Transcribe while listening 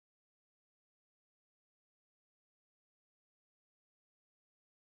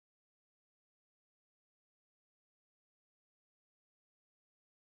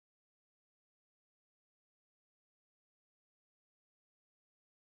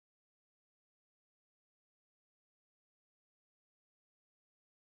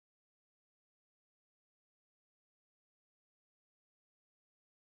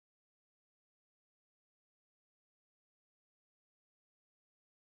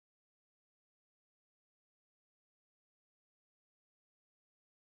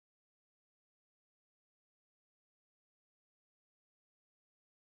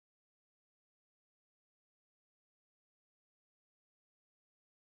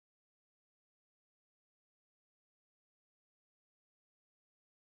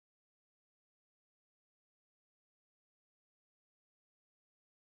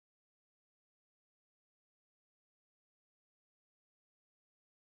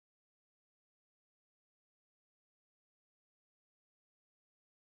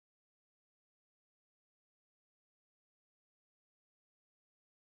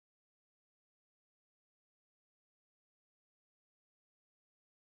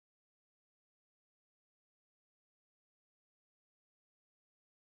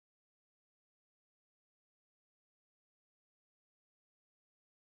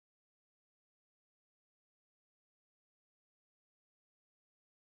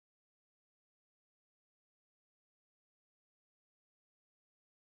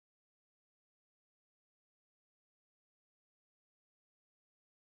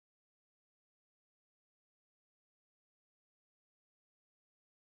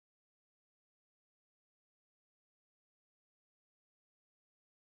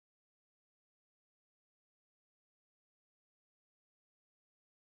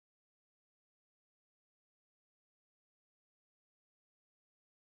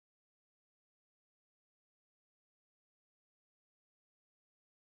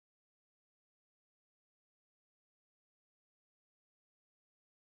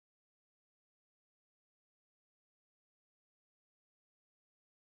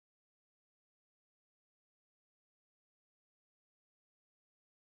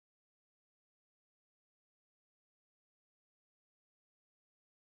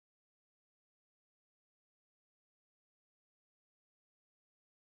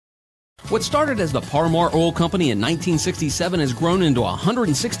What started as the Parmar Oil Company in 1967 has grown into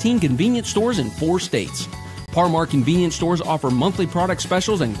 116 convenience stores in 4 states. Parmar convenience stores offer monthly product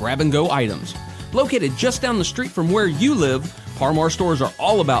specials and grab-and-go items. Located just down the street from where you live, Parmar stores are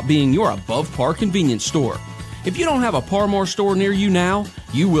all about being your above-par convenience store. If you don't have a Parmar store near you now,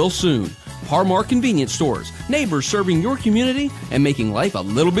 you will soon. Parmar Convenience Stores, neighbors serving your community and making life a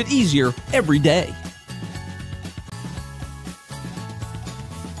little bit easier every day.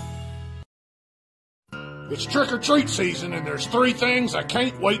 It's trick-or-treat season, and there's 3 things I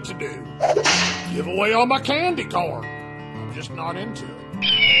can't wait to do. Give away all my candy corn. I'm just not into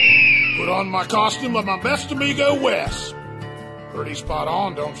it. Put on my costume of my best amigo, Wes. Pretty spot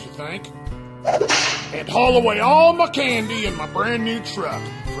on, don't you think? And haul away all my candy in my brand new truck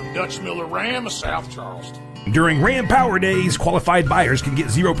from Dutch Miller Ram of South Charleston. During Ram Power Days, qualified buyers can get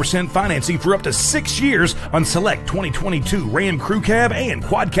 0% financing for up to 6 years on select 2022 Ram Crew Cab and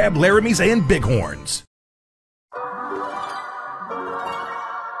Quad Cab Laramies and Bighorns.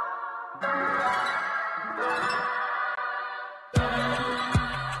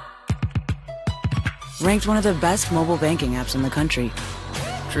 Ranked one of the best mobile banking apps in the country.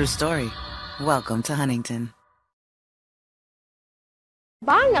 True story. Welcome to Huntington.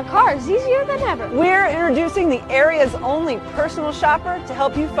 Buying a car is easier than ever. We're introducing the area's only personal shopper to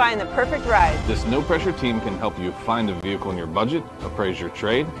help you find the perfect ride. This no-pressure team can help you find a vehicle in your budget, appraise your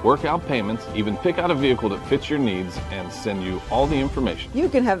trade, work out payments, even pick out a vehicle that fits your needs, and send you all the information. You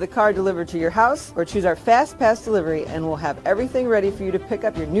can have the car delivered to your house or choose our Fast Pass delivery, and we'll have everything ready for you to pick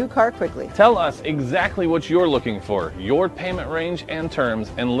up your new car quickly. Tell us exactly what you're looking for, your payment range and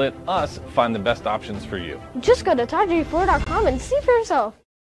terms, and let us find the best options for you. Just go to ToddJFord.com and see for yourself.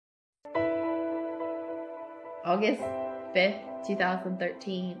 August 5th,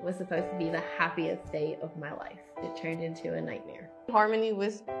 2013 was supposed to be the happiest day of my life. It turned into a nightmare. Harmony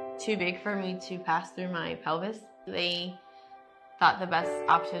was too big for me to pass through my pelvis. They thought the best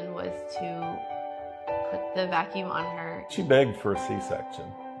option was to put the vacuum on her. She begged for a C-section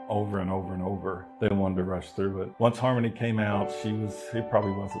over and over and over. They wanted to rush through it. Once Harmony came out, it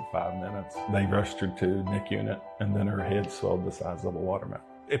probably wasn't 5 minutes. They rushed her to NIC unit, and then her head swelled the size of a watermelon.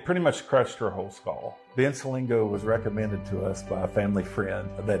 It pretty much crushed her whole skull. Ben Salingo was recommended to us by a family friend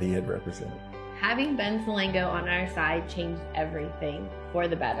that he had represented. Having Ben Salingo on our side changed everything for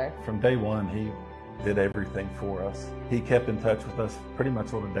the better. From day one, he did everything for us. He kept in touch with us pretty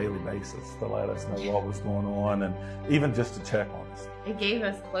much on a daily basis to let us know what was going on and even just to check on us. It gave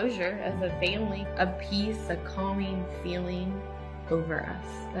us closure as a family, a peace, a calming feeling over us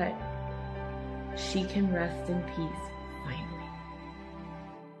that she can rest in peace.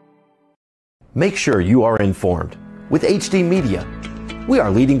 Make sure you are informed with HD Media. We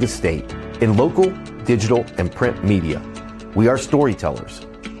are leading the state in local, digital, and print media. We are storytellers.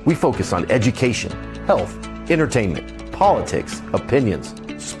 We focus on education, health, entertainment, politics, opinions,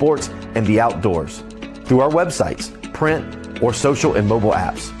 sports, and the outdoors through our websites, print, or social and mobile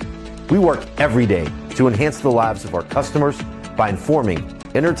apps. We work every day to enhance the lives of our customers by informing,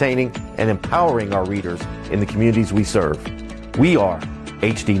 entertaining, and empowering our readers in the communities we serve. We are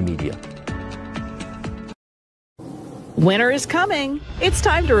HD Media. Winter is coming. It's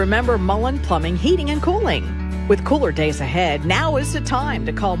time to remember Mullen Plumbing, Heating, and Cooling. With cooler days ahead, now is the time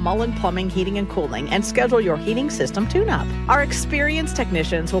to call Mullen Plumbing, Heating, and Cooling and schedule your heating system tune-up. Our experienced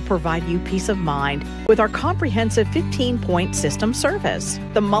technicians will provide you peace of mind with our comprehensive 15-point system service.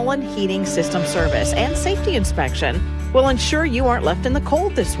 The Mullen Heating System Service and Safety Inspection will ensure you aren't left in the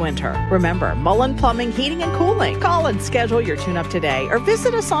cold this winter. Remember, Mullen Plumbing, Heating, and Cooling. Call and schedule your tune-up today or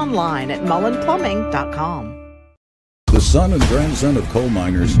visit us online at mullenplumbing.com. The son and grandson of coal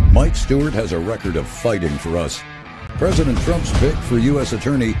miners, Mike Stewart has a record of fighting for us. President Trump's pick for U.S.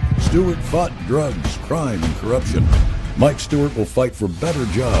 Attorney, Stewart fought drugs, crime, and corruption. Mike Stewart will fight for better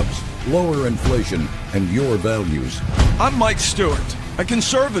jobs, lower inflation, and your values. I'm Mike Stewart, a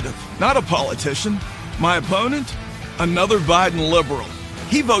conservative, not a politician. My opponent? Another Biden liberal.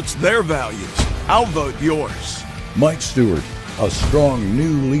 He votes their values. I'll vote yours. Mike Stewart, a strong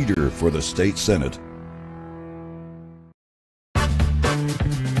new leader for the state Senate.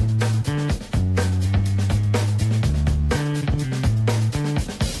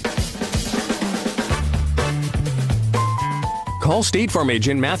 Call State Farm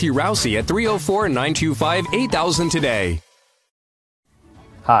agent Matthew Rousey at 304-925-8000 today.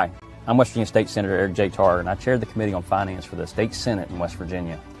 Hi, I'm West Virginia State Senator Eric J. Tarr, and I chair the Committee on Finance for the State Senate in West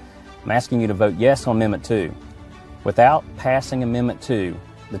Virginia. I'm asking you to vote yes on Amendment 2. Without passing Amendment 2,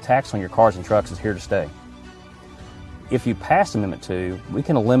 the tax on your cars and trucks is here to stay. If you pass Amendment 2, we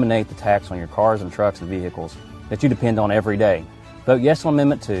can eliminate the tax on your cars and trucks and vehicles that you depend on every day. Vote yes on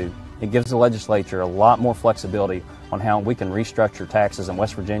Amendment 2 It gives the legislature a lot more flexibility on how we can restructure taxes in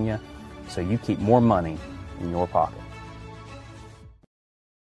West Virginia so you keep more money in your pocket.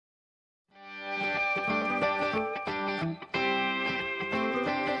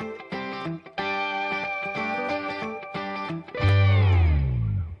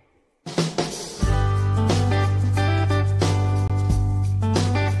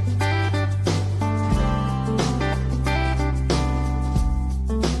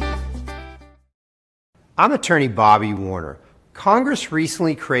 I'm attorney Bobby Warner. Congress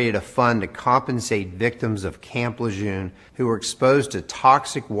recently created a fund to compensate victims of Camp Lejeune who were exposed to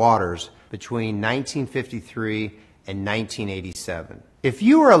toxic waters between 1953 and 1987. If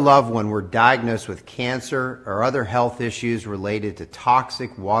you or a loved one were diagnosed with cancer or other health issues related to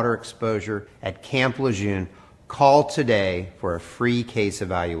toxic water exposure at Camp Lejeune, call today for a free case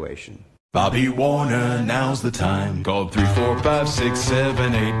evaluation. Bobby Warner, now's the time. Call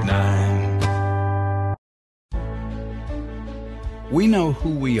 345-6789. We know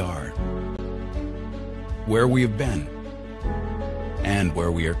who we are, where we have been, and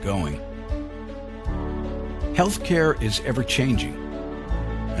where we are going. Healthcare is ever-changing,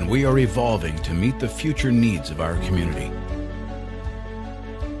 and we are evolving to meet the future needs of our community.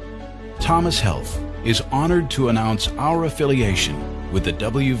 Thomas Health is honored to announce our affiliation with the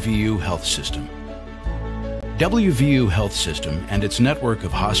WVU Health System. WVU Health System and its network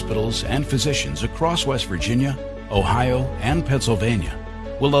of hospitals and physicians across West Virginia, Ohio, and Pennsylvania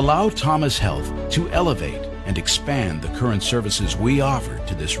will allow Thomas Health to elevate and expand the current services we offer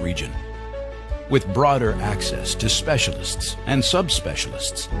to this region. With broader access to specialists and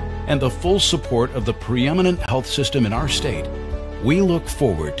subspecialists and the full support of the preeminent health system in our state, we look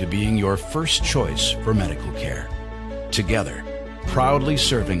forward to being your first choice for medical care. Together, proudly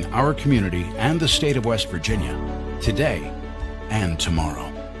serving our community and the state of West Virginia, today and tomorrow.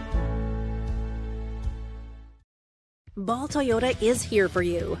 Ball Toyota is here for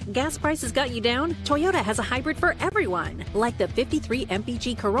you. Gas prices got you down? Toyota has a hybrid for everyone, like the 53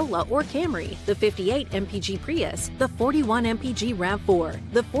 MPG Corolla or Camry, the 58 MPG Prius, the 41 MPG RAV4,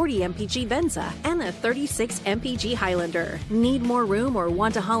 the 40 MPG Venza, and the 36 MPG Highlander. Need more room or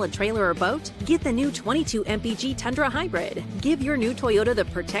want to haul a trailer or boat? Get the new 22 MPG Tundra Hybrid. Give your new Toyota the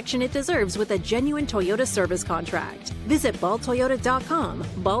protection it deserves with a genuine Toyota service contract. Visit balltoyota.com.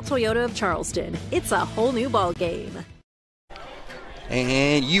 Ball Toyota of Charleston. It's a whole new ball game.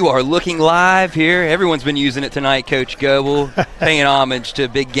 And you are looking live here. Everyone's been using it tonight, Coach Goebel, paying homage to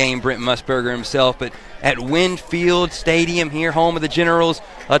big game Brent Musburger himself. But at Winfield Stadium here, home of the Generals,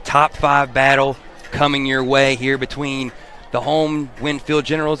 a top 5 battle coming your way here between the home Winfield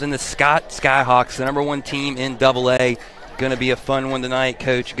Generals and the Scott Skyhawks, the #1 team in AA. Going to be a fun one tonight,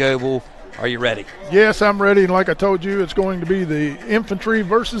 Coach Goebel. Are you ready? Yes, I'm ready. And like I told you, it's going to be the infantry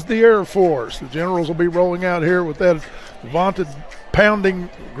versus the Air Force. The Generals will be rolling out here with that vaunted pounding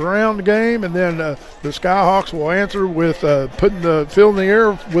ground game, and then the Skyhawks will answer with filling the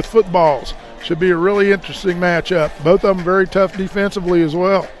air with footballs. Should be a really interesting matchup. Both of them very tough defensively as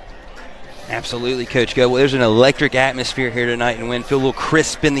well. Absolutely, Coach Goebel. There's an electric atmosphere here tonight in Winfield. A little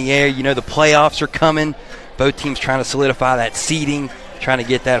crisp in the air. You know the playoffs are coming. Both teams trying to solidify that seeding, trying to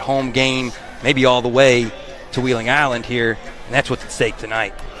get that home game maybe all the way to Wheeling Island here, and that's what's at stake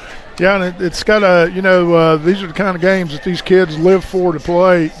tonight. Yeah, and it's got these are the kind of games that these kids live for to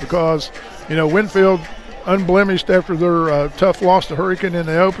play because, Winfield unblemished after their tough loss to Hurricane in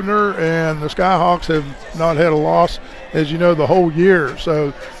the opener, and the Skyhawks have not had a loss, as you know, the whole year.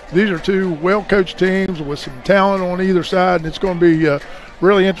 So these are two well-coached teams with some talent on either side, and it's going to be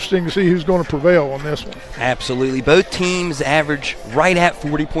really interesting to see who's going to prevail on this one. Absolutely. Both teams average right at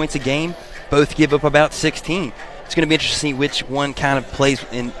 40 points a game. Both give up about 16. It's going to be interesting to see which one kind of plays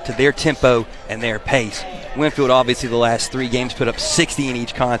into their tempo and their pace. Winfield, obviously, the last 3 games put up 60 in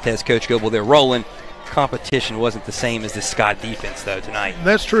each contest, Coach Goebel. They're rolling. Competition wasn't the same as the Scott defense, though, tonight.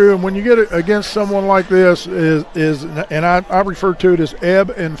 That's true, and when you get it against someone like this, and I refer to it as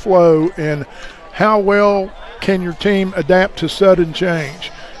ebb and flow, and how well can your team adapt to sudden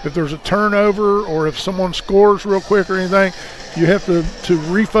change? If there's a turnover or if someone scores real quick or anything, you have to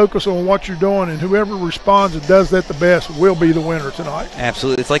refocus on what you're doing, and whoever responds and does that the best will be the winner tonight.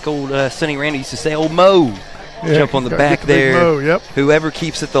 Absolutely. It's like old Sonny Randy used to say, old Mo. Yeah, jump on the back there. Mo, yep. Whoever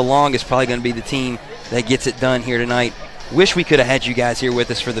keeps it the longest is probably going to be the team that gets it done here tonight. Wish we could have had you guys here with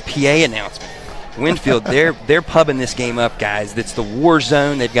us for the PA announcement. Winfield, they're pubbing this game up, guys. It's the war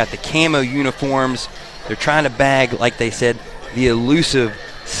zone. They've got the camo uniforms. They're trying to bag, like they said, the elusive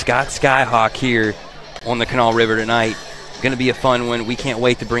Scott Skyhawk here on the Canal River tonight. Going to be a fun one. We can't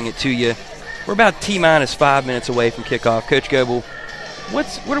wait to bring it to you. We're about T-minus 5 minutes away from kickoff. Coach Goebel,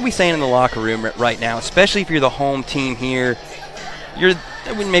 What are we saying in the locker room right now, especially if you're the home team here? I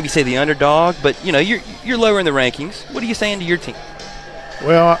wouldn't maybe say the underdog, but you're lower in the rankings. What are you saying to your team?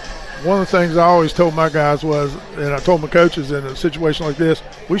 Well, one of the things I always told my guys was, and I told my coaches in a situation like this,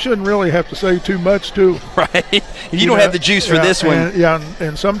 we shouldn't really have to say too much to them. Right. You don't have the juice for this one.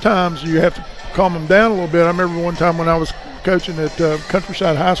 And sometimes you have to calm them down a little bit. I remember one time when I was coaching at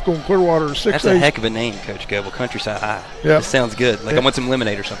Countryside High School in Clearwater. 6A. That's a heck of a name, Coach Goebel, Countryside High. Yeah. It sounds good. Like I want some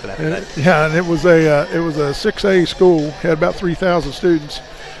lemonade or something after that. Yeah, and it was a 6A school, had about 3,000 students.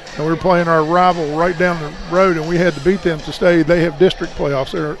 And we were playing our rival right down the road, and we had to beat them to stay. They have district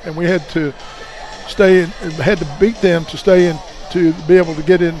playoffs there, and we had to beat them to stay in to be able to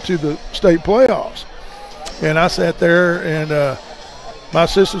get into the state playoffs. And I sat there, and my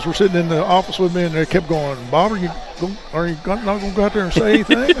assistants were sitting in the office with me, and they kept going, "Bob, are you not going to go out there and say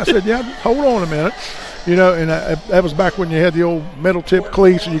anything?" I said, "Yeah, hold on a minute." And that was back when you had the old metal tip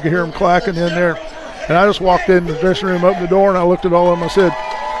cleats, and you could hear them clacking in there. And I just walked in the dressing room, opened the door, and I looked at all of them. I said,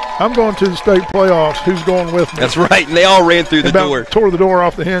 "I'm going to the state playoffs. Who's going with me?" That's right. And they all ran through the door. Tore the door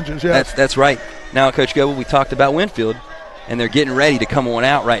off the hinges, yeah. That's right. Now, Coach Goebel, we talked about Winfield, and they're getting ready to come on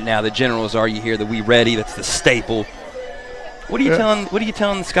out right now. The Generals are, you hear the "We Ready." That's the staple. What are you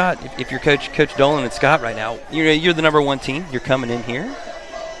telling Scott if you're Coach Dolan and Scott right now? You're the number one team. You're coming in here.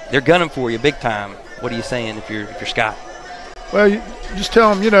 They're gunning for you big time. What are you saying if you're Scott? Well, you just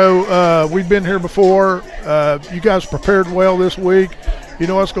tell them, we've been here before. You guys prepared well this week. You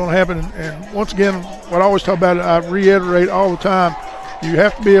know what's going to happen. And once again, what I always talk about, I reiterate all the time, you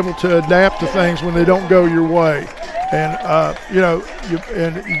have to be able to adapt to things when they don't go your way. And,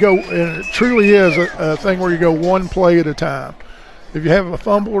 and it truly is a thing where you go one play at a time. If you have a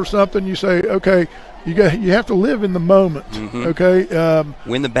fumble or something, you say, okay, you have to live in the moment, okay?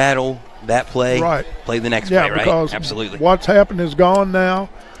 Win the battle, that play, right. Play the next play, right? Because absolutely. What's happened is gone now.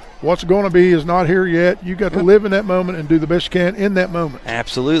 What's going to be is not here yet. You got to live in that moment and do the best you can in that moment.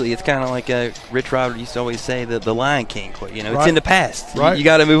 Absolutely. It's kind of like Rich Robert used to always say, the Lion King quote. It's right. in the past. Right. You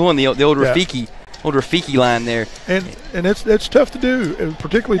got to move on. The old Rafiki. Old Rafiki line there. And it's tough to do,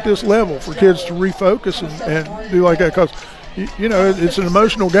 particularly at this level, for kids to refocus and do like that, because it's an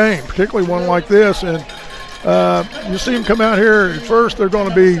emotional game, particularly one like this. And you see them come out here, at first they're going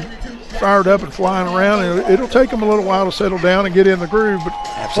to be fired up and flying around, and it'll take them a little while to settle down and get in the groove.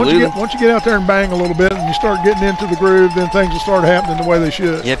 But once you get out there and bang a little bit and you start getting into the groove, then things will start happening the way they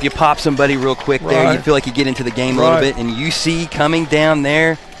should. Yeah, if you pop somebody real quick there, you feel like you get into the game a little bit, and you see coming down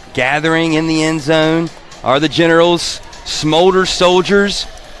there, gathering in the end zone are the Generals, Smolder Soldiers,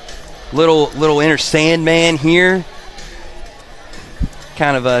 little inner Sandman here,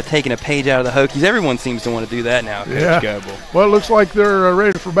 kind of taking a page out of the Hokies. Everyone seems to want to do that now, Coach Goebel. Well, it looks like they're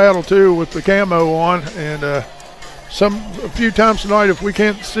ready for battle too with the camo on, and a few times tonight, if we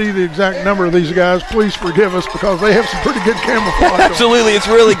can't see the exact number of these guys, please forgive us, because they have some pretty good camouflage. Absolutely, it's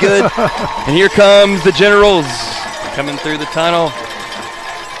really good. And here comes the Generals coming through the tunnel.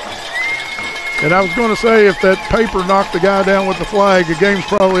 And I was going to say, if that paper knocked the guy down with the flag, the game's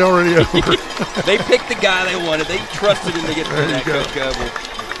probably already over. They picked the guy they wanted. They trusted him to get through that, Coach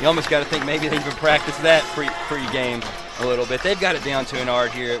Goebel. You almost got to think maybe they even practiced that pre-game a little bit. They've got it down to an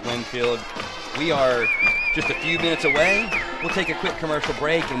art here at Winfield. We are just a few minutes away. We'll take a quick commercial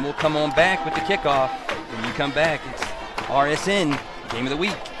break, and we'll come on back with the kickoff. When you come back, it's RSN Game of the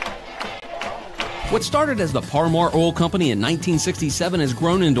Week. What started as the Parmar Oil Company in 1967 has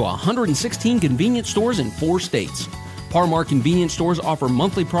grown into 116 convenience stores in 4 states. Parmar convenience stores offer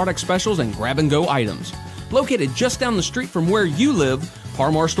monthly product specials and grab-and-go items. Located just down the street from where you live,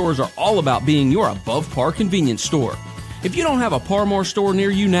 Parmar stores are all about being your above-par convenience store. If you don't have a Parmar store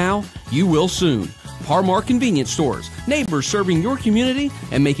near you now, you will soon. Parmar Convenience Stores, neighbors serving your community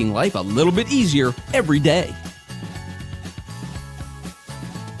and making life a little bit easier every day.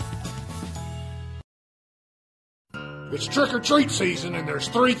 It's trick-or-treat season, and there's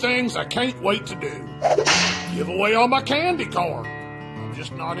 3 things I can't wait to do. Give away all my candy corn. I'm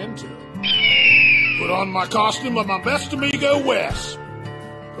just not into it. Put on my costume of my best amigo, Wes.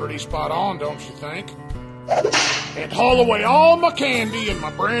 Pretty spot on, don't you think? And haul away all my candy in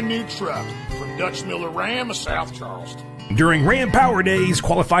my brand new truck from Dutch Miller Ram of South Charleston. During Ram Power Days,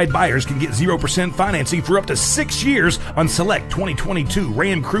 qualified buyers can get 0% financing for up to 6 years on select 2022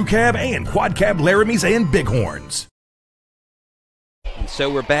 Ram Crew Cab and Quad Cab Laramies and Bighorns. And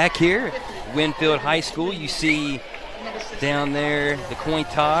so we're back here at Winfield High School. You see down there the coin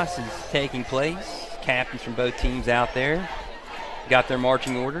toss is taking place. Captains from both teams out there got their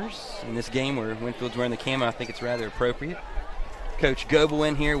marching orders. In this game where Winfield's wearing the camo, I think it's rather appropriate. Coach Goebel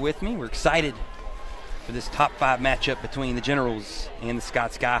in here with me. We're excited for this top 5 matchup between the Generals and the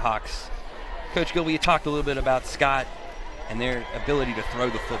Scott Skyhawks. Coach Gilby, you talked a little bit about Scott and their ability to throw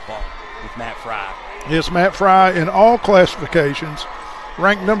the football with Matt Fry. Yes, Matt Fry in all classifications,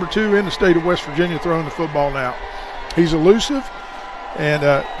 ranked number 2 in the state of West Virginia throwing the football now. He's elusive,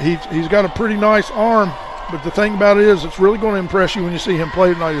 and he's got a pretty nice arm, but the thing about it is it's really going to impress you when you see him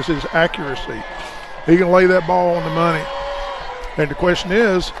play tonight is his accuracy. He can lay that ball on the money. And the question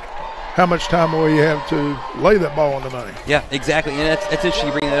is, how much time will you have to lay that ball on the money? Yeah, exactly. And that's interesting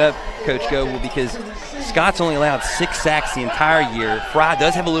you bring that up, Coach Goble, because Scott's only allowed 6 sacks the entire year. Fry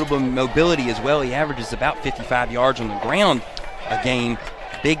does have a little bit of mobility as well. He averages about 55 yards on the ground a game.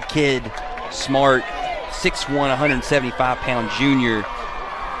 Big kid, smart, 6'1", 175-pound junior.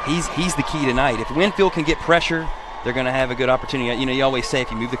 He's the key tonight. If Winfield can get pressure, they're going to have a good opportunity. You know, you always say if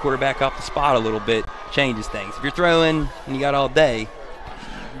you move the quarterback off the spot a little bit, changes things. If you're throwing and you got all day,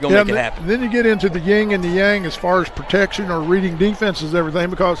 you're going to make it happen. Then you get into the yin and the yang as far as protection or reading defenses and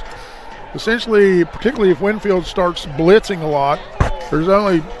everything, because essentially, particularly if Winfield starts blitzing a lot, there's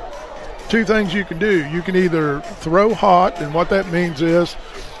only 2 things you can do. You can either throw hot, and what that means is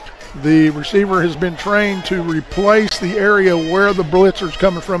the receiver has been trained to replace the area where the blitzer's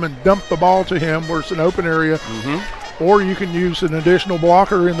coming from and dump the ball to him where it's an open area. Or you can use an additional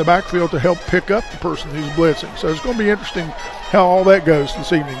blocker in the backfield to help pick up the person who's blitzing. So it's going to be interesting how all that goes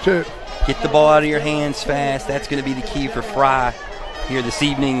this evening too. Get the ball out of your hands fast. That's going to be the key for Fry here this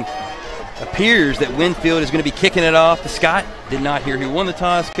evening. Appears that Winfield is going to be kicking it off to Scott. Did not hear who won the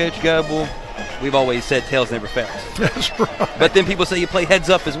toss, Coach Goble. We've always said tails never fails. That's right. But then people say you play heads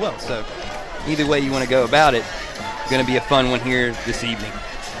up as well. So either way you want to go about it, it's going to be a fun one here this evening.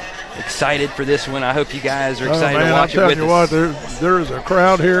 Excited for this one. I hope you guys are excited to watch it with us. I'm telling you what, there is a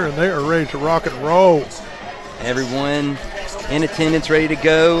crowd here, and they are ready to rock and roll. Everyone in attendance ready to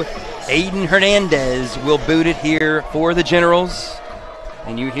go. Aiden Hernandez will boot it here for the Generals.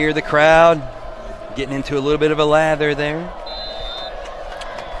 And you hear the crowd getting into a little bit of a lather there.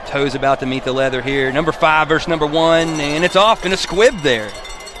 Toes about to meet the leather here. Number 5 versus number 1, and it's off in a squib there.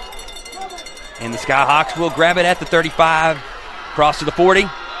 And the Skyhawks will grab it at the 35, cross to the 40,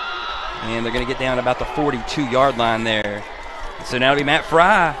 and they're going to get down about the 42-yard line there. So now it'll be Matt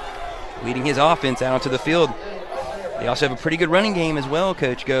Fry leading his offense out onto the field. They also have a pretty good running game as well,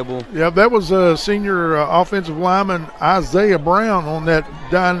 Coach Goble. Yeah, that was senior offensive lineman Isaiah Brown on that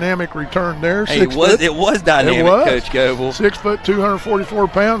dynamic return there. Hey, it was dynamic, Coach Goble. 6 foot, 244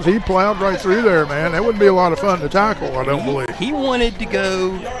 pounds. He plowed right through there, man. That would be a lot of fun to tackle, I don't believe. He wanted to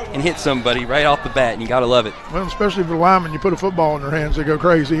go and hit somebody right off the bat, and you got to love it. Well, especially for linemen, you put a football in their hands, they go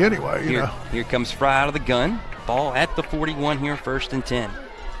crazy anyway. Here comes Fry out of the gun. Ball at the 41 here, 1st and 10.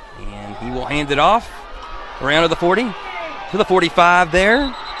 And he will hand it off. Around to the 40, to the 45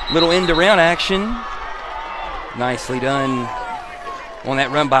 there. Little end-around action. Nicely done on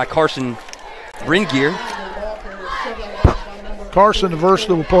that run by Carson Bringier. Carson, a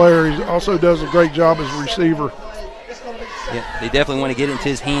versatile player. He also does a great job as a receiver. Yeah, they definitely want to get into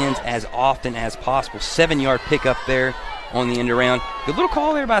his hands as often as possible. 7-yard pickup there on the end-around. Good little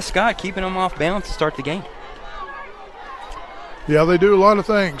call there by Scott, keeping him off balance to start the game. Yeah, they do a lot of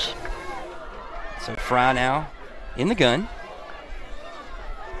things. So Fry now in the gun.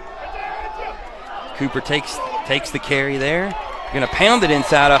 Cooper takes the carry there. Going to pound it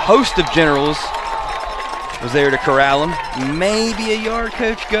inside. A host of Generals was there to corral him. Maybe a yard,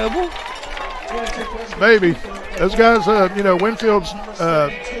 Coach Goble? Maybe. Those guys, Winfield's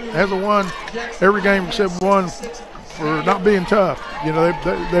hasn't won every game except one for not being tough.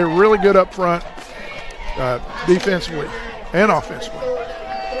 They're really good up front defensively and offensively.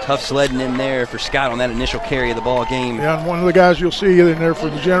 Tough sledding in there for Scott on that initial carry of the ball game. Yeah, and one of the guys you'll see in there for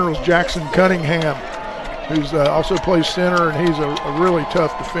the Generals, Jackson Cunningham, who's also plays center, and he's a really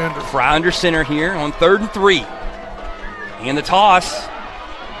tough defender. Fry under center here on 3rd and 3. And the toss.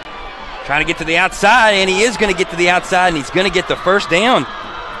 Trying to get to the outside, and he is going to get to the outside, and he's going to get the first down.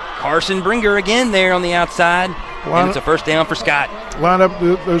 Carson Bringer again there on the outside, and it's a first down for Scott. Line up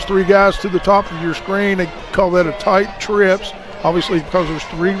those 3 guys to the top of your screen. They call that a tight trips. Obviously, because there's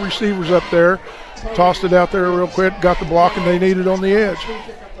 3 receivers up there, tossed it out there real quick, got the blocking they needed on the edge.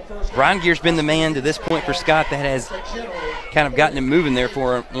 Brian Gear's been the man to this point for Scott that has kind of gotten him moving there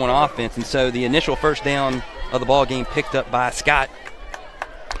for on offense, and so the initial first down of the ball game picked up by Scott.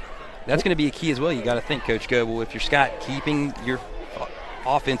 That's going to be a key as well. You got to think, Coach Goble, if you're Scott, keeping your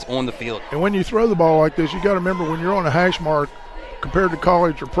offense on the field. And when you throw the ball like this, you got to remember when you're on a hash mark, compared to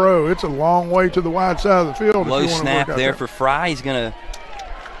college or pro, it's a long way to the wide side of the field. Low snap there for Fry. He's going to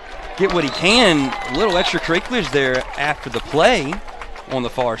get what he can. A little extracurriculars there after the play on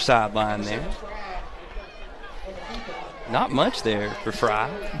the far sideline there. Not much there for Fry.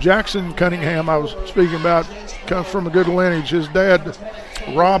 Jackson Cunningham, I was speaking about, comes from a good lineage. His dad,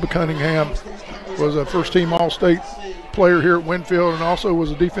 Rob Cunningham, was a first-team All-State player here at Winfield and also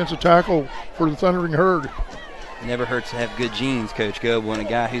was a defensive tackle for the Thundering Herd. It never hurts to have good genes, Coach Goble, and a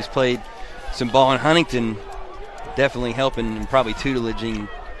guy who's played some ball in Huntington, definitely helping and probably tutelaging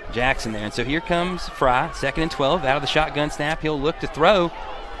Jackson there. And so here comes Fry, 2nd and 12, out of the shotgun snap. He'll look to throw,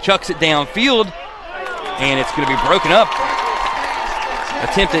 chucks it downfield, and it's going to be broken up.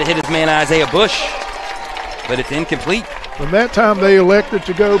 Attempted to hit his man Isaiah Bush, but it's incomplete. And that time they elected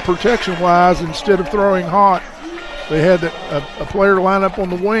to go protection-wise instead of throwing hot. They had a player line up on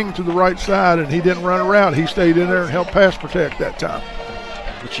the wing to the right side, and he didn't run a route. He stayed in there and helped pass protect that time.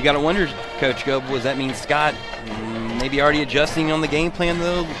 But you got to wonder, Coach Goble, does that mean Scott maybe already adjusting on the game plan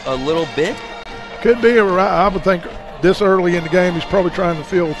though a little bit? Could be. I would think this early in the game he's probably trying to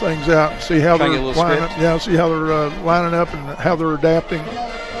feel things out and see how they're lining up. Yeah, see how they're lining up and how they're adapting.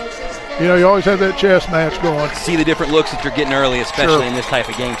 You know, you always have that chess match going. See the different looks that you're getting early, especially in this type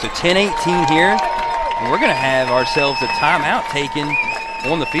of game. So 10-18 here, and we're going to have ourselves a timeout taken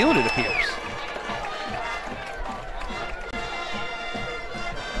on the field, it appears.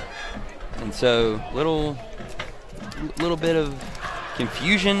 And so little bit of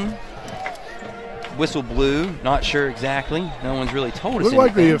confusion. Whistle blew, not sure exactly. No one's really told us anything. Looked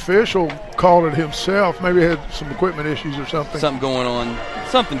like the official called it himself. Maybe he had some equipment issues or something. Something going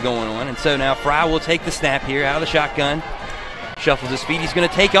on. And so now Fry will take the snap here out of the shotgun. Shuffles his feet. He's going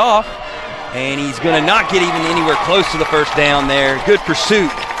to take off. And he's going to not get even anywhere close to the first down there. Good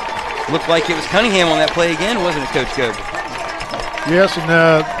pursuit. Looked like it was Cunningham on that play again, wasn't it, Coach Goble? Yes, and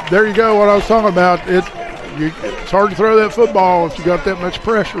there you go, what I was talking about. It's hard to throw that football if you got that much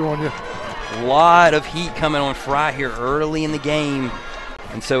pressure on you. A lot of heat coming on Fry here early in the game.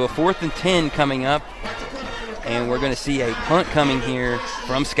 And so a 4th and 10 coming up. And we're going to see a punt coming here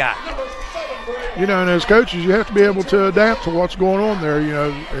from Scott. You know, and as coaches, you have to be able to adapt to what's going on there, you know,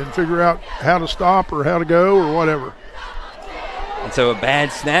 and figure out how to stop or how to go or whatever. And so a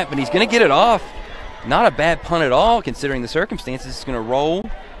bad snap, but he's going to get it off. Not a bad punt at all, considering the circumstances. He's going to roll,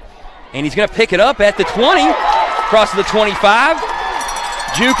 and he's going to pick it up at the 20, across to the 25.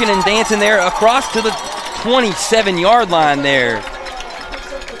 Juking and dancing there across to the 27-yard line there.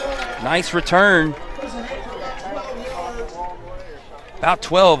 Nice return. About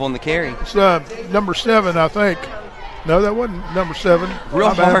 12 on the carry. It's number 7, I think. No, that wasn't number 7.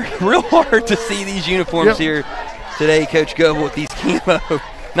 Real hard to see these uniforms here today, Coach Goble, with these camo.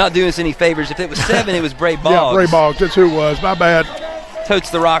 Not doing us any favors. If it was 7, it was Bray Boggs. Yeah, Bray Boggs. That's who it was. My bad. Totes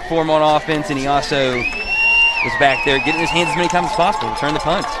the rock for him on offense, and he also was back there getting his hands as many times as possible. Return the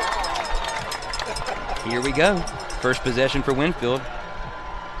punt. Here we go. First possession for Winfield.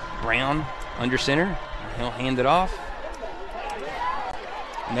 Brown under center. He'll hand it off.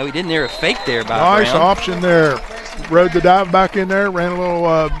 No, he didn't. There a fake there by Brown. Nice option there. Rode the dive back in there. Ran a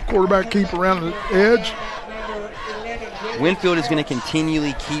little quarterback keep around the edge. Winfield is going to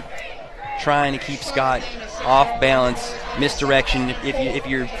continually keep trying to keep Scott off balance, misdirection. If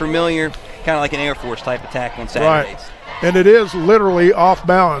you're familiar, kind of like an Air Force type attack on Saturdays. Right. And it is literally off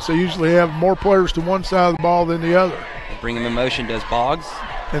balance. They usually have more players to one side of the ball than the other. They bring him in motion, does Boggs.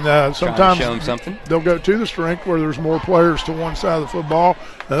 And sometimes show him something. They'll go to the strength where there's more players to one side of the football.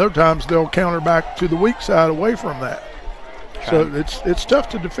 And other times they'll counter back to the weak side away from that. So it's tough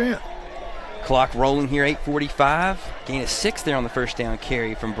to defend. Clock rolling here, 8:45. Gain of 6 there on the first down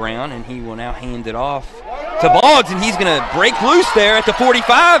carry from Brown, and he will now hand it off to Boggs, and he's going to break loose there at the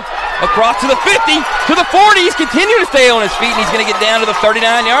 45, across to the 50, to the 40. He's continuing to stay on his feet, and he's going to get down to the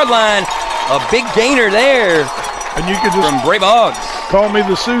 39-yard line. A big gainer there. And you could just from Bray Boggs. Call me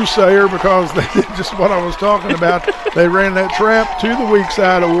the soothsayer because they did just what I was talking about. They ran that trap to the weak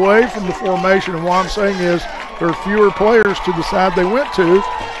side away from the formation. And what I'm saying is there are fewer players to the side they went to,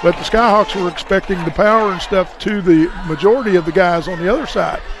 but the Skyhawks were expecting the power and stuff to the majority of the guys on the other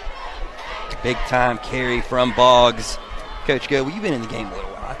side. Big time carry from Boggs. Coach Go, well, you've been in the game a little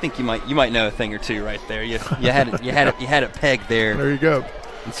while. I think you might know a thing or two right there. You had it pegged there. There you go.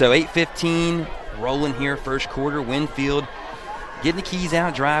 And so 8:15 rolling here, first quarter. Winfield getting the keys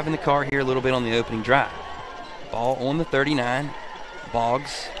out, driving the car here a little bit on the opening drive. Ball on the 39.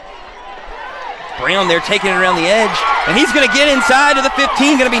 Boggs. Brown there taking it around the edge, and he's going to get inside to the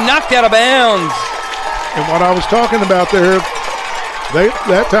 15, going to be knocked out of bounds. And what I was talking about there,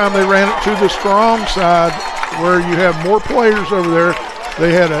 that time they ran it to the strong side where you have more players over there.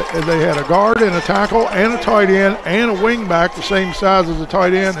 They had a guard and a tackle and a tight end and a wing back the same size as the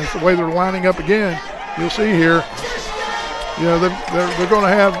tight end. It's the way they're lining up again. You'll see here. You know, they're going to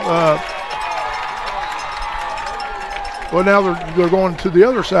have Well, now they're going to the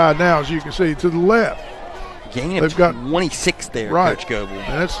other side now, as you can see, to the left. Gain of 26 there, right. Coach Goebel.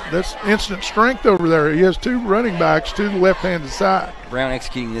 And that's instant strength over there. He has 2 running backs to the left-handed side. Brown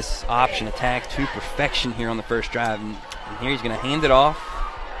executing this option attack to perfection here on the first drive. And here he's going to hand it off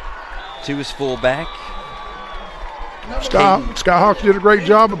to his fullback. Skyhawks did a great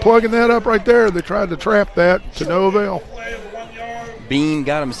job of plugging that up right there. They tried to trap that to no avail. Bean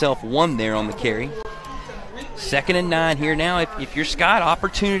got himself 1 there on the carry. 2nd and 9 here now. If you're Scott,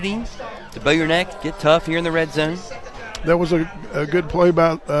 opportunity to bow your neck, get tough here in the red zone. That was a good play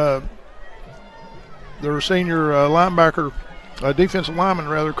by their senior linebacker, defensive lineman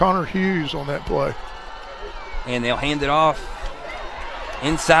rather, Connor Hughes on that play. And they'll hand it off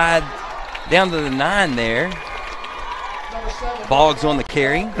inside down to the 9 there. Boggs on the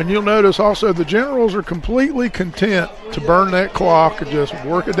carry. And you'll notice also the Generals are completely content to burn that clock and just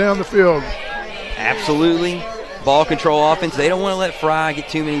work it down the field. Absolutely. Ball control offense. They don't want to let Fry get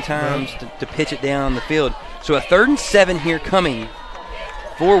too many times to pitch it down the field. So a 3rd and 7 here coming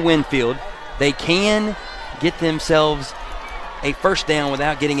for Winfield. They can get themselves a first down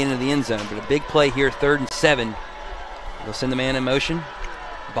without getting into the end zone. But a big play here, 3rd and 7. They'll send the man in motion.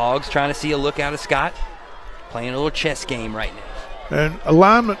 Boggs trying to see a look out of Scott. Playing a little chess game right now. And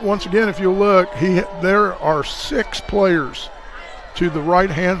alignment, once again, if you look, there are 6 players to the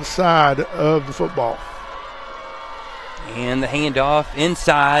right-hand side of the football. And the handoff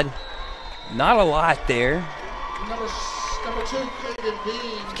inside. Not a lot there. Number 2,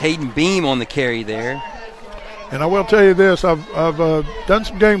 Caden Beam on the carry there. And I will tell you this, I've done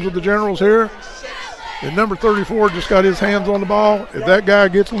some games with the Generals here, and number 34 just got his hands on the ball. If that guy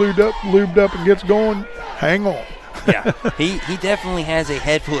gets lubed up and gets going, hang on. Yeah, he definitely has a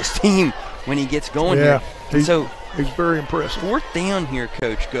head full of steam when he gets going here. He's very impressive. 4th down here,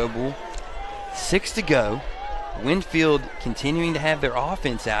 Coach Goebel. 6 to go. Winfield continuing to have their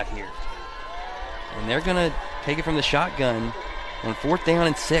offense out here. And they're going to take it from the shotgun on 4th down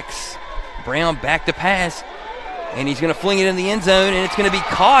and 6. Brown back to pass, and he's going to fling it in the end zone, and it's going to be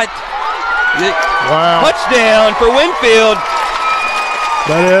caught. Wow. Touchdown for Winfield.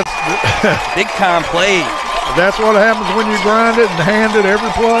 That is big time play. That's what happens when you grind it and hand it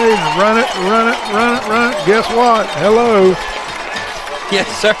every play and run it. Guess what? Hello. Yes,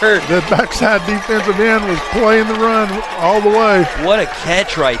 sir. The backside defensive end was playing the run all the way. What a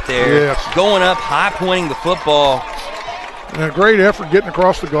catch right there. Yes. Going up, high pointing the football. And a great effort getting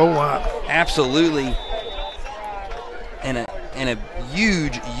across the goal line. Absolutely. And a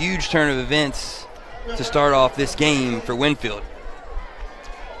huge turn of events to start off this game for Winfield.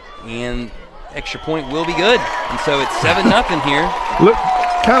 And extra point will be good. And so it's 7-0 here.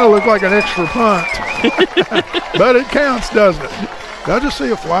 Kind of looked like an extra punt. But it counts, doesn't it? Did I just see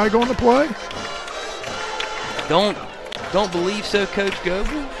a flag on the play? Don't believe so, Coach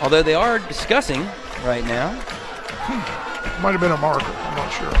Goebel. Although they are discussing right now. Might have been a marker. I'm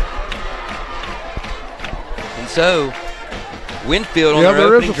not sure. And so Winfield on their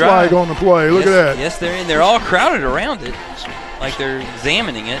there opening is a flag drive. on the play. Look at that. Yes, they're in. They're all crowded around it, like they're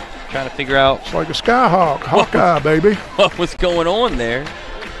examining it, trying to figure out. It's like a Skyhawk, Hawkeye, baby. What was going on there?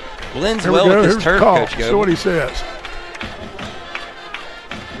 Blends Here well we go. with his Here's turf, the call. Coach Goebel. See what he says.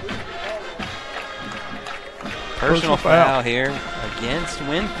 Personal foul here against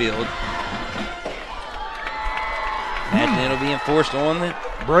Winfield. Imagine it'll be enforced on the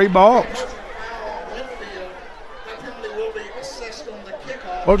Bray Boggs.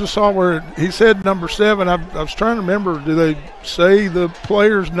 I just saw where he said number 7. I was trying to remember, do they say the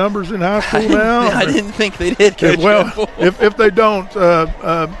players' numbers in high school now? I didn't think they did, Coach. If they don't,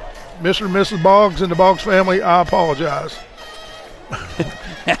 Mr. and Mrs. Boggs and the Boggs family, I apologize.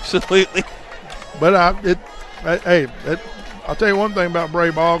 Absolutely. But I'll tell you one thing about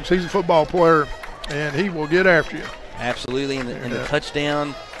Bray Boggs. He's a football player, and he will get after you. Absolutely. And the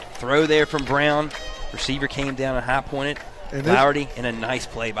touchdown throw there from Brown. Receiver came down and high-pointed. Laugherty, and a nice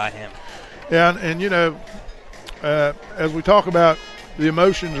play by him. Yeah, and you know, as we talk about the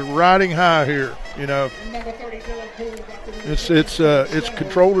emotions riding high here, you know, it's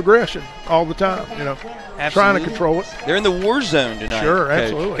controlled aggression all the time, you know. Absolutely. Trying to control it. They're in the war zone tonight. Sure,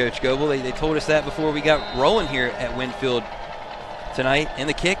 absolutely. Coach Goebel, they told us that before we got rolling here at Winfield tonight. And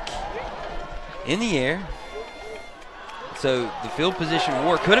the kick in the air. So the field position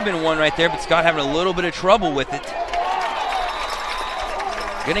war could have been won right there, but Scott having a little bit of trouble with it.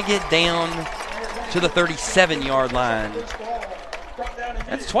 Going to get down to the 37-yard line.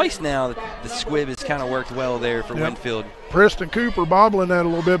 That's twice now that the squib has kind of worked well there for Winfield. Preston Cooper bobbling that a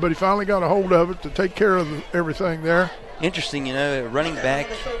little bit, but he finally got a hold of it to take care of everything there. Interesting, you know, running back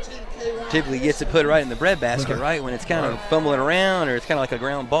typically gets it put right in the breadbasket, right? When it's kind of fumbling around or it's kind of like a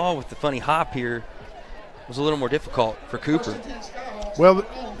ground ball with the funny hop here, it was a little more difficult for Cooper. Well,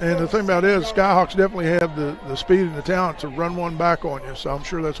 and the thing about it is Skyhawks definitely have the speed and the talent to run one back on you, so I'm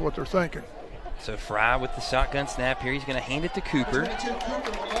sure that's what they're thinking. So Fry with the shotgun snap here. He's going to hand it to Cooper.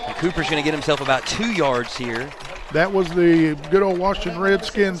 And Cooper's going to get himself about 2 yards here. That was the good old Washington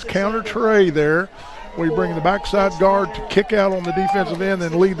Redskins counter tray there, where you bring the backside guard to kick out on the defensive end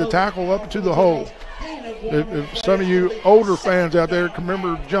and lead the tackle up to the hole. If some of you older fans out there can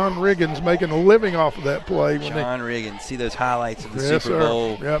remember John Riggins making a living off of that play. John Riggins, see those highlights of the yes, Super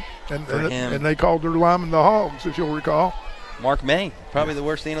Bowl. Yep, for him. And they called their linemen the Hogs, if you'll recall. Mark May, probably the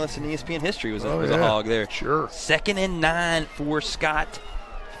worst analyst in ESPN history, was a hog there. Sure. 2nd and 9 for Scott.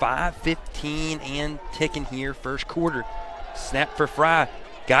 5:15 and ticking here, first quarter. Snap for Fry.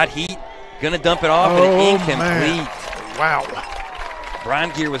 Got heat. Going to dump it off and incomplete. Man. Wow. Brian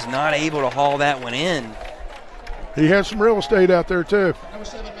Gear was not able to haul that one in. He has some real estate out there, too.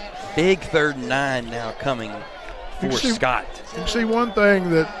 Big 3rd and 9 now coming for Scott. You can see one thing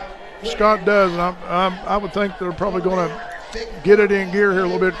that Scott does, and I would think they're probably going to get it in gear here a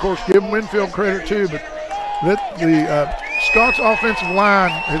little bit. Of course, give Winfield credit, too, but Scott's offensive line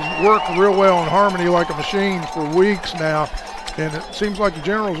has worked real well in harmony like a machine for weeks now, and it seems like the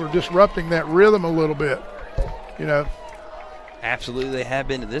Generals are disrupting that rhythm a little bit, you know. Absolutely, they have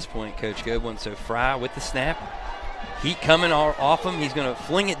been to this point, Coach Goblin. So Fry with the snap. Heat coming off him. He's going to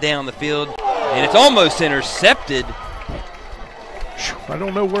fling it down the field, and it's almost intercepted. I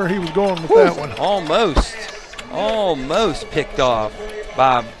don't know where he was going with that one. Almost picked off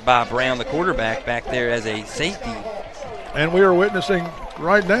by Brown, the quarterback, back there as a safety. And we are witnessing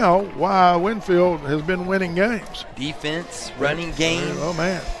right now why Winfield has been winning games. Defense, running game. Oh,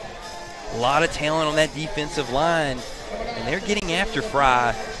 man. A lot of talent on that defensive line, and they're getting after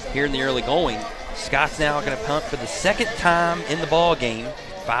Fry here in the early going. Scott's now going to punt for the 2nd time in the ball game.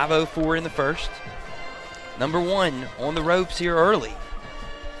 5:04 in the first. Number 1 on the ropes here early.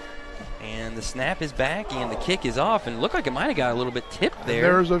 And the snap is back and the kick is off, and it looked like it might have got a little bit tipped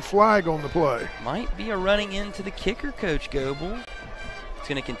there. There's a flag on the play. Might be a running into the kicker, Coach Goebel. It's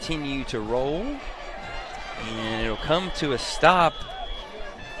going to continue to roll, and it'll come to a stop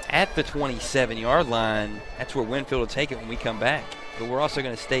at the 27-yard line. That's where Winfield will take it when we come back. But we're also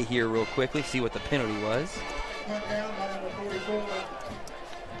going to stay here real quickly, see what the penalty was.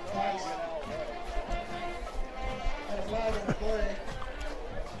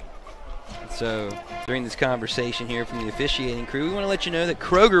 So during this conversation here from the officiating crew, we want to let you know that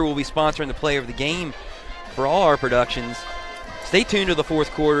Kroger will be sponsoring the play of the game for all our productions. Stay tuned to the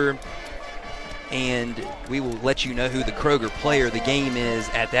 4th quarter, and we will let you know who the Kroger player of the game is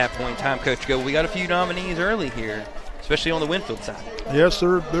at that point in time. Coach Go, we got a few nominees early here, especially on the Winfield side. Yes,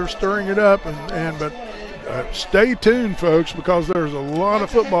 they're stirring it up, but stay tuned, folks, because there's a lot of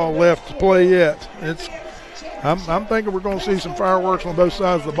football left to play yet. I'm thinking we're going to see some fireworks on both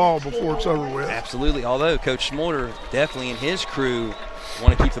sides of the ball before it's over with. Absolutely, although Coach Smolder definitely and his crew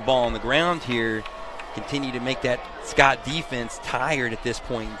want to keep the ball on the ground here, continue to make that Scott defense tired at this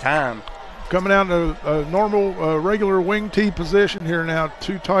point in time. Coming out in a normal, regular wing tee position here now,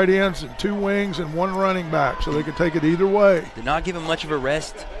 2 tight ends and 2 wings and 1 running back, so they could take it either way. Did not give him much of a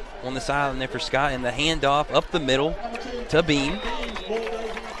rest on the sideline there for Scott, and the handoff up the middle to Beam.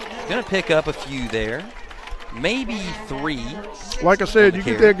 Going to pick up a few there. Maybe 3. Like I said, you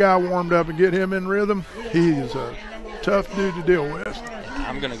get that guy warmed up and get him in rhythm, he is a tough dude to deal with.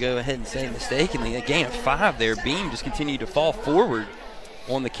 I'm going to go ahead and say mistakenly, a gain of 5 there. Beam just continued to fall forward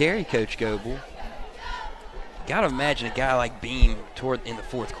on the carry, Coach Goebel. Got to imagine a guy like Beam in the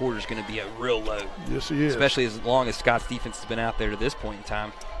 4th quarter is going to be a real load. Yes, he is. Especially as long as Scott's defense has been out there to this point in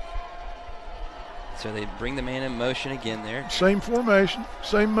time. So they bring the man in motion again there. Same formation,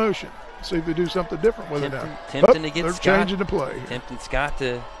 same motion. See if they do something different with it now. Tempting to get they're Scott. Changing the play. Tempting Scott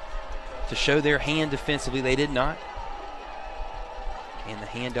to show their hand defensively. They did not. And the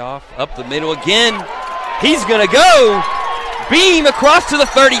handoff up the middle again. He's going to go. Beam across to the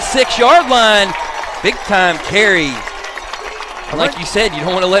 36-yard line. Big time carry. Like you said, you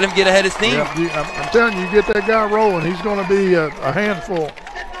don't want to let him get ahead of steam. Yeah, I'm telling you, get that guy rolling, he's going to be a handful.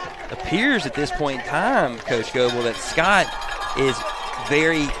 Appears at this point in time, Coach Goebel, that Scott is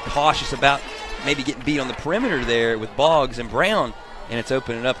very cautious about maybe getting beat on the perimeter there with Boggs and Brown, and it's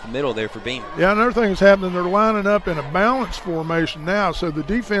opening up the middle there for Beam. Yeah, another thing that's happening, they're lining up in a balanced formation now, so the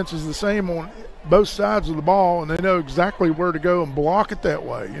defense is the same on both sides of the ball, and they know exactly where to go and block it that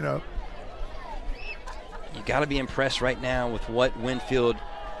way, you know. You got to be impressed right now with what Winfield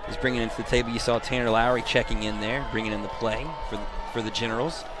is bringing into the table. You saw Tanner Lowry checking in there, bringing in the play for the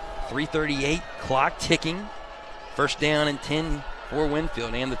Generals. 3:38, clock ticking. First down and 10 for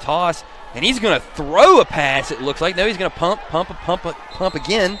Winfield, and the toss. And he's going to throw a pass, it looks like. No, he's going to pump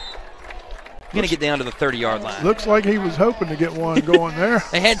again. Going to get down to the 30-yard line. Looks like he was hoping to get one going there.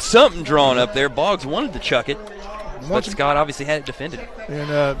 They had something drawn up there. Boggs wanted to chuck it, but Scott obviously had it defended.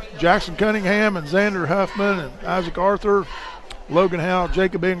 And Jackson Cunningham and Xander Huffman and Isaac Arthur, Logan Howe,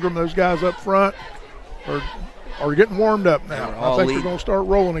 Jacob Ingram, those guys up front are getting warmed up now. I think they're going to start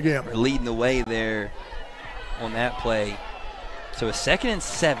rolling again. They're leading the way there on that play. So a 2nd and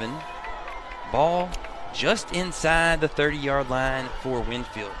 7, ball just inside the 30-yard line for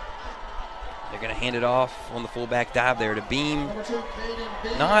Winfield. They're going to hand it off on the fullback dive there to Beam.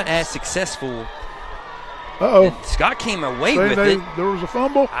 Not as successful. Uh-oh. And Scott came away with it. There was a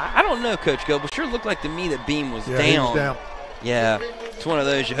fumble? I don't know, Coach Goebel. Sure looked like to me that Beam was down. He was down. Yeah, it's one of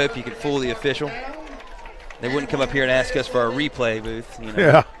those you hope you could fool the official. They wouldn't come up here and ask us for our replay booth. You know.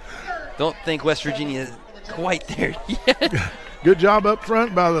 Yeah. Don't think West Virginia is quite there yet. Good job up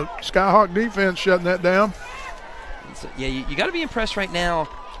front by the Skyhawk defense shutting that down. So, yeah, you got to be impressed right now.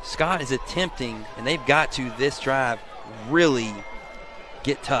 Scott is attempting, and they've got to this drive really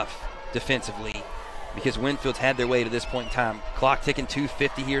get tough defensively because Winfield's had their way to this point in time. Clock ticking,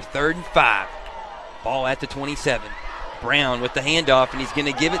 2:50 here, 3rd and 5. Ball at the 27. Brown with the handoff, and he's going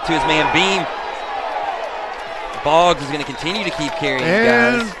to give it to his man Beam. Boggs is going to continue to keep carrying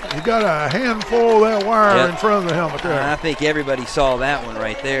and guys. He got a handful of that wire in front of the helmet there. I think everybody saw that one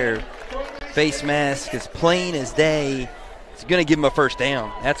right there. Face mask as plain as day. It's going to give him a first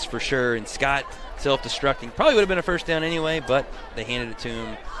down, that's for sure. And Scott self-destructing. Probably would have been a first down anyway, but they handed it to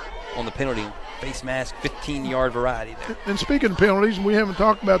him on the penalty. Face mask, 15-yard variety there. And speaking of penalties, and we haven't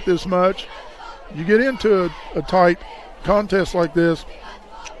talked about this much, you get into a tight contest like this,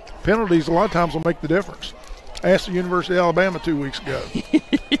 penalties a lot of times will make the difference. Asked the University of Alabama 2 weeks ago.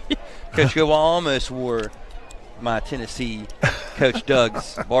 Coach Goebel almost wore my Tennessee Coach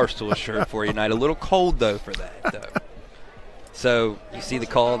Doug's Barstool shirt for you tonight. A little cold, though, for that, though. So you see the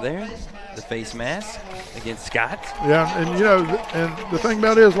call there, the face mask against Scott. Yeah, and you know, and the thing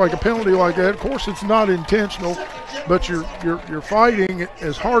about it is, like a penalty like that, of course it's not intentional, but you're fighting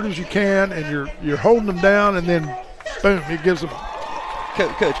as hard as you can, and you're holding them down, and then boom, it gives them.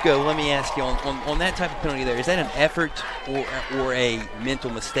 Coach, go. Let me ask you on that type of penalty there. Is that an effort or a mental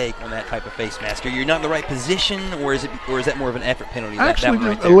mistake on that type of face mask? Are you not in the right position, or is that more of an effort penalty? Actually,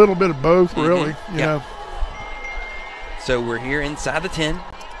 that right a little bit of both, really. You know. So we're here inside the 10.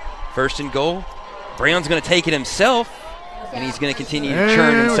 1st and goal. Brown's going to take it himself, and he's going to continue to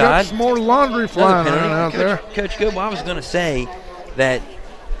churn inside. Got some more laundry flying around out there. Coach Goebel, I was going to say that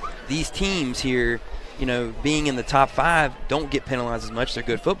these teams here, you know, being in the top 5, don't get penalized as much. They're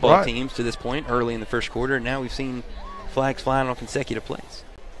good football teams to this point early in the first quarter. And now we've seen flags flying on consecutive plays.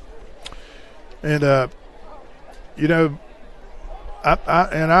 And, you know,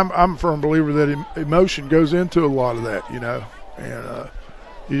 I'm a firm believer that emotion goes into a lot of that, you know, and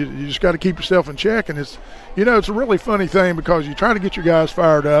you just got to keep yourself in check. And it's, you know, it's a really funny thing because you try to get your guys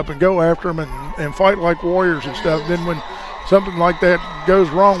fired up and go after them and fight like warriors and stuff. Then when something like that goes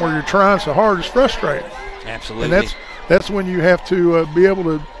wrong where you're trying so hard, it's frustrating. Absolutely. And that's when you have to be able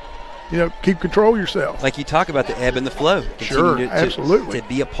to, you know, keep control of yourself. Like you talk about the ebb and the flow. Sure, absolutely. To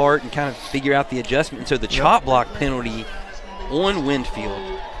be a part and kind of figure out the adjustment. And so the chop block penalty on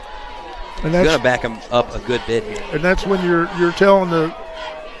Winfield is going to back them up a good bit here. And that's when you're telling the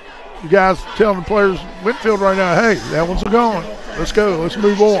guys, telling the players, Winfield right now, hey, that one's gone. Let's go. Let's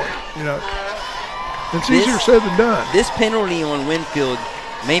move on. You know, it's easier said than done. This penalty on Winfield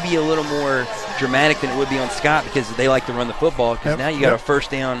may be a little more dramatic than it would be on Scott because they like to run the football because now you got a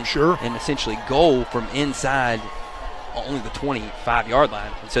first down and essentially goal from inside only the 25-yard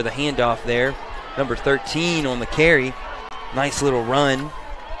line. And so the handoff there, number 13 on the carry. Nice little run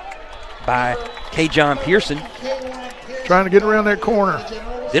by K. John Pearson. Trying to get around that corner.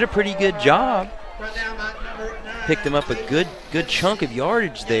 Did a pretty good job. Picked him up a good chunk of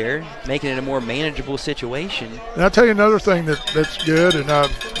yardage there, making it a more manageable situation. And I'll tell you another thing that's good, and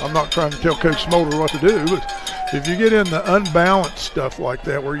I'm not trying to tell Coach Smolder what to do, but if you get in the unbalanced stuff like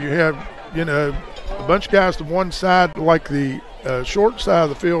that where you have, you know, a bunch of guys to one side, like the short side of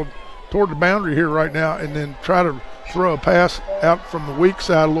the field toward the boundary here right now, and then try to throw a pass out from the weak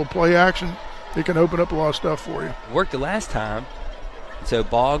side, a little play action, it can open up a lot of stuff for you. Worked the last time. So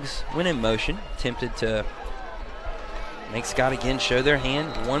Boggs went in motion, attempted to make Scott again show their hand.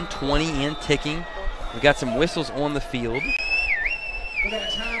 120 and ticking. We got some whistles on the field.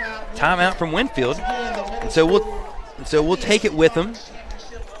 Timeout from Winfield. And so we'll take it with them.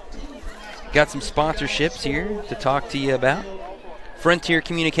 got some sponsorships here to talk to you about. Frontier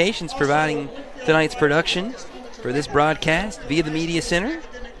Communications providing tonight's production for this broadcast via the Media Center.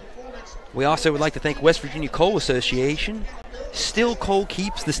 We also would like to thank West Virginia Coal Association. Still coal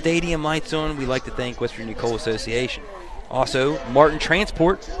keeps the stadium lights on. We'd like to thank West Virginia Coal Association. Also, Martin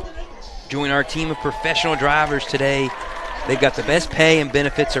Transport. Join our team of professional drivers today. They've got the best pay and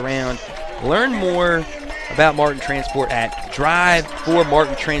benefits around. Learn more about Martin Transport at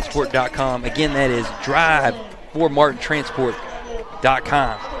driveformartintransport.com. Again, that is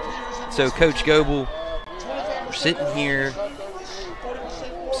driveformartintransport.com. So, Coach Goebel, we're sitting here.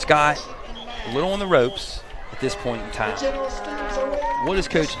 Scott, a little on the ropes at this point in time. What is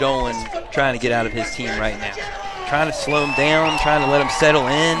Coach Dolan trying to get out of his team right now? Trying to slow him down, trying to let him settle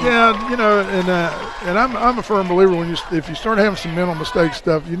in? Yeah, you know, and I'm a firm believer if you start having some mental mistake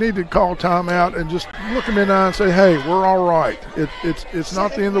stuff, you need to call timeout and just look him in the eye and say, hey, we're all right. It's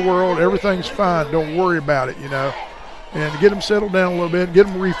not the end of the world. Everything's fine. Don't worry about it, you know. And get him settled down a little bit, get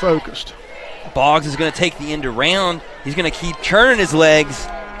him refocused. Boggs is going to take the end around. He's going to keep churning his legs.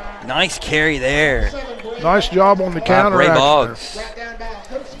 Nice carry there. Nice job on the counter. Ray Boggs.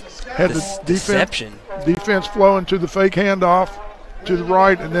 Had the defense flowing to the fake handoff to the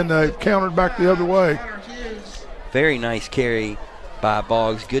right, and then they countered back the other way. Very nice carry by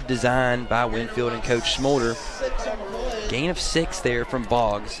Boggs. Good design by Winfield and Coach Smolder. Gain of 6 there from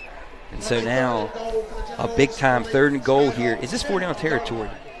Boggs. And so now a big-time 3rd and goal here. Is this 4-down territory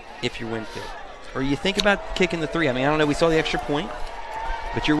if you're Winfield? Or you think about kicking the 3? I mean, I don't know. We saw the extra point.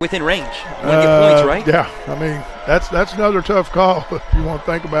 But you're within range. You want to get points, right? Yeah, I mean, that's another tough call if you want to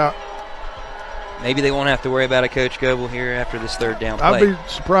think about. Maybe they won't have to worry about a Coach Goebel here after this 3rd down play. I'd be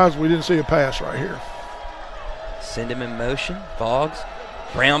surprised if we didn't see a pass right here. Send him in motion. Boggs.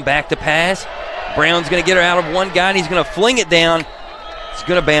 Brown back to pass. Brown's going to get her out of one guy, and he's going to fling it down. It's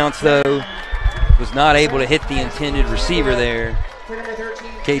going to bounce, though. Was not able to hit the intended receiver there.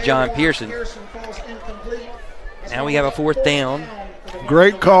 K. John Pearson. Now we have a 4th down.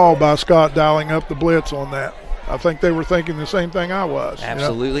 Great call by Scott dialing up the blitz on that. I think they were thinking the same thing I was.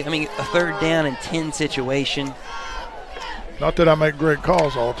 Absolutely. You know? I mean, a 3rd down and 10 situation. Not that I make great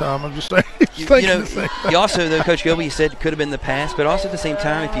calls all the time. I'm just saying. You also, though, Coach Goebel, you said could have been the pass, but also at the same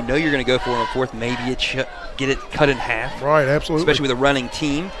time, if you know you're going to go for it on 4th, maybe get it cut in half. Right, absolutely. Especially with a running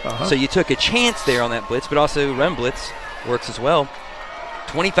team. So you took a chance there on that blitz, but also run blitz works as well.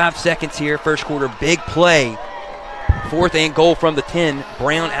 25 seconds here, 1st quarter, big play. 4th and goal from the 10.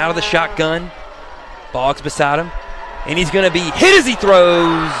 Brown out of the shotgun. Boggs beside him. And he's going to be hit as he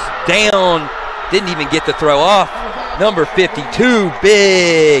throws down. Didn't even get the throw off. Number 52,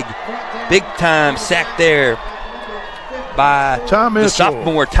 big time sack there by the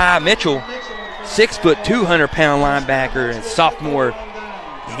sophomore Ty Mitchell. 6 foot, 200-pound linebacker and sophomore.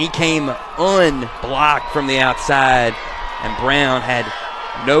 And he came unblocked from the outside. And Brown had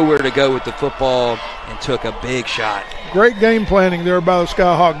nowhere to go with the football and took a big shot. Great game planning there by the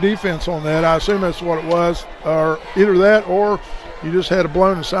Skyhawk defense on that. I assume that's what it was, or either that or you just had a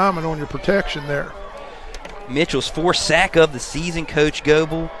blown assignment on your protection there. Mitchell's 4th sack of the season, Coach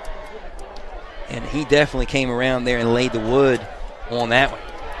Goebel, and he definitely came around there and laid the wood on that one.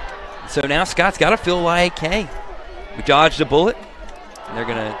 So now Scott's got to feel like, hey, we dodged a bullet, and they're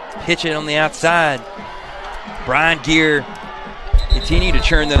going to pitch it on the outside. Brian Gear continue to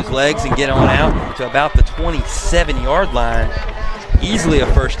churn those legs and get on out to about the 27-yard line. Easily a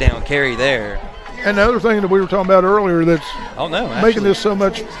 1st down carry there. And the other thing that we were talking about earlier that's making this so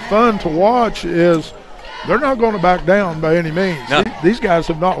much fun to watch is they're not going to back down by any means. No. These guys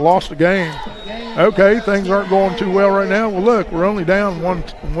have not lost a game. Okay, things aren't going too well right now. Well, look, we're only down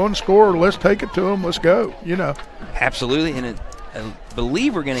one score. Let's take it to them. Let's go, you know. Absolutely, and I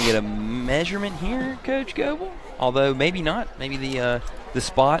believe we're going to get a measurement here, Coach Goebel. Although maybe not. Maybe the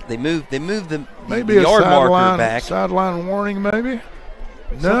spot they moved the yard marker back. Sideline warning, maybe.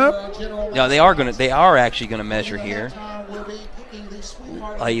 No. No, they are actually going to measure here.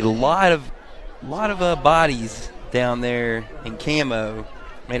 A lot of bodies down there in camo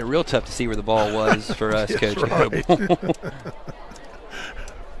made it real tough to see where the ball was for us, Coach Goebel.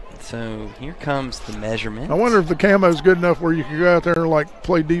 So here comes the measurement. I wonder if the camo is good enough where you can go out there and like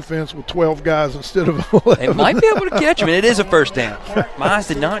play defense with 12 guys instead of 11. They might be able to catch him, and it is a 1st down. My eyes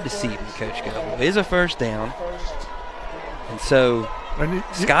did not deceive me, Coach Goebel. It is a 1st down. And so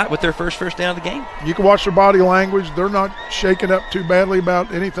Scott with their first down of the game. You can watch their body language. They're not shaking up too badly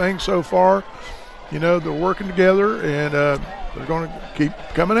about anything so far. You know, they're working together, and they're going to keep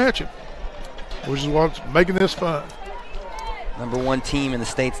coming at you, which is what's making this fun. Number 1 team in the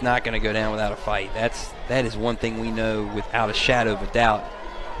state's not going to go down without a fight. That is one thing we know without a shadow of a doubt.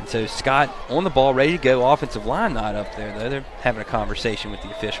 And so Scott on the ball, ready to go. Offensive line not up there, though. They're having a conversation with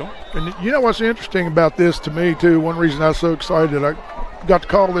the official. And you know what's interesting about this to me, too, one reason I was so excited I got to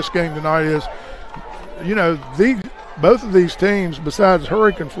call this game tonight is, you know, both of these teams, besides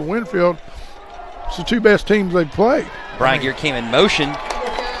Hurricane for Winfield, it's the two best teams they've played. Brian Gear came in motion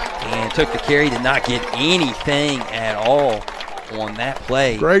and took the carry, did not get anything at all on that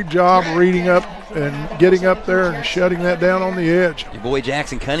play. Great job reading up and getting up there and shutting that down on the edge. Your boy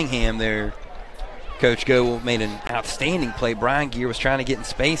Jackson Cunningham there, Coach Go, made an outstanding play. Brian Gear was trying to get in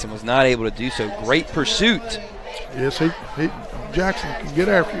space and was not able to do so. Great pursuit. Yes, Jackson can get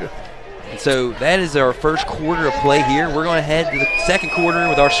after you. And so that is our first quarter of play here. We're going to head to the second quarter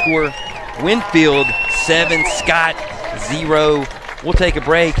with our score: Winfield 7, Scott 0. We'll take a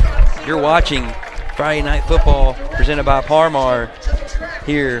break. You're watching Friday Night Football presented by Parmar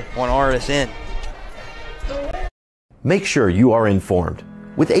here on RSN. Make sure you are informed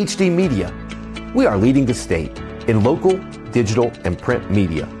with HD Media. We are leading the state in local, digital, and print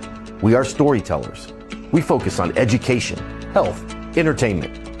media. We are storytellers. We focus on education, health,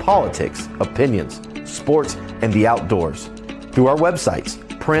 entertainment, politics, opinions, sports, and the outdoors through our websites,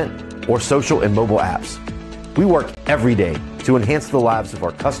 print, or social and mobile apps. We work every day to enhance the lives of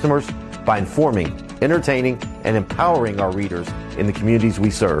our customers by informing, entertaining, and empowering our readers in the communities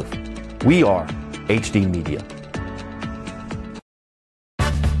we serve. We are HD Media.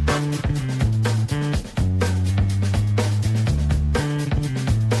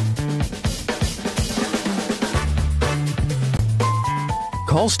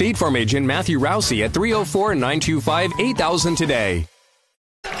 Call State Farm agent Matthew Rousey at 304-925-8000 today.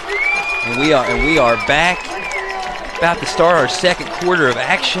 And we are back, about to start our second quarter of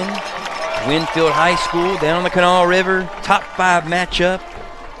action. Winfield High School down on the Kanawha River, top 5 matchup.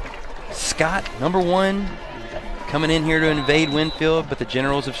 Scott, number 1, coming in here to invade Winfield, but the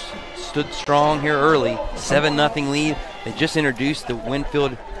Generals have stood strong here early. 7-0 lead. They just introduced the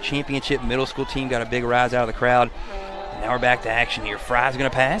Winfield Championship middle school team, got a big rise out of the crowd. Now we're back to action here. Fry's going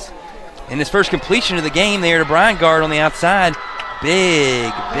to pass. And his first completion of the game there to Brian Gard on the outside.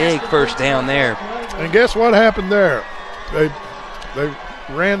 Big first down there. And guess what happened there? They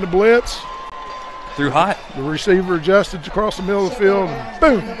ran the blitz. Threw hot. The receiver adjusted across the middle of the field, and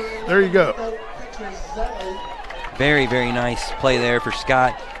boom, there you go. Very, very nice play there for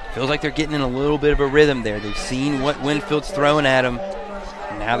Scott. Feels like they're getting in a little bit of a rhythm there. They've seen what Winfield's throwing at them.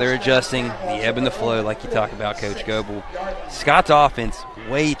 Now they're adjusting the ebb and the flow like you talk about, Coach Goebel. Scott's offense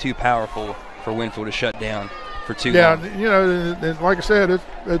way too powerful for Winfield to shut down for too long. Yeah, you know, and like I said,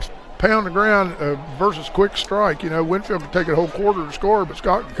 it's pound the ground versus quick strike. You know, Winfield can take a whole quarter to score, but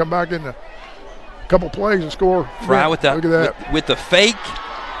Scott can come back in a couple plays and score. Fry with the fake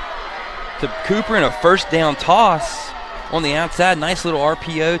to Cooper and a first down toss on the outside. Nice little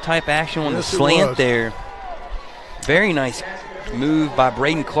RPO type action on the slant there. Very nice move by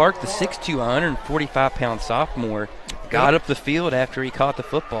Braden Clark, the 6'2", 145-pound sophomore. Got up the field after he caught the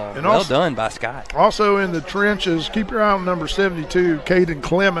football. And well done by Scott. Also in the trenches, keep your eye on number 72, Caden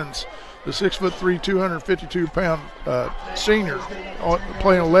Clemens, the 6'3", 252-pound senior,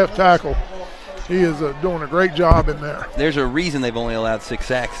 playing a left tackle. He is doing a great job in there. There's a reason they've only allowed 6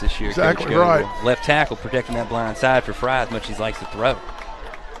 sacks this year. Exactly right. Left tackle protecting that blind side for Fry as much as he likes to throw.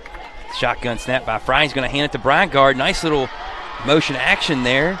 Shotgun snap by Fry. He's going to hand it to Brian Gard. Nice little motion action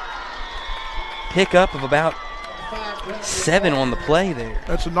there. Pickup of about 7 on the play there.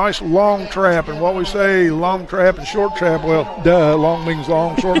 That's a nice long trap, and what we say, long trap and short trap, well, duh, long means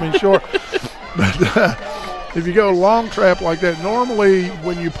long, short means short. But if you go long trap like that, normally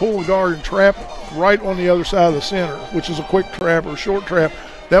when you pull the guard and trap right on the other side of the center, which is a quick trap or short trap,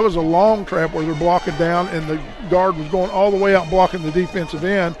 that was a long trap where they're blocking down and the guard was going all the way out blocking the defensive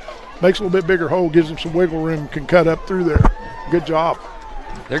end. Makes a little bit bigger hole, gives him some wiggle room, can cut up through there. Good job.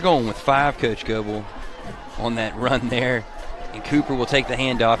 They're going with 5, Coach Goebel, on that run there. And Cooper will take the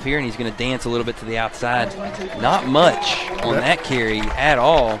handoff here, and he's going to dance a little bit to the outside. Not much on that carry at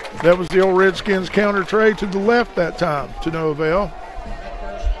all. That was the old Redskins counter trade to the left that time, to no avail.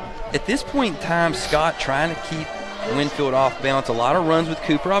 At this point in time, Scott trying to keep Winfield off balance. A lot of runs with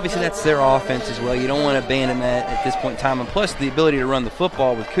Cooper. Obviously, that's their offense as well. You don't want to abandon that at this point in time. And plus, the ability to run the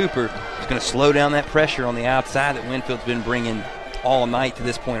football with Cooper is going to slow down that pressure on the outside that Winfield's been bringing all night to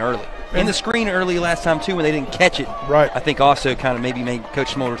this point early. And the screen early last time, too, when they didn't catch it, right, I think also kind of maybe made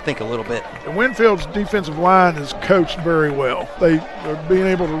Coach Smolder think a little bit. And Winfield's defensive line is coached very well. They're being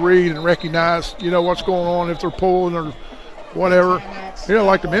able to read and recognize, you know, what's going on if they're pulling or whatever. You know, I'd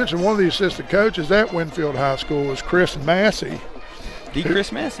like to mention one of the assistant coaches at Winfield High School is Chris Massey.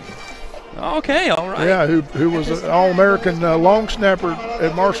 Chris Massey. Okay, all right. Yeah, who was an All-American long snapper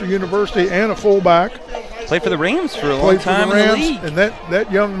at Marshall University and a fullback. Played for the Rams for a long time in the league. And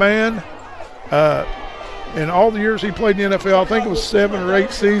that young man, in all the years he played in the NFL, I think it was 7 or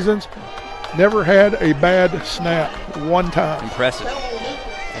 8 seasons, never had a bad snap one time. Impressive.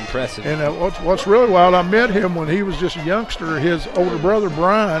 And what's really wild, I met him when he was just a youngster. His older brother,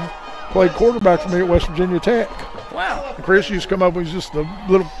 Brian, played quarterback for me at West Virginia Tech. Wow. And Chris used to come up, he was just a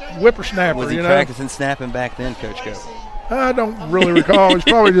little whippersnapper. Was he practicing snapping back then, Coach Go? I don't really recall. He's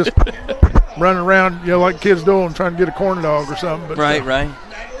probably just running around, like kids doing, trying to get a corn dog or something. But, right.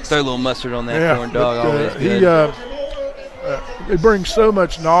 Throw a little mustard on that corn dog. Always good. He brings so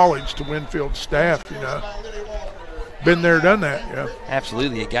much knowledge to Winfield staff, Been there, done that, yeah.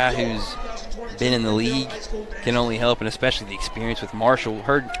 Absolutely. A guy who's been in the league can only help, and especially the experience with Marshall.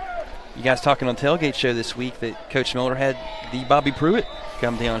 Heard you guys talking on Tailgate Show this week that Coach Smolder had the Bobby Pruitt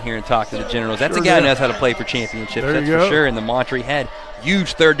come down here and talk to the Generals. That's a guy who knows how to play for championships, that's for sure. And the mantra he had,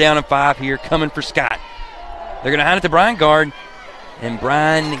 huge 3rd down and 5 here coming for Scott. They're going to hand it to Brian Gard, and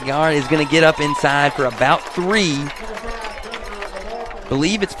Brian Gard is going to get up inside for about 3.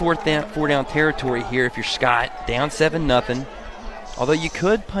 Believe it's 4 down territory here if you're Scott, down 7-0. Although you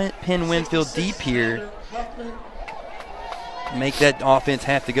could pin Winfield deep here, make that offense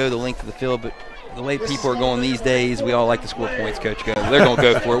have to go the length of the field, but the way people are going these days, we all like to score points, Coach Go. They're going to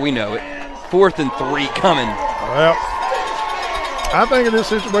go for it. We know it. 4th and 3 coming. Well, I think in this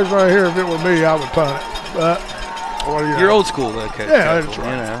situation right here, if it were me, I would punt it. But you're old school, though, Coach. Yeah, that's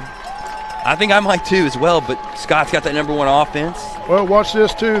right. I think I might too as well, but Scott's got that number 1 offense. Well, watch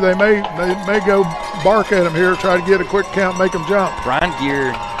this too. They may go bark at him here, try to get a quick count, make him jump. Brian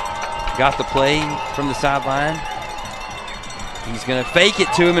Gear got the play from the sideline. He's going to fake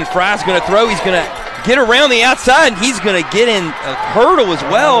it to him, and Fry's going to throw. He's going to get around the outside, and he's going to get in a hurdle as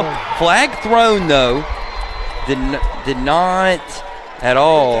well. Flag thrown, though. Did not at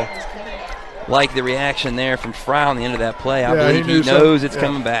all like the reaction there from Fry on the end of that play. I believe he knows it's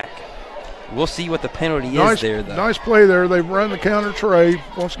coming back. We'll see what the penalty is there, though. Nice play there. They've run the counter trade,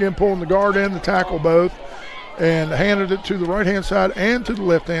 once again pulling the guard and the tackle both, and handed it to the right-hand side and to the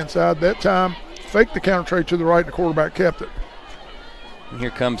left-hand side. That time, faked the counter trade to the right, and the quarterback kept it. And here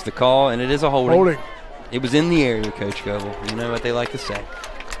comes the call, and it is a holding. Holding. It was in the area, Coach Goebel. You know what they like to say.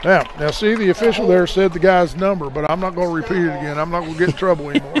 Now see, the official there said the guy's number, but I'm not going to repeat it again. I'm not going to get in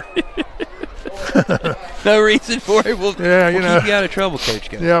trouble anymore. No reason for it. We'll keep you out of trouble, Coach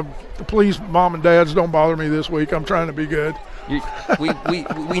Goebel. Yeah, please, mom and dads, don't bother me this week. I'm trying to be good.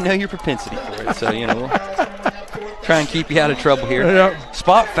 We know your propensity for it, so we'll try and keep you out of trouble here. Yeah.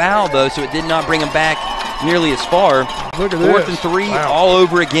 Spot foul, though, so it did not bring him back nearly as far. Look at 4th and 3, all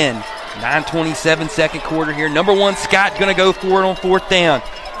over again. 9:27 second quarter here. Number 1, Scott going to go for it on 4th down.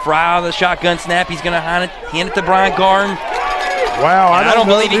 Fry on the shotgun snap. He's going to hand it to Brian Garn. Wow, I don't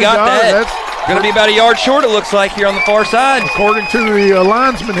believe he got that. Going to be about a yard short, it looks like, here on the far side. According to the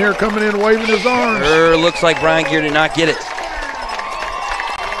linesman here coming in waving his arms. Looks like Brian Gear did not get it.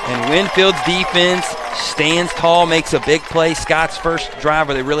 And Winfield's defense stands tall, makes a big play. Scott's first drive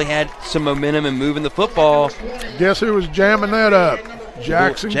where they really had some momentum and moving the football. Guess who was jamming that up?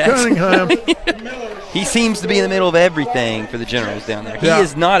 Jackson Cunningham. He seems to be in the middle of everything for the Generals down there. He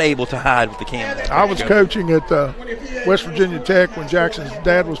is not able to hide with the camera. I was coaching at West Virginia Tech when Jackson's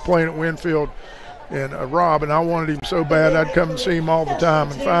dad was playing at Winfield, and Rob, and I wanted him so bad I'd come and see him all the time.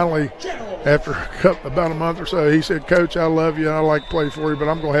 And finally, after about a month or so, he said, "Coach, I love you and I like to play for you, but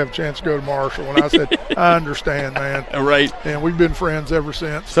I'm going to have a chance to go to Marshall." And I said, "I understand, man." Right. And we've been friends ever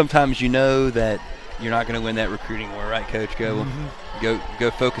since. Sometimes you know that you're not going to win that recruiting war, right, Coach? Go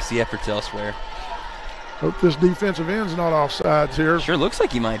focus the efforts elsewhere. Hope this defensive end's not offsides here. Sure looks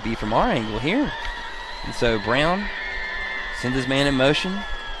like he might be from our angle here. And so Brown sends his man in motion.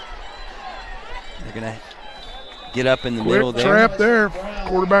 They're going to get up in the middle there. Trap there,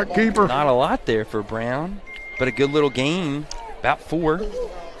 quarterback keeper. Not a lot there for Brown, but a good little gain, about 4.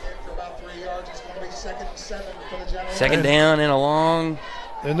 Second down and a long.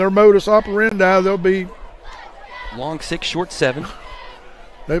 In their modus operandi, they'll be long 6, short 7.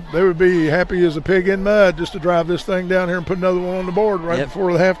 They would be happy as a pig in mud just to drive this thing down here and put another one on the board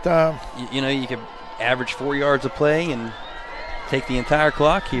before the halftime. You could average 4 yards a play and take the entire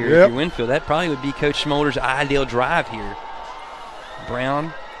clock here if you're Winfield. That probably would be Coach Smolder's ideal drive here.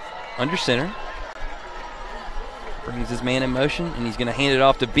 Brown under center. Brings his man in motion, and he's going to hand it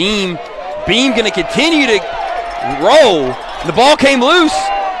off to Beam. Beam going to continue to roll. The ball came loose,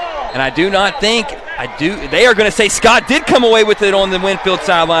 and I do not think they are going to say Scott did come away with it on the Winfield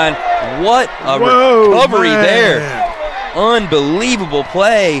sideline. What a recovery there. Unbelievable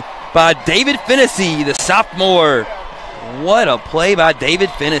play. by David Fennessy, the sophomore. What a play by David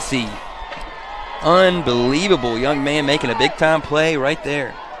Fennessy. Unbelievable young man making a big-time play right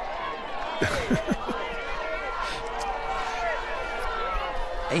there.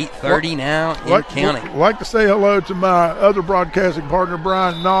 $8:30 now in counting. I'd like to say hello to my other broadcasting partner,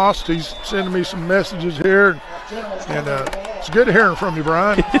 Brian Nost. He's sending me some messages here, and it's good hearing from you,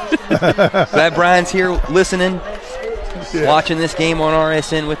 Brian. Glad Brian's here listening, watching this game on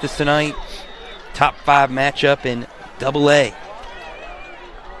RSN with us tonight. Top 5 matchup in AA.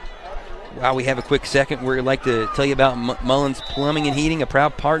 While we have a quick second, we'd like to tell you about Mullins Plumbing and Heating, a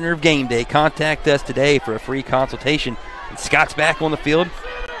proud partner of Game Day. Contact us today for a free consultation. And Scott's back on the field.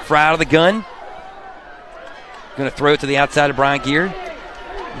 Fry out of the gun. Going to throw it to the outside of Brian Gear.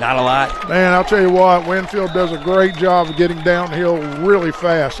 Not a lot. Man, I'll tell you what, Winfield does a great job of getting downhill really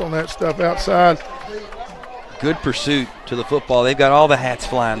fast on that stuff outside. Good pursuit to the football. They've got all the hats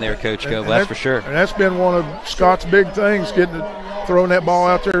flying there, Coach Goble, that's for sure. And that's been one of Scott's big things, throwing that ball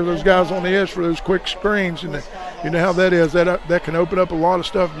out there to those guys on the edge for those quick screens. And you know how that is. That can open up a lot of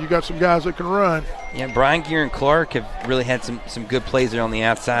stuff. You got some guys that can run. Yeah, Brian Gear and Clark have really had some good plays there on the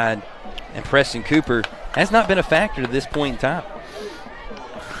outside. And Preston Cooper has not been a factor to this point in time.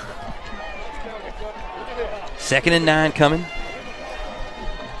 2nd and 9 coming.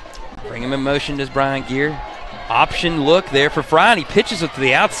 Bring him in motion, does Brian Gear. Option look there for Fry, and he pitches it to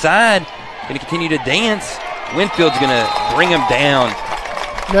the outside. Going to continue to dance. Winfield's going to bring him down.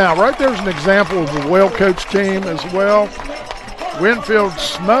 Now, right there's an example of a well-coached team as well. Winfield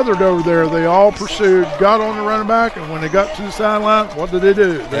smothered over there. They all pursued, got on the running back, and when they got to the sideline, what did they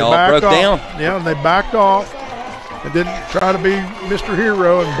do? They all broke down. Yeah, and they backed off and didn't try to be Mr.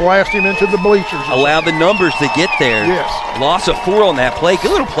 Hero and blast him into the bleachers. Allowed the numbers to get there. Yes. Loss of 4 on that play. Good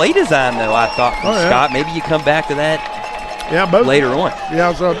little play design, though, I thought, from Scott. Maybe you come back to that later on. Yeah,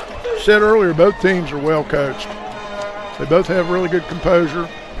 as I said earlier, both teams are well coached. They both have really good composure.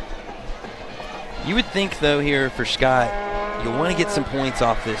 You would think, though, here for Scott, you'll want to get some points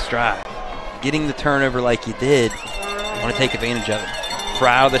off this drive. Getting the turnover like you did, you want to take advantage of it.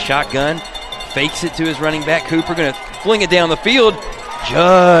 Fry out of the shotgun, fakes it to his running back. Cooper going to fling it down the field,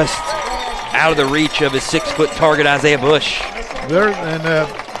 just out of the reach of his 6-foot target, Isaiah Bush.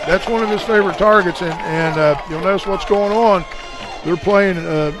 That's one of his favorite targets, and you'll notice what's going on. They're playing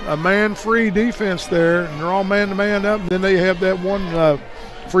a man-free defense there, and they're all man-to-man up. And then they have that one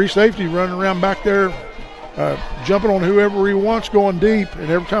free safety running around back there, jumping on whoever he wants, going deep.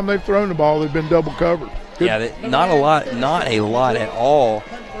 And every time they've thrown the ball, they've been double covered. Yeah, not a lot at all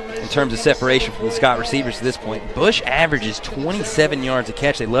in terms of separation from the Scott receivers to this point. Bush averages 27 yards a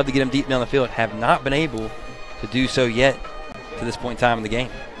catch. They love to get him deep down the field. Have not been able to do so yet to this point in time in the game.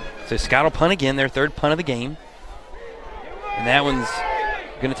 So Scott will punt again, their 3rd punt of the game. And that one's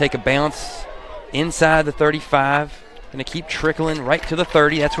going to take a bounce inside the 35. Going to keep trickling right to the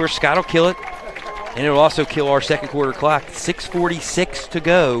 30. That's where Scott will kill it. And it'll also kill our second quarter clock. 6:46 to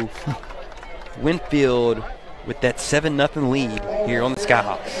go. Winfield with that 7-0 lead here on the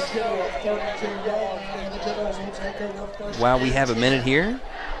Skyhawks. While we have a minute here,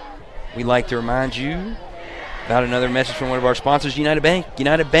 we'd like to remind you about another message from one of our sponsors, United Bank.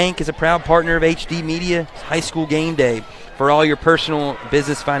 United Bank is a proud partner of HD Media High School Game Day. For all your personal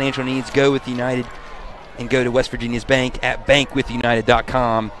business financial needs, go with United and go to West Virginia's Bank at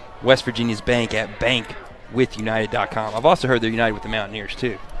bankwithunited.com. West Virginia's Bank at bankwithunited.com. I've also heard they're united with the Mountaineers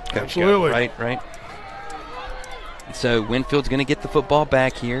too. Coach Absolutely. Right. And so Winfield's going to get the football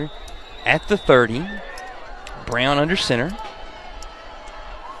back here at the 30. Brown under center. He's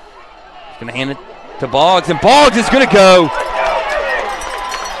going to hand it to Boggs, and Boggs is going to go.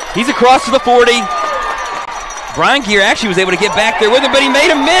 He's across to the 40. Brian Gear actually was able to get back there with him, but he made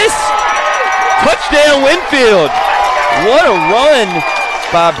a miss. Touchdown, Winfield. What a run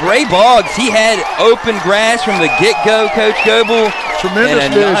by Bray Boggs. He had open grass from the get-go, Coach Goble. Tremendous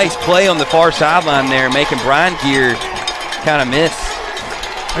and a nice play on the far sideline there, making Brian Gear kind of miss.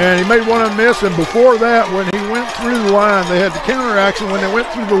 And he made one of them miss, and before that, when he went through the line, they had the counter action. When they went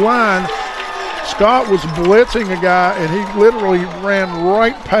through the line, Scott was blitzing a guy, and he literally ran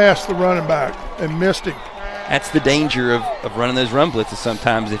right past the running back and missed him. That's the danger of running those run blitzes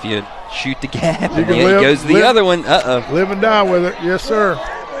sometimes. If you shoot the gap and he goes to the other one, live and die with it. Yes, sir.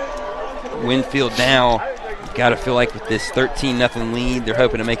 Winfield now, you've got to feel like with this 13-0 lead, they're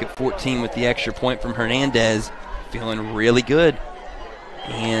hoping to make it 14 with the extra point from Hernandez. Feeling really good.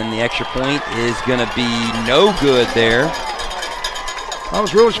 And the extra point is going to be no good there. I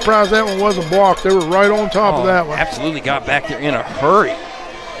was really surprised that one wasn't blocked. They were right on top of that one. Absolutely got back there in a hurry.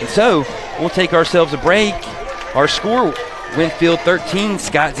 And so we'll take ourselves a break. Our score Winfield 13,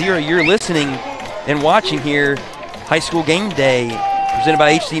 Scott 0. You're listening and watching here High School Game Day presented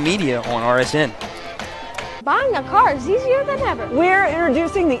by HD Media on RSN. Buying a car is easier than ever. We're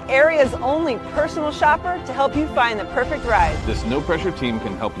introducing the area's only personal shopper to help you find the perfect ride. This no-pressure team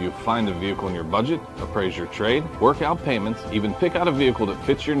can help you find a vehicle in your budget, appraise your trade, work out payments, even pick out a vehicle that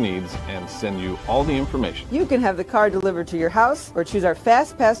fits your needs, and send you all the information. You can have the car delivered to your house or choose our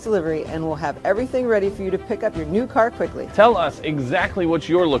Fast Pass delivery, and we'll have everything ready for you to pick up your new car quickly. Tell us exactly what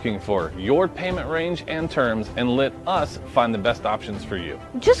you're looking for, your payment range and terms, and let us find the best options for you.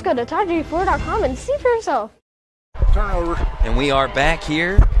 Just go to ToddJFord.com and see for yourself. Turnover. And we are back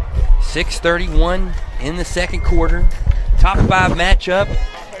here, 6:31 in the second quarter. Top 5 matchup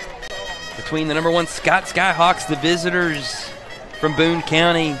between the number 1 Scott Skyhawks, the visitors from Boone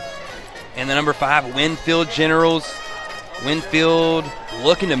County, and the number 5 Winfield Generals. Winfield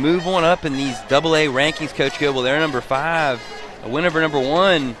looking to move on up in these AA rankings, Coach Goble. They're number 5. A win over number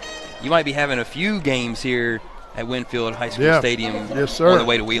 1. You might be having a few games here at Winfield High School Stadium yes, sir. On the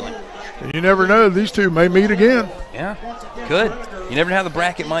way to Wheeling. You never know. These two may meet again. Yeah, could. You never know how the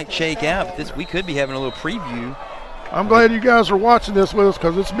bracket might shake out, but we could be having a little preview. I'm glad you guys are watching this with us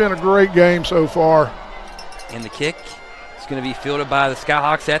because it's been a great game so far. And the kick is going to be fielded by the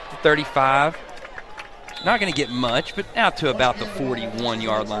Skyhawks at the 35. Not going to get much, but out to about the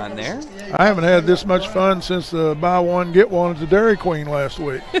 41-yard line there. I haven't had this much fun since the buy one, get one at the Dairy Queen last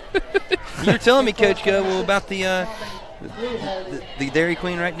week. You were telling me, Coach Go, about the Dairy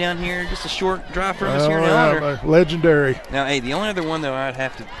Queen right down here, just a short drive from us here in Elder. Legendary. Now, hey, the only other one, though, I'd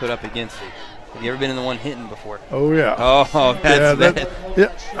have to put up against it. Have you ever been in the one Hinton before? Oh, yeah. Oh, that's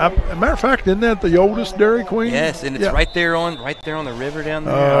a matter of fact, isn't that the oldest Dairy Queen? Yes, and it's right there on the river down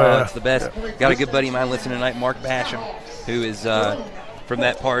there. It's the best. Got a good buddy of mine listening tonight, Mark Basham, who is from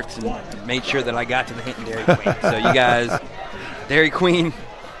that part and made sure that I got to the Hinton Dairy Queen. So you guys, Dairy Queen.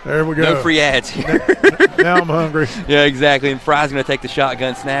 There we go. No free ads here. Now I'm hungry. Yeah, exactly. And Fry's going to take the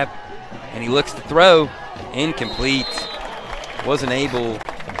shotgun snap, and he looks to throw. Incomplete. Wasn't able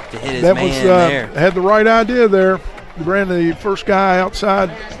to hit his man there. Had the right idea there. He ran the first guy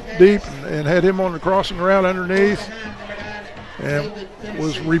outside deep and had him on the crossing route underneath and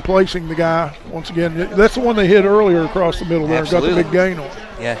was replacing the guy once again. That's the one they hit earlier across the middle there. Absolutely. Got the big gain on.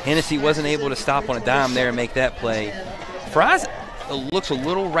 Yeah, Hennessy wasn't able to stop on a dime there and make that play. Fry's looks a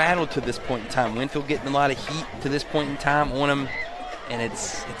little rattled to this point in time. Winfield getting a lot of heat to this point in time on him, and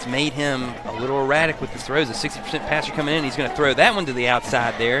it's made him a little erratic with his throws. A 60% passer coming in. He's going to throw that one to the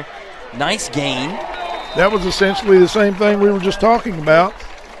outside there. Nice gain. That was essentially the same thing we were just talking about.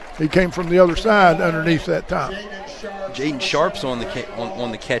 He came from the other side underneath that time. Jaden Sharp's on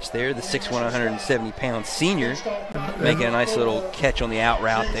the catch there, the 6'1", 170-pound senior, making a nice little catch on the out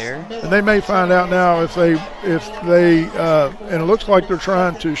route there. And they may find out now if they and it looks like they're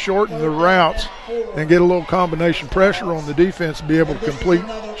trying to shorten the routes and get a little combination pressure on the defense to be able to complete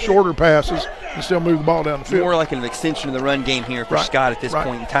shorter passes and still move the ball down the field. More like an extension of the run game here for Scott at this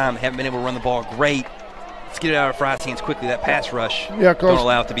point in time. They haven't been able to run the ball great. Let's get it out of Fry's hands quickly. That pass rush don't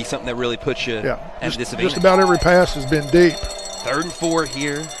allow it to be something that really puts you at a disadvantage. Just about every pass has been deep. 3rd and 4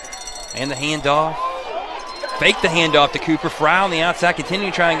 here. And the handoff. Fake the handoff to Cooper. Fry on the outside.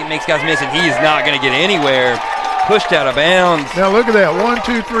 Continue to try and make guys miss, and he is not going to get anywhere. Pushed out of bounds. Now look at that. 1,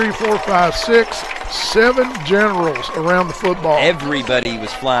 2, 3, 4, 5, 6, 7 generals around the football. Everybody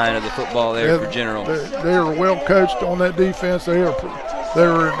was flying to the football there for generals. They were well coached on that defense. They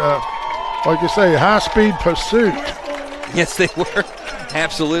were in like you say, high-speed pursuit. Yes, they were.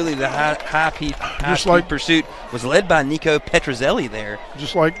 Absolutely. The high-speed pursuit was led by Nico Petrozelli there.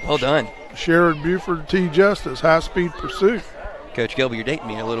 Just like well done. Sherrod Buford T. Justice, high-speed pursuit. Coach Gilbert, you're dating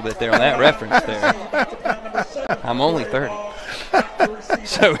me a little bit there on that reference there. I'm only 30.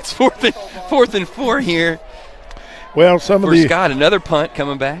 So it's 4th and 4 here. Well, for Scott, another punt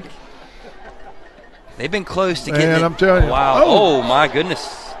coming back. They've been close to getting it. I'm telling you. Wow. Oh, my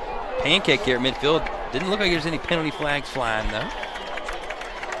goodness. Pancake here at midfield. Didn't look like there's any penalty flags flying, though.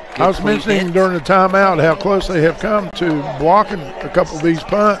 I was mentioning during the timeout how close they have come to blocking a couple of these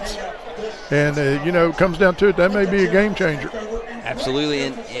punts. And, it comes down to it. That may be a game changer. Absolutely,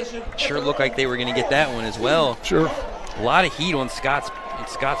 and it sure looked like they were going to get that one as well. Sure. A lot of heat on Scott's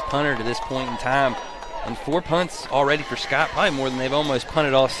punter to this point in time. And 4 punts already for Scott, probably more than they've almost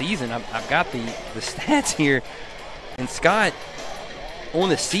punted all season. I've got the stats here. And Scott, on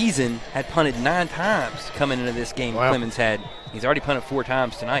the season, had punted 9 times coming into this game. Wow. Clemens had. He's already punted 4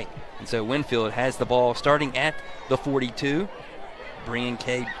 times tonight. And so Winfield has the ball starting at the 42, bringing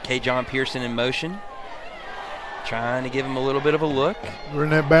K. John Pearson in motion. trying to give him a little bit of a look. They're in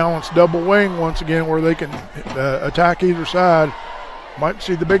that balanced double wing once again where they can attack either side. Might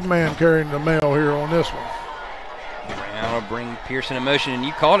see the big man carrying the mail here on this one. Brown will bring Pearson in motion, and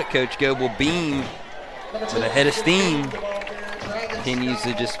you called it, Coach Goble. Beam with a head of steam continues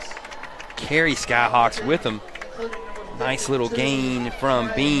to just carry Skyhawks with him. Nice little gain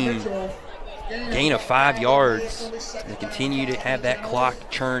from Beam. Gain of 5 yards. They continue to have that clock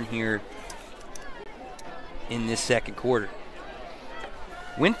churn here in this second quarter.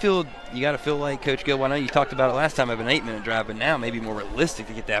 Winfield, you got to feel like, Coach Gill, I know you talked about it last time of an 8-minute drive, but now maybe more realistic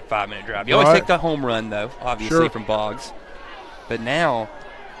to get that 5-minute drive. You always take the home run, though, obviously, from Boggs. But now,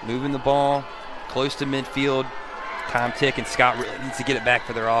 moving the ball close to midfield, time ticking, Scott really needs to get it back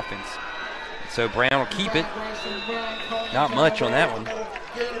for their offense. So Brown will keep it. Not much on that one.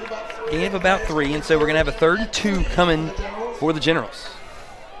 Gain of about 3, and so we're going to have a 3rd and 2 coming for the Generals.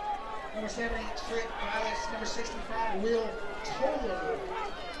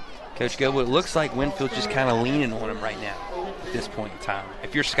 Coach Goble, it looks like Winfield's just kind of leaning on him right now at this point in time.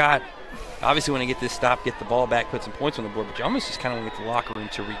 If you're Scott, obviously want to get this stop, get the ball back, put some points on the board, but you almost just kind of want to get the locker room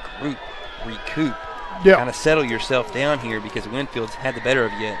to recoup, kind of settle yourself down here because Winfield's had the better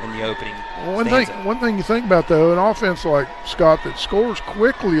of you in the opening. Well, one thing you think about, though, an offense like Scott that scores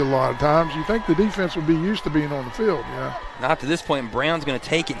quickly a lot of times, you think the defense would be used to being on the field, Not to this point. Brown's going to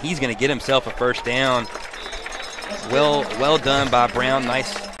take it. He's going to get himself a first down. Well done by Brown.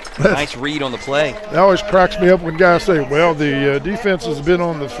 Nice read on the play. It always cracks me up when guys say, well, the defense has been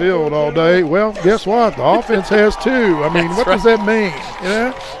on the field all day. Well, guess what? The offense has too. I mean, what does that mean?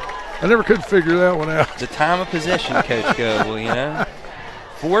 I never could figure that one out. The time of possession, Coach Goble,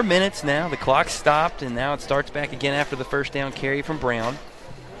 4 minutes now. The clock stopped, and now it starts back again after the first down carry from Brown.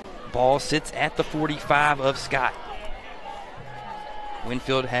 Ball sits at the 45 of Scott.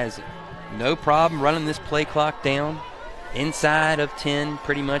 Winfield has no problem running this play clock down. Inside of 10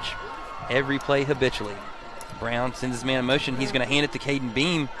 pretty much every play habitually. Brown sends his man in motion. He's going to hand it to Caden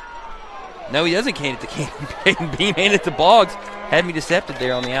Beam. No, he doesn't hand it to Caden Beam. Hand it to Boggs. Had me decepted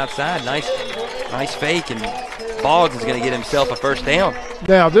there on the outside. Nice fake, and Boggs is going to get himself a first down.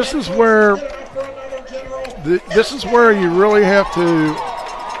 Now, this is where you really have to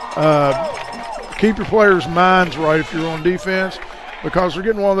keep your players' minds right if you're on defense, because we're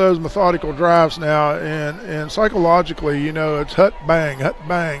getting one of those methodical drives now, and psychologically, it's hut, bang,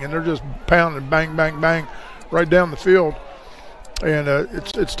 and they're just pounding bang, bang, bang right down the field. And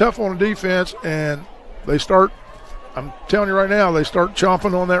it's tough on the defense, and they start, I'm telling you right now, they start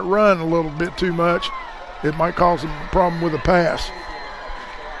chomping on that run a little bit too much. It might cause them a problem with a pass.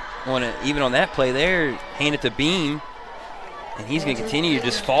 Even on that play there, hand it to Beam, and he's going to continue to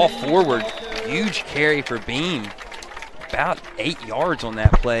just fall forward. Huge carry for Beam. About 8 yards on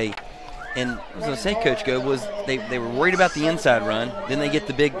that play. And I was going to say, Coach Go, was they were worried about the inside run. Then they get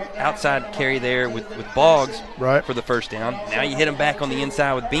the big outside carry there with Boggs for the first down. Now you hit them back on the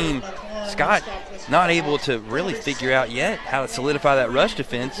inside with Beam. Scott not able to really figure out yet how to solidify that rush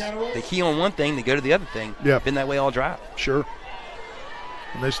defense. They key on one thing, they go to the other thing. Yeah. Been that way all drive. Sure.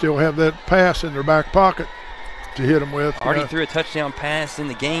 And they still have that pass in their back pocket to hit them with. Already threw a touchdown pass in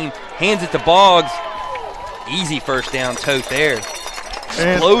the game. Hands it to Boggs. Easy first down tote there.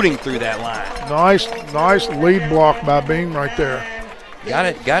 Exploding through that line. Nice lead block by Beam right there.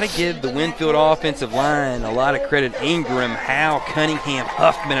 Got to give the Winfield offensive line a lot of credit. Ingram, Howe, Cunningham,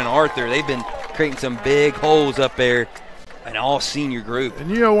 Huffman, and Arthur. They've been creating some big holes up there, an all-senior group.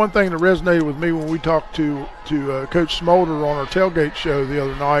 And one thing that resonated with me when we talked to Coach Smolder on our tailgate show the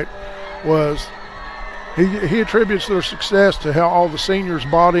other night was he attributes their success to how all the seniors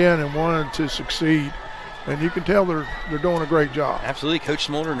bought in and wanted to succeed. And you can tell they're doing a great job. Absolutely. Coach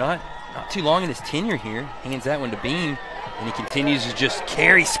Smolder not too long in his tenure here. Hands that one to Beam, and he continues to just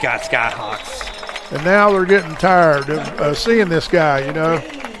carry Scott Skyhawks. And now they're getting tired of seeing this guy,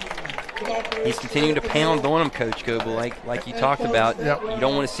 He's continuing to pound on him, Coach Goble, like you talked about. Yep. You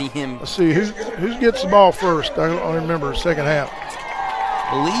don't want to see him. Let's see, who gets the ball first? I don't remember, second half.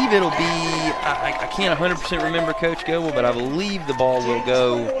 I believe it'll be, I can't 100% remember, Coach Goble, but I believe the ball will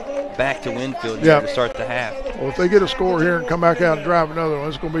go back to Winfield here to start the half. Well, if they get a score here and come back out and drive another one,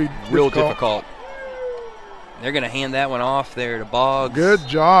 it's going to be real difficult. They're going to hand that one off there to Boggs. Good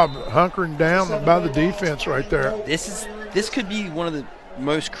job hunkering down by the defense right there. This could be one of the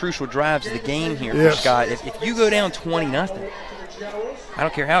most crucial drives of the game here for Scott. If you go down 20-0, I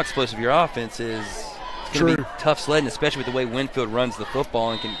don't care how explosive your offense is, it's going to be tough sledding, especially with the way Winfield runs the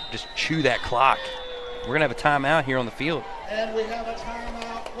football and can just chew that clock. We're going to have a timeout here on the field. And we have a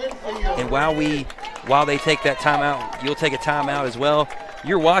timeout, Winfield. And while they take that timeout, you'll take a timeout as well.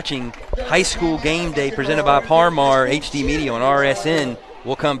 You're watching High School Game Day presented by Parmar HD Media on RSN.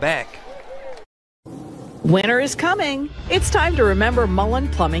 We'll come back. Winter is coming. It's time to remember Mullen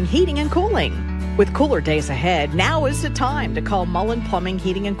Plumbing, Heating, and Cooling. With cooler days ahead, now is the time to call Mullen Plumbing,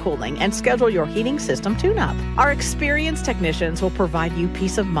 Heating, and Cooling and schedule your heating system tune-up. Our experienced technicians will provide you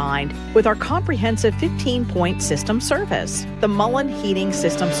peace of mind with our comprehensive 15-point system service. The Mullen Heating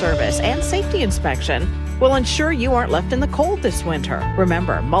System Service and Safety Inspection will ensure you aren't left in the cold this winter.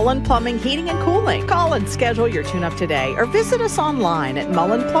 Remember, Mullen Plumbing, Heating, and Cooling. Call and schedule your tune-up today or visit us online at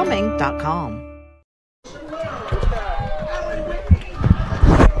mullenplumbing.com.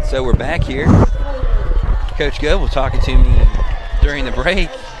 So we're back here. Coach Goebel talking to me during the break.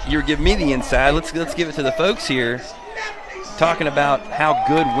 You were giving me the inside. Let's give it to the folks here, talking about how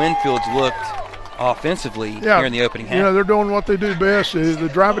good Winfield's looked offensively here in the opening half. You know, they're doing what they do best. They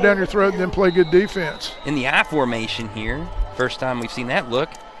drive it down your throat and then play good defense. In the I formation here, first time we've seen that look.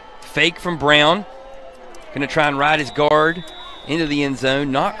 Fake from Brown. Going to try and ride his guard into the end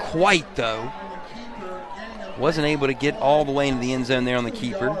zone. Not quite, though. Wasn't able to get all the way into the end zone there on the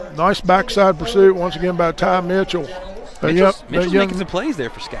keeper. Nice backside pursuit once again by Ty Mitchell. Mitchell's making some plays there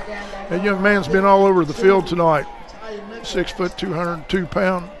for Scott. That young man's been all over the field tonight. 6 foot,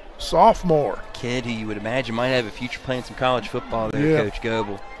 202-pound sophomore. Kid who you would imagine might have a future playing some college football there, Coach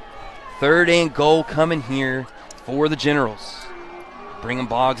Goebel. 3rd and goal coming here for the Generals. Bringing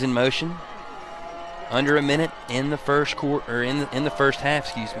Boggs in motion. Under a minute in the first quarter, or in the first half,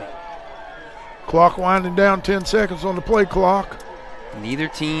 excuse me. Clock winding down, 10 seconds on the play clock. Neither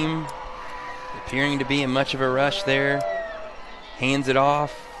team appearing to be in much of a rush there. Hands it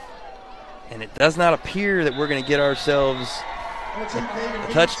off. And it does not appear that we're going to get ourselves a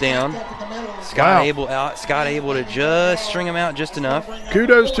touchdown. Scott able to just string them out just enough.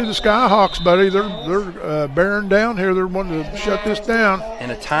 Kudos to the Skyhawks, buddy. They're bearing down here. They're wanting to shut this down.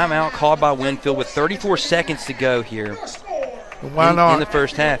 And a timeout called by Winfield with 34 seconds to go here. Why not? In the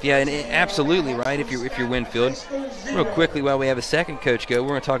first half, yeah, and absolutely right. If you're Winfield, real quickly while we have a second, Coach Go, we're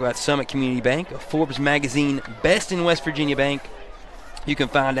going to talk about Summit Community Bank, a Forbes magazine best in West Virginia bank. You can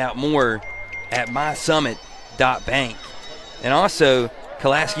find out more at mysummit.bank, and also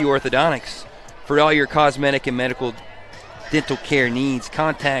Kolaski Orthodontics for all your cosmetic and medical dental care needs.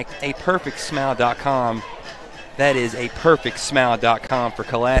 Contact aperfectsmile.com. That is aperfectsmile.com for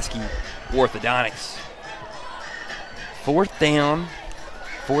Kolaski Orthodontics. 4th down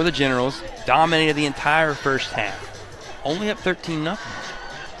for the Generals. Dominated the entire first half. Only up 13-0.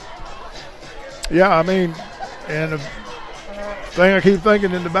 Yeah, I mean, and the thing I keep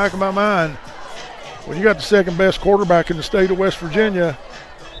thinking in the back of my mind, when you got the 2nd best quarterback in the state of West Virginia,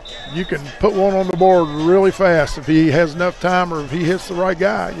 you can put one on the board really fast if he has enough time or if he hits the right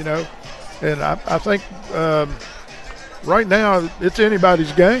guy, you know. And I think right now it's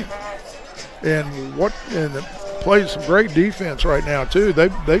anybody's game. And played some great defense right now too.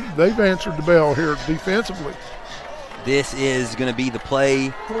 They've answered the bell here defensively. This is going to be the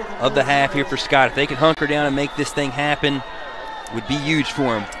play of the half here for Scott. If they can hunker down and make this thing happen, would be huge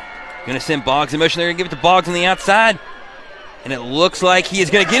for him. Going to send Boggs in motion. They're going to give it to Boggs on the outside. And it looks like he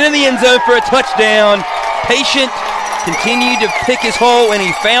is going to get in the end zone for a touchdown. Patient continued to pick his hole, and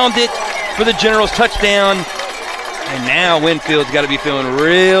he found it for the Generals' touchdown. And now Winfield's got to be feeling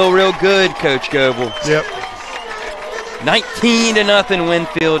real, real good, Coach Goebel. Yep. 19-0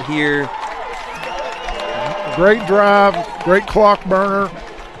 Winfield here. Great drive, great clock burner,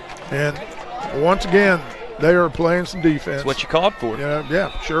 and once again, they are playing some defense. That's what you called for.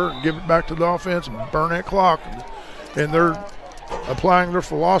 Yeah, sure. Give it back to the offense and burn that clock. And they're applying their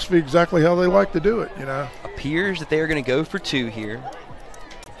philosophy exactly how they like to do it, you know. Appears that they are going to go for 2 here.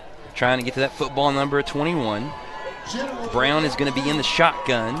 Trying to get to that football number of 21. Brown is going to be in the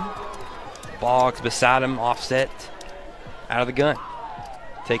shotgun. Boggs beside him, offset out of the gun.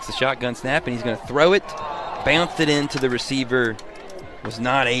 Takes the shotgun snap, and he's going to throw it. Bounced it into the receiver. Was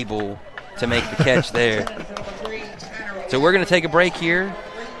not able to make the catch there. So we're going to take a break here.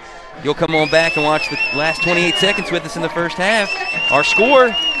 You'll come on back and watch the last 28 seconds with us in the first half. Our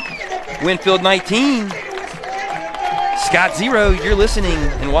score, Winfield 19, Scott 0. You're listening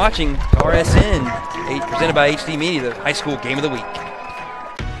and watching RSN, presented by HD Media, the high school game of the week.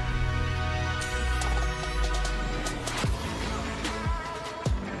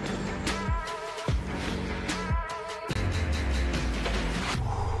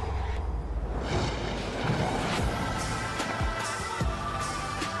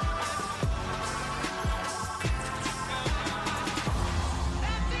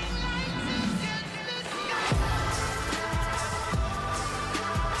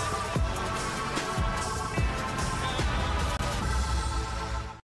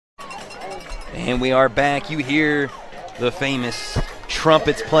 And we are back. You hear the famous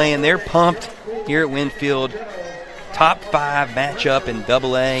trumpets playing. They're pumped here at Winfield. Top 5 matchup in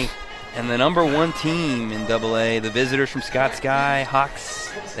AA. And the number 1 team in AA, the visitors from Scott Sky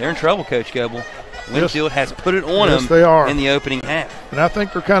Hawks, they're in trouble, Coach Goebel. Winfield has put it on them they are. in the opening half. And I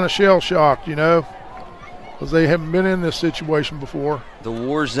think they're kind of shell-shocked, because they haven't been in this situation before. The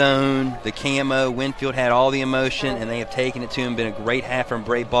war zone, the camo, Winfield had all the emotion, and they have taken it to him. Been a great half from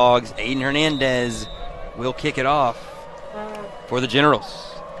Bray Boggs. Aiden Hernandez will kick it off for the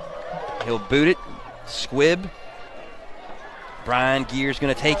Generals. He'll boot it, squib. Brian Gear's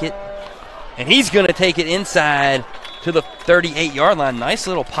going to take it, and he's going to take it inside to the 38-yard line. Nice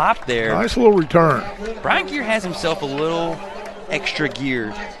little pop there. Nice little return. Brian Gear has himself a little extra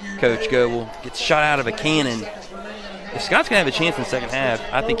gear, Coach Goebel. Gets shot out of a cannon. If Scott's going to have a chance in the second half,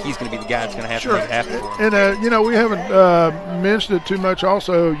 I think he's going to be the guy that's going to have to make it happen. And, we haven't mentioned it too much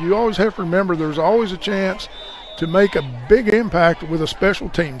also. You always have to remember there's always a chance to make a big impact with a special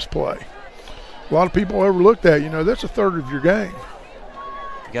teams play. A lot of people overlook that. That's a third of your game.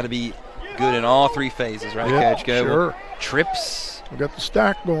 You got to be good in all 3 phases, right, Coach Goebel? Sure. Trips. We got the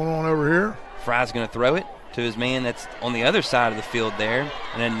stack going on over here. Fry's going to throw it to his man that's on the other side of the field there.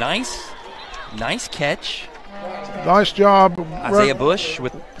 And a nice catch. Nice job. Isaiah Bush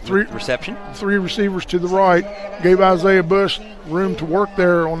with reception. 3 receivers to the right. Gave Isaiah Bush room to work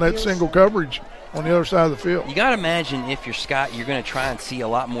there on that single coverage on the other side of the field. You got to imagine if you're Scott, you're going to try and see a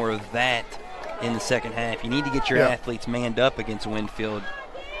lot more of that in the second half. You need to get your athletes manned up against Winfield.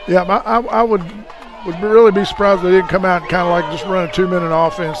 Yeah, I would really be surprised if they didn't come out and kind of like just run a 2-minute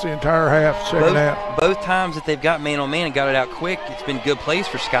offense the entire second half. Both times that they've got man-on-man and got it out quick, it's been good plays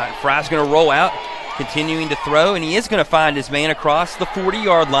for Scott. Fry's going to roll out, continuing to throw, and he is going to find his man across the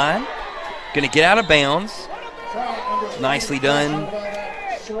 40-yard line. Going to get out of bounds. Nicely done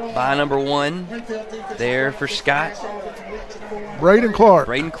by number 1 there for Scott. Braden Clark.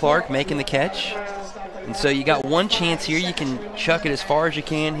 Braden Clark making the catch. And so you got one chance here. You can chuck it as far as you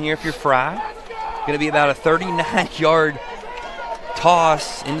can here if you're Fry. Going to be about a 39-yard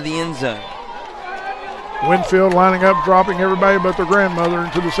toss into the end zone. Winfield lining up, dropping everybody but their grandmother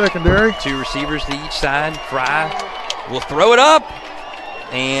into the secondary. 2 receivers to each side. Fry will throw it up,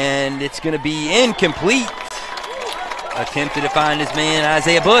 and it's going to be incomplete. Attempted to find his man,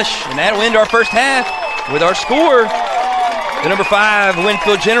 Isaiah Bush, and that'll end our first half with our score. The number 5,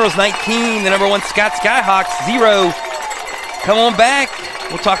 Winfield Generals 19. The number 1, Scott Skyhawks 0. Come on back.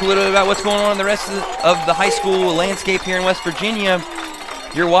 We'll talk a little bit about what's going on in the rest of the high school landscape here in West Virginia.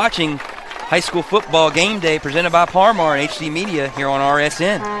 You're watching high school football game day presented by Parmar and HD Media here on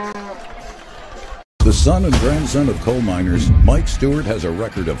RSN. The son and grandson of coal miners, Mike Stewart has a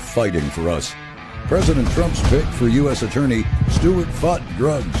record of fighting for us. President Trump's pick for U.S. Attorney, Stewart fought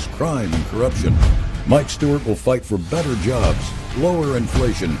drugs, crime, and corruption. Mike Stewart will fight for better jobs, lower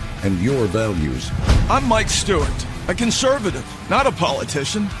inflation, and your values. I'm Mike Stewart, a conservative, not a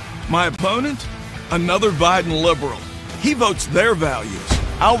politician. My opponent? Another Biden liberal. He votes their values.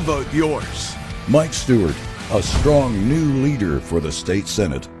 I'll vote yours. Mike Stewart, a strong new leader for the state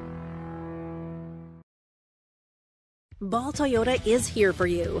Senate. Ball Toyota is here for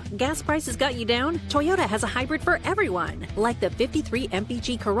you. Gas prices got you down? Toyota has a hybrid for everyone, like the 53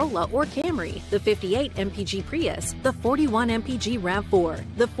 MPG Corolla or Camry, the 58 MPG Prius, the 41 MPG RAV4,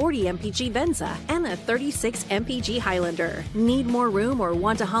 the 40 MPG Venza, and the 36 MPG Highlander. Need more room or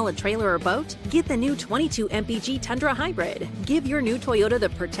want to haul a trailer or boat? Get the new 22 MPG Tundra Hybrid. Give your new Toyota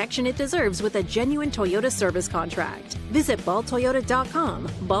the protection it deserves with a genuine Toyota service contract. Visit balltoyota.com.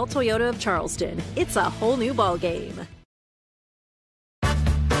 Ball Toyota of Charleston. It's a whole new ball game.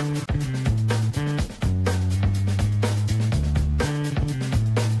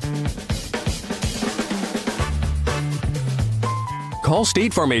 Call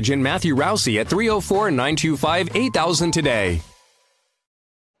State Farm agent Matthew Rousey at 304-925-8000 today.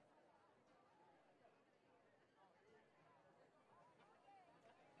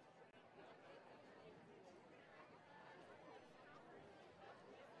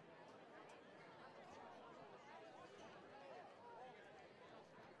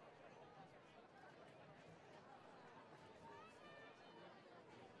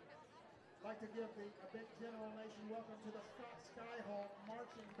 I'd like to give a big general nation welcome to the Scott Skyhawk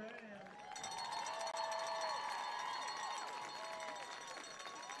Marching Band.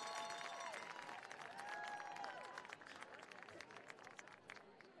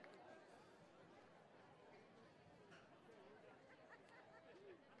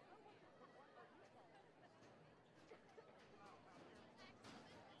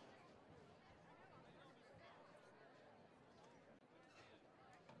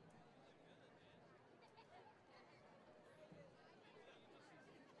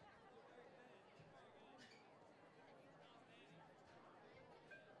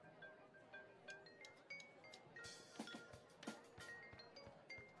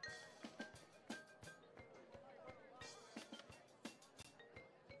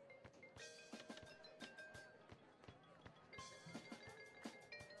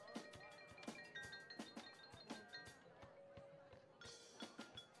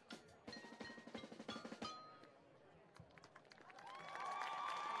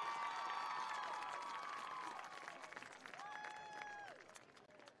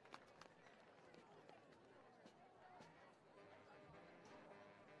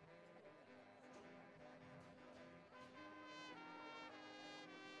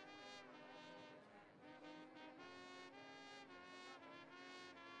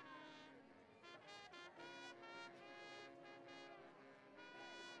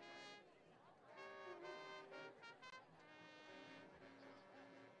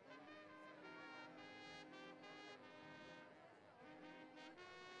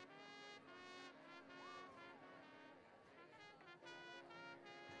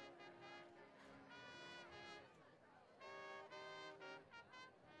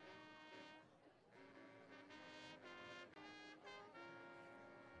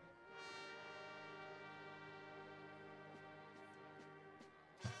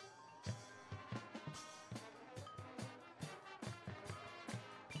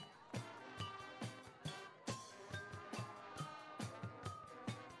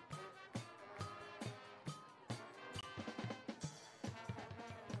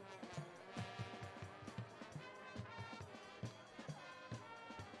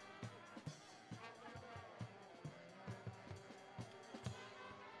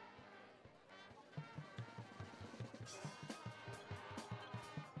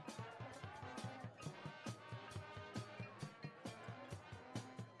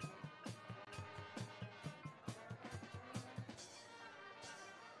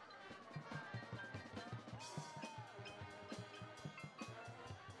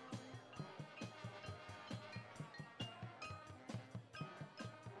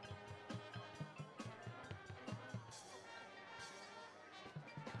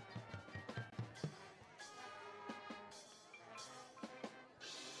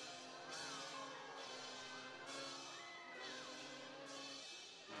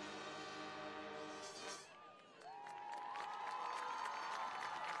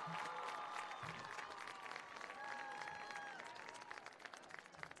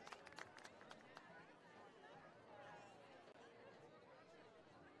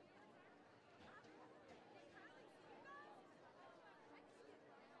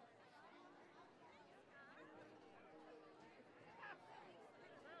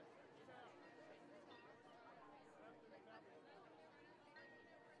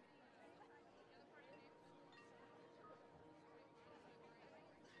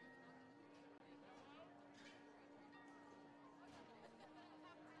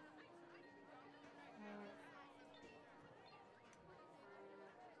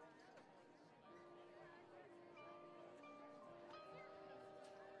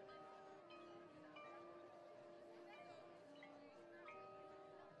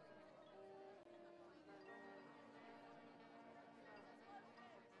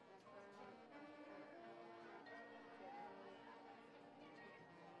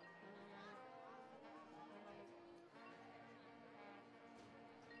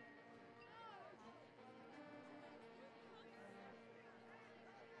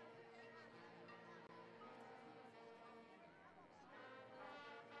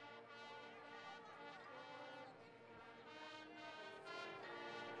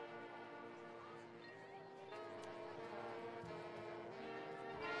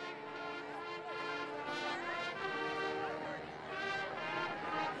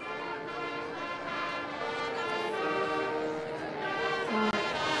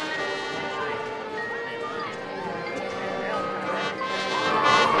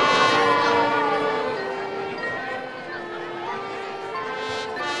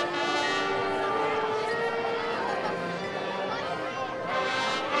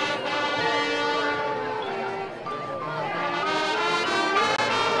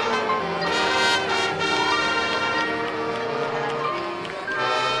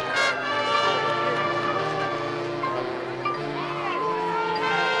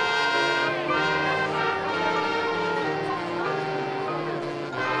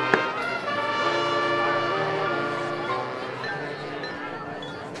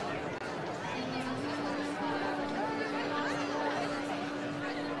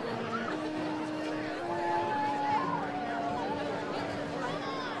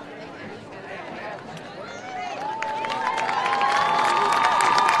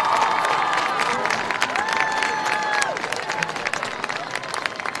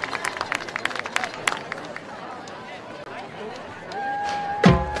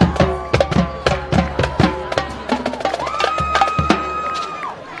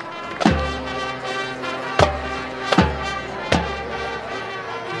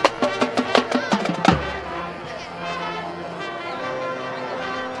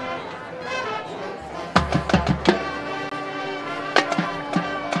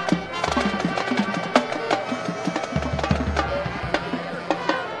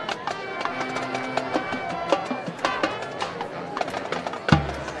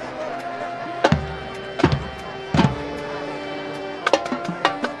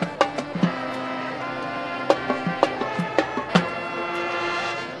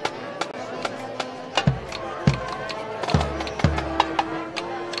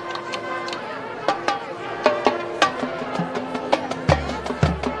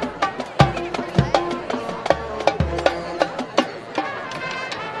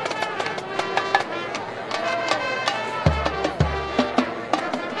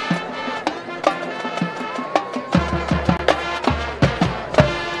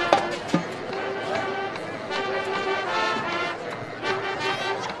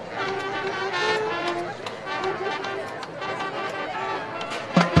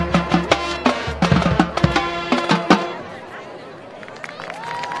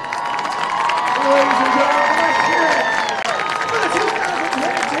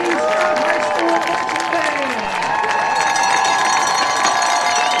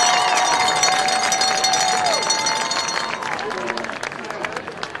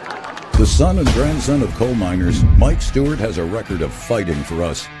 The son and grandson of coal miners, Mike Stewart has a record of fighting for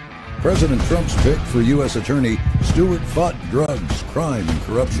us. President Trump's pick for U.S. Attorney, Stewart fought drugs, crime, and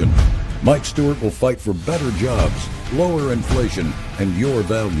corruption. Mike Stewart will fight for better jobs, lower inflation, and your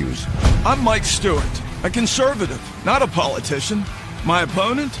values. I'm Mike Stewart, a conservative, not a politician. My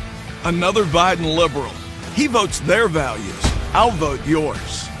opponent? Another Biden liberal. He votes their values. I'll vote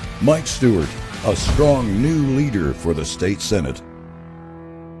yours. Mike Stewart, a strong new leader for the state Senate.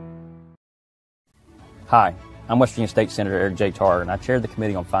 Hi, I'm West Virginia State Senator Eric J. Tarr, and I chair the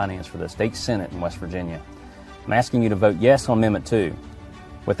Committee on Finance for the State Senate in West Virginia. I'm asking you to vote yes on Amendment 2.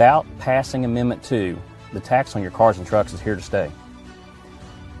 Without passing Amendment 2, the tax on your cars and trucks is here to stay.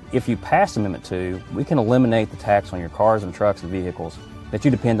 If you pass Amendment 2, we can eliminate the tax on your cars and trucks and vehicles that you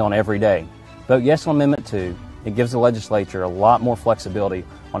depend on every day. Vote yes on Amendment 2. It gives the legislature a lot more flexibility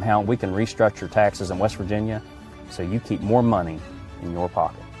on how we can restructure taxes in West Virginia so you keep more money in your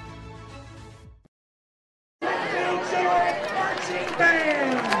pocket.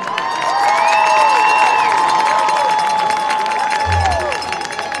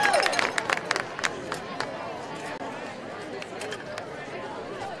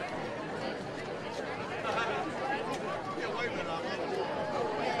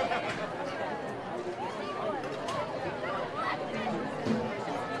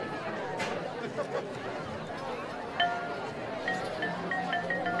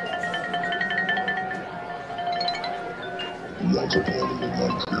 Once upon a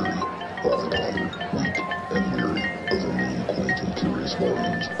midnight fury, while tired, weak, and weary of the many quaint and curious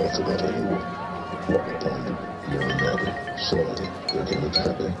volumes of forgotten lore, while I pondered, nearly napping, suddenly there came a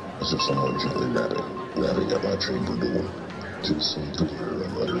tapping, as if someone gently rapping at my chamber door. 'Tis seemed to hear a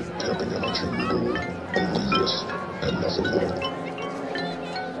letter tapping at my chamber door, only this, and nothing more.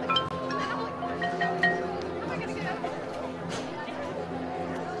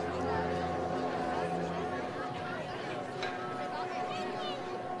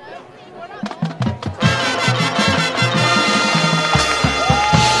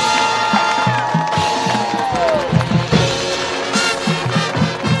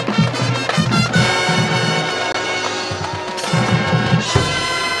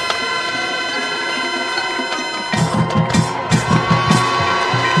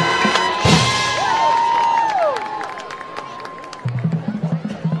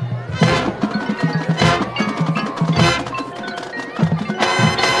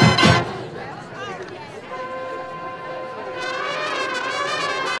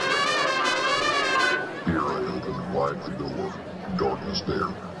 Darkness there,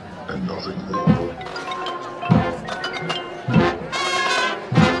 and nothing more.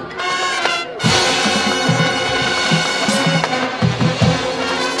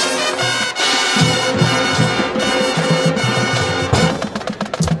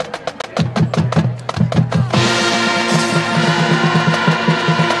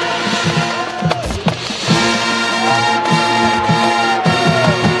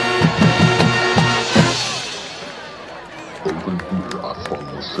 Open here I flung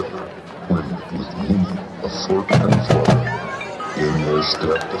the shutter, when with meaning, a flirt and flutter, in there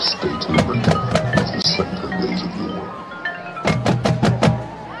stepped a stately Lincoln of the saintly days of yore.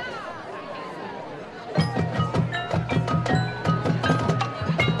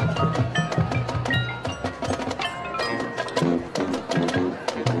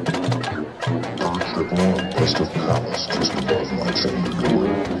 Perched upon a bust of Pallas just above my chamber door,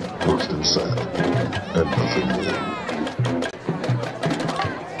 perched and sat, and nothing more.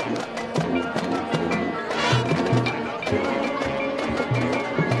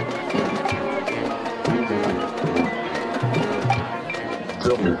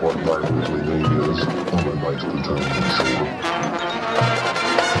 Tell me what my earthly name is on a night's return from shore.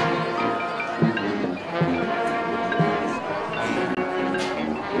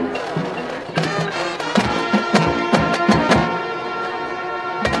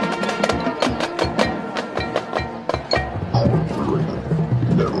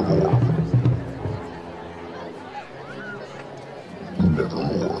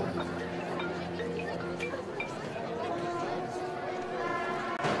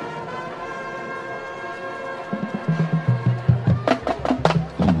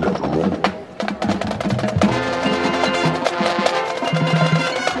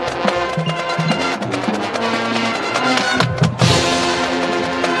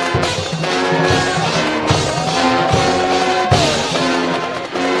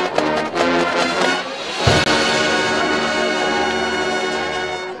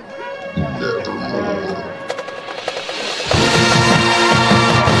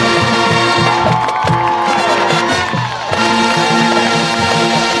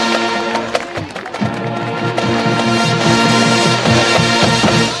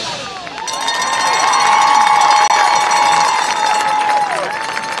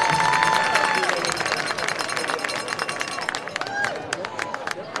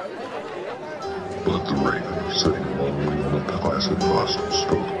 But the raven, sitting lonely on a placid bust,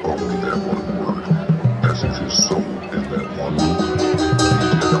 spoke only that one word, as if his soul in that one movement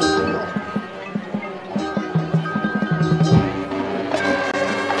did not belong.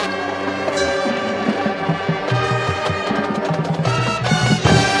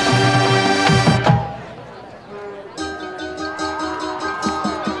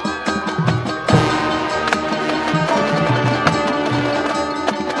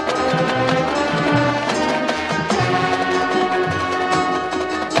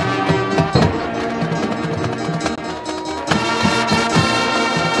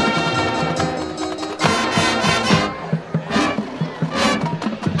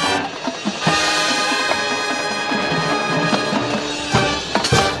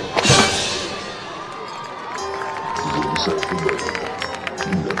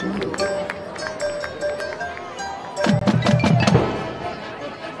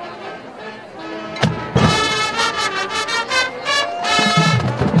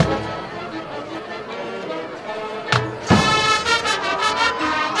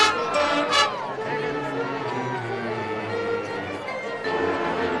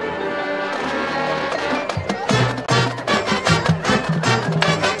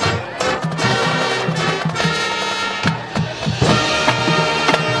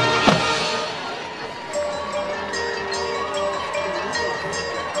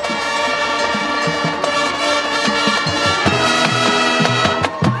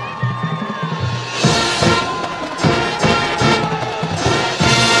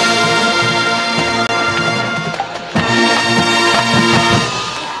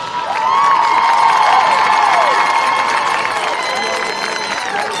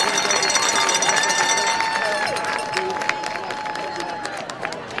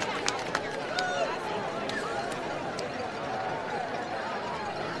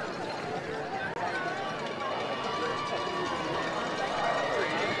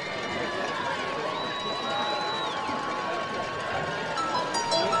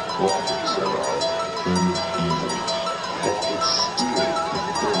 Prophets that are in evil, prophets still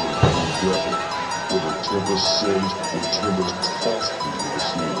burning together, for the tempest sage, the tempest tossed me to the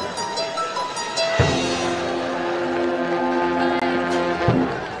sea.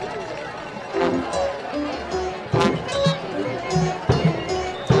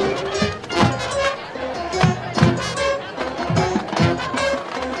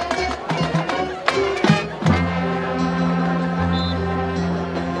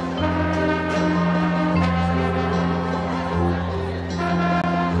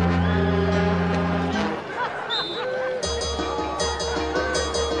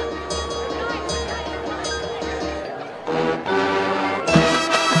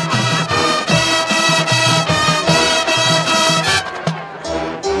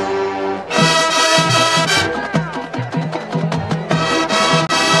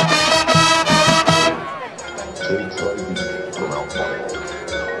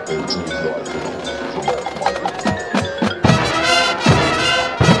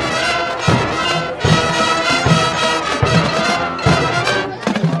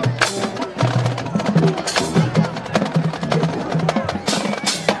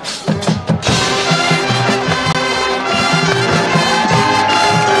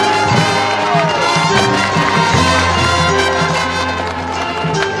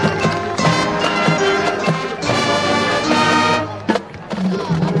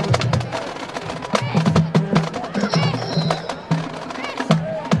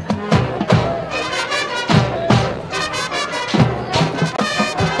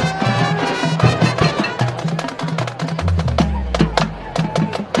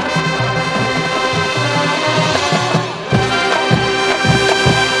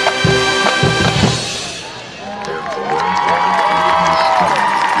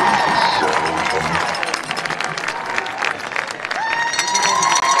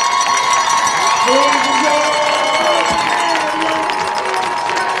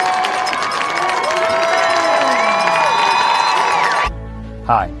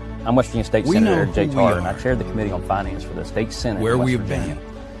 Hi, I'm West Virginia State Senator Eric J. Tarr, and I chair the Committee on Finance for the State Senate where in West we have Virginia.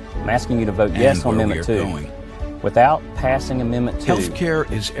 been. I'm asking you to vote yes on Amendment 2. Without passing Amendment 2...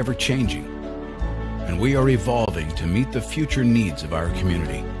 Healthcare is ever-changing, and we are evolving to meet the future needs of our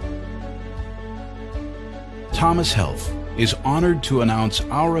community. Thomas Health is honored to announce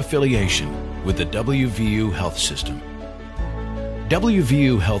our affiliation with the WVU Health System.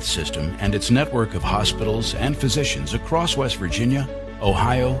 WVU Health System and its network of hospitals and physicians across West Virginia,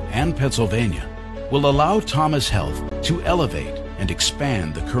 Ohio, and Pennsylvania will allow Thomas Health to elevate and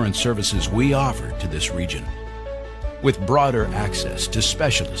expand the current services we offer to this region. with broader access to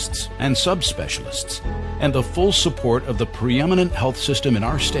specialists and subspecialists and the full support of the preeminent health system in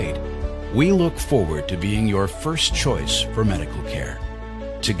our state, we look forward to being your first choice for medical care.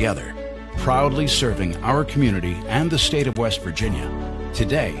 Together, proudly serving our community and the state of West Virginia,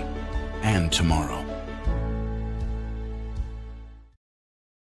 today and tomorrow.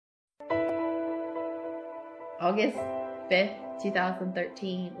 August 5th,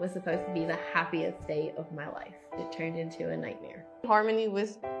 2013 was supposed to be the happiest day of my life. It turned into a nightmare. Harmony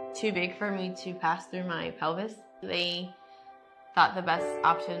was too big for me to pass through my pelvis. They thought the best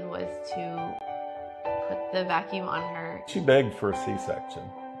option was to put the vacuum on her. She begged for a C-section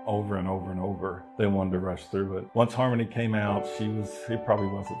over and over and over. They wanted to rush through it. Once Harmony came out, it probably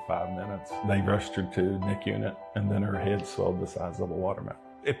wasn't 5 minutes. They rushed her to NIC unit, and then her head swelled the size of a watermelon.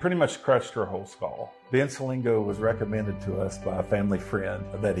 It pretty much crushed her whole skull. Ben-Salingo was recommended to us by a family friend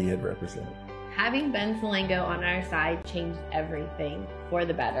that he had represented. Having Ben-Salingo on our side changed everything for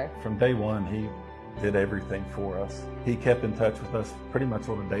the better. From day one, he did everything for us. He kept in touch with us pretty much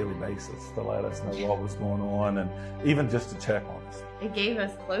on a daily basis to let us know what was going on and even just to check on us. It gave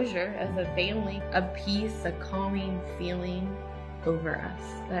us closure as a family, a peace, a calming feeling over us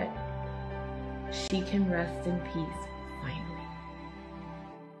that she can rest in peace finally.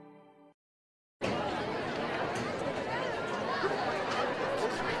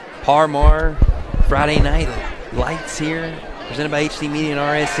 Parmar, Friday night lights here, presented by HD Media and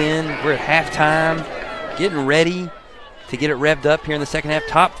RSN. We're at halftime, getting ready to get it revved up here in the second half.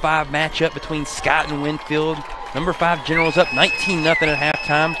 Top 5 matchup between Scott and Winfield. Number 5 Generals up 19-0 at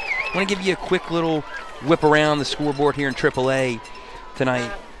halftime. I want to give you a quick little whip around the scoreboard here in AAA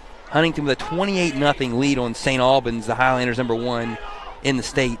tonight. Huntington with a 28-0 lead on St. Albans, the Highlanders number 1 in the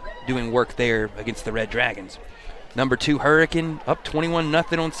state, doing work there against the Red Dragons. Number 2 Hurricane up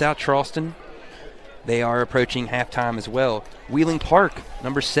 21-0 on South Charleston. They are approaching halftime as well. Wheeling Park,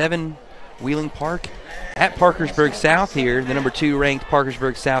 number 7 Wheeling Park at Parkersburg South here. The number 2 ranked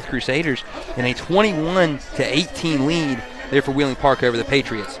Parkersburg South Crusaders in a 21-18 lead there for Wheeling Park over the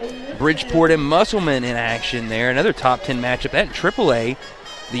Patriots. Bridgeport and Musselman in action there. Another top 10 matchup at AAA.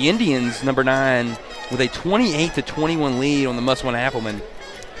 The Indians, number 9, with a 28-21 lead on the Musselman Appleman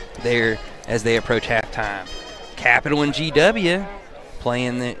there as they approach halftime. Capital and GW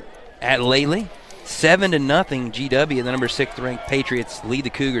playing at Lely. 7-0 GW, the number 6 ranked Patriots lead the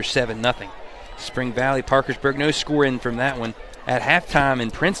Cougars 7-0. Spring Valley, Parkersburg, no score in from that one. At halftime in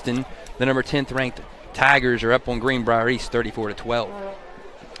Princeton, the number 10th ranked Tigers are up on Greenbrier East 34-12.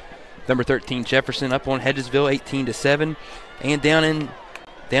 Number 13 Jefferson up on Hedgesville 18-7. And down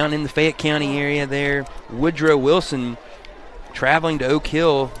in the Fayette County area there, Woodrow Wilson traveling to Oak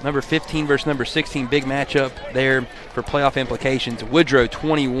Hill, number 15 versus number 16, big matchup there for playoff implications. Woodrow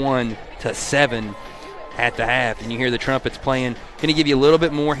 21-7 at the half, and you hear the trumpets playing. Going to give you a little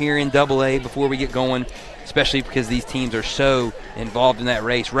bit more here in AA before we get going, especially because these teams are so involved in that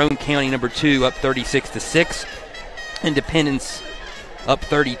race. Roane County, number 2, up 36-6. Independence up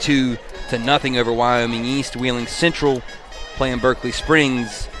 32-0 over Wyoming East. Wheeling Central playing Berkeley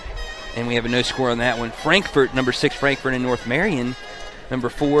Springs, and we have a no score on that one. Frankfort, number 6, Frankfort in North Marion, number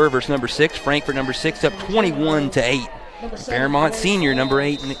 4 versus number 6. Frankfort, number 6, up 21-8. Fairmont Senior, number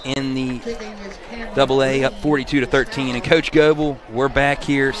 8 in the AA, up 42-13. And Coach Goebel, we're back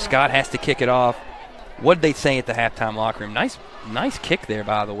here. Scott has to kick it off. What did they say at the halftime locker room? Nice kick there,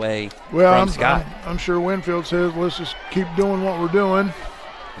 by the way, from Scott. I'm sure Winfield says, let's just keep doing what we're doing.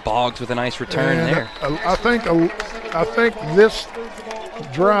 Boggs with a nice return there. I think this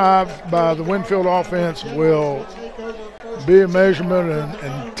drive by the Winfield offense will be a measurement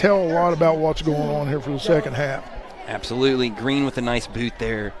and tell a lot about what's going on here for the second half. Absolutely. Green with a nice boot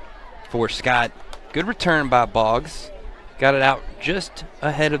there for Scott. Good return by Boggs. Got it out just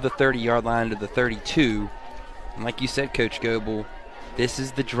ahead of the 30-yard line to the 32. And like you said, Coach Goebel, this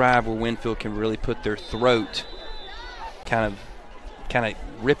is the drive where Winfield can really put their throat, kind of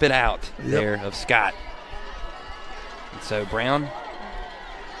rip it out there of Scott. And so Brown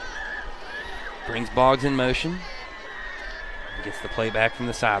brings Boggs in motion. Gets the play back from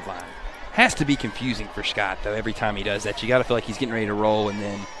the sideline. Has to be confusing for Scott, though, every time he does that. You got to feel like he's getting ready to roll, and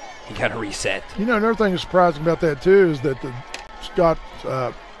then you got to reset. You know, another thing that's surprising about that, too, is that the Scott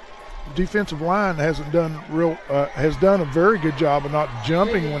defensive line has done a very good job of not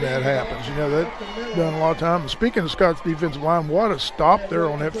jumping when that happens. You know, that's done a lot of time. Speaking of Scott's defensive line, what a stop there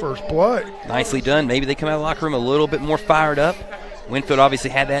on that first play. Nicely done. Maybe they come out of the locker room a little bit more fired up. Winfield obviously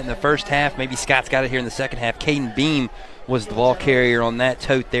had that in the first half. Maybe Scott's got it here in the second half. Caden Beam was the ball carrier on that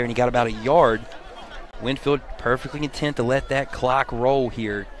tote there, and he got about a yard. Winfield perfectly content to let that clock roll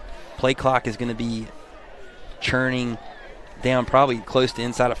here. Play clock is going to be churning down probably close to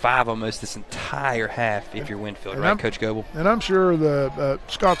inside of 5 almost this entire half if you're Winfield, right, Coach Goebel? And I'm sure the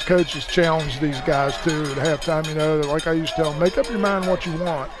Scott's coaches challenge these guys, too, at halftime. You know, like I used to tell them, make up your mind what you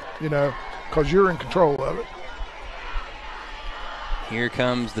want, you know, because you're in control of it. Here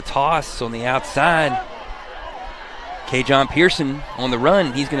comes the toss on the outside. K-John Pearson on the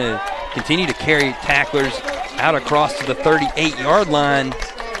run. He's going to continue to carry tacklers out across to the 38-yard line.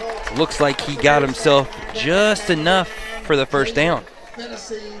 Looks like he got himself just enough for the first down.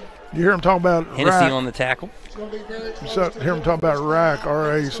 You hear him talk about Hennessy rack. on the tackle. You hear him talk about rack,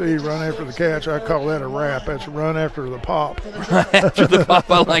 R-A-C, run after the catch. I call that a rap. That's run after the pop. After the pop,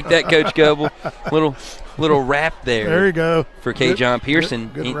 I like that, Coach Goebel. Little rap there. There you go. For K-John Pearson.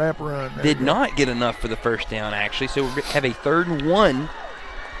 Good rap run. Did not get enough for the first down, actually. So we have a 3rd and 1.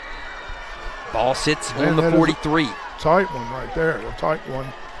 Ball sits on the 43. Tight one right there. A tight one.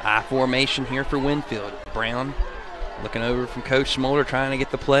 I formation here for Winfield. Brown looking over from Coach Smolder, trying to get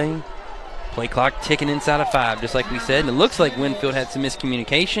the play. Play clock ticking inside of 5, just like we said. And it looks like Winfield had some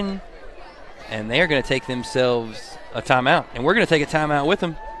miscommunication, and they're going to take themselves a timeout. And we're going to take a timeout with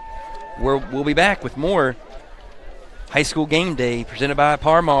them. We'll be back with more High School Game Day presented by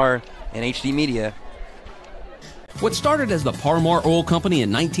Parmar and HD Media. What started as the Parmar Oil Company in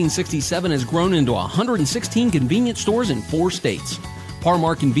 1967 has grown into 116 convenience stores in 4 states.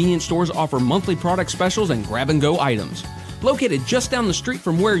 Parmar convenience stores offer monthly product specials and grab-and-go items. Located just down the street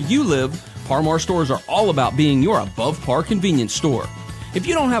from where you live, Parmar stores are all about being your above-par convenience store. If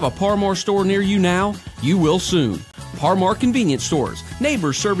you don't have a Parmar store near you now, you will soon. Parmar Convenience Stores,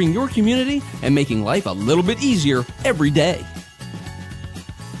 neighbors serving your community and making life a little bit easier every day.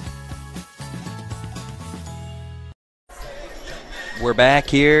 We're back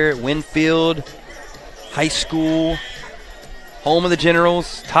here at Winfield High School, home of the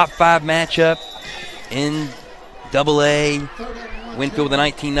Generals, top 5 matchup in AA. Winfield with a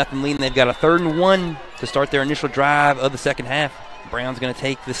 19-0 lead, and they've got a 3rd and 1 to start their initial drive of the second half. Brown's going to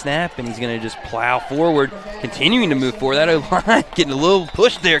take the snap, and he's going to just plow forward, continuing to move forward. That O-line getting a little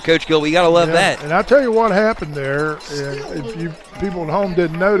push there, Coach Gill. We got to love that. And I'll tell you what happened there, and if you people at home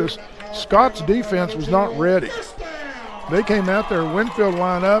didn't notice, Scott's defense was not ready. They came out there, Winfield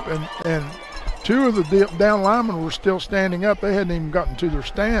line up, and 2 of the down linemen were still standing up. They hadn't even gotten to their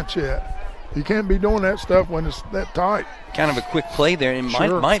stance yet. You can't be doing that stuff when it's that tight. Kind of a quick play there, and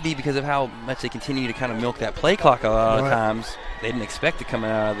Sure. might be because of how much they continue to kind of milk that play clock a lot of times. They didn't expect to come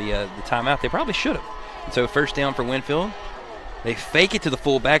out of the timeout. They probably should have. And so first down for Winfield. They fake it to the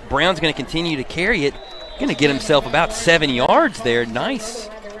fullback. Brown's going to continue to carry it. Going to get himself about 7 yards there. Nice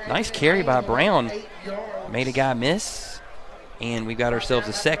carry by Brown. Made a guy miss. And we've got ourselves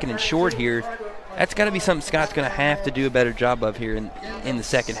a 2nd and short here. That's got to be something Scott's going to have to do a better job of here in the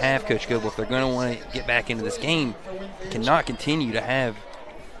second half, Coach Goebel. If they're going to want to get back into this game, cannot continue to have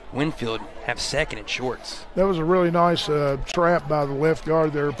Winfield have 2nd and shorts. That was a really nice trap by the left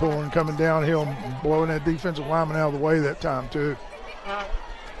guard there, coming downhill and blowing that defensive lineman out of the way that time, too.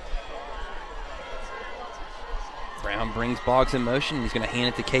 Brown brings Boggs in motion. He's going to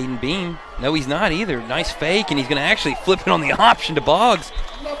hand it to Caden Beam. No, he's not either. Nice fake, and he's going to actually flip it on the option to Boggs.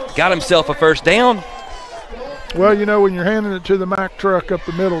 Got himself a first down. Well, you know, when you're handing it to the Mack truck up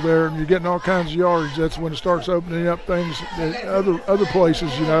the middle there and you're getting all kinds of yardage, that's when it starts opening up things at other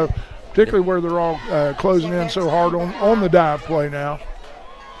places, you know, particularly where they're all closing in so hard on the dive play now.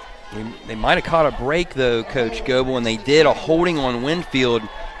 They might have caught a break, though, Coach Goebel, and they did a holding on Winfield.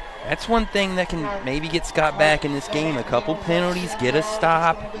 That's one thing that can maybe get Scott back in this game. A couple penalties, get a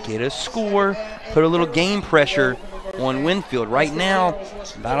stop, get a score, put a little game pressure on Winfield. Right now,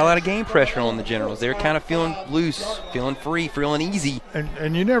 not a lot of game pressure on the Generals. They're kind of feeling loose, feeling free, feeling easy.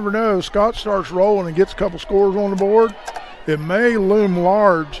 And you never know. Scott starts rolling and gets a couple scores on the board. It may loom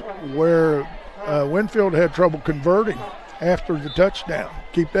large where Winfield had trouble converting after the touchdown.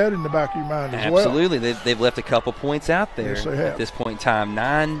 Keep that in the back of your mind as well. Absolutely. They've left a couple points out there Yes, they have. at this point in time.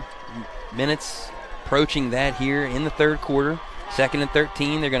 9 minutes approaching that here in the third quarter. 2nd and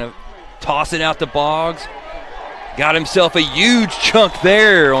 13. They're going to toss it out to Boggs. Got himself a huge chunk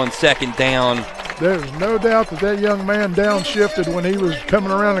there on 2nd down. There's no doubt that young man downshifted when he was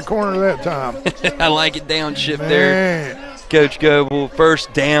coming around the corner that time. I like it, downshift there. Coach Goebel,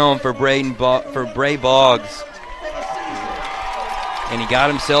 first down for Bray Boggs. And he got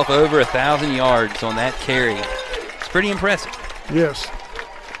himself over 1,000 yards on that carry. It's pretty impressive. Yes.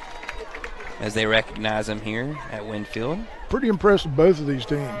 As they recognize him here at Winfield. Pretty impressive, both of these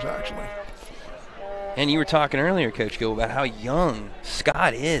teams, actually. And you were talking earlier, Coach Gill, about how young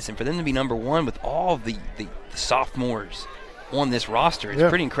Scott is, and for them to be number 1 with all the sophomores on this roster, it's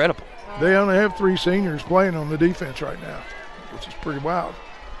pretty incredible. they only have 3 seniors playing on the defense right now, which is pretty wild.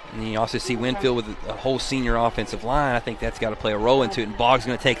 And you also see Winfield with a whole senior offensive line. I think that's got to play a role into it. And Boggs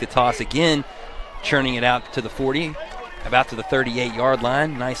going to take the toss again, churning it out to the 40, about to the 38-yard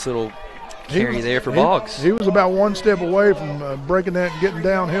line. Nice little carry there for Boggs. He was about 1 step away from breaking that and getting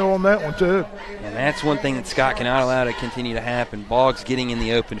downhill on that one, too. And that's one thing that Scott cannot allow to continue to happen. Boggs getting in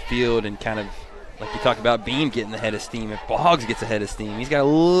the open field and kind of, like you talk about Beam getting ahead of steam. If Boggs gets ahead of steam, he's got a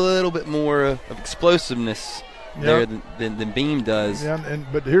little bit more of explosiveness there than Beam does. Yeah,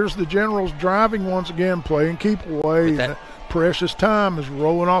 but here's the Generals driving once again, playing keep away. That precious time is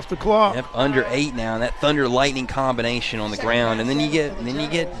rolling off the clock. Yep, under 8 now, and that thunder lightning combination on the ground, and then you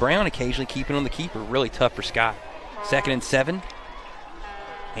get Brown occasionally keeping on the keeper. Really tough for Scott. 2nd and 7,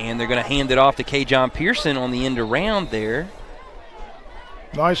 and they're going to hand it off to K. John Pearson on the end around there.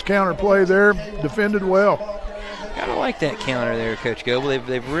 Nice counter play there, defended well. Gotta like that counter there, Coach Goebel.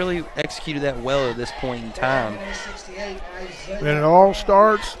 They've really executed that well at this point in time. And it all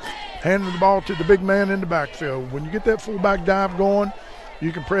starts handing the ball to the big man in the backfield. When you get that fullback dive going,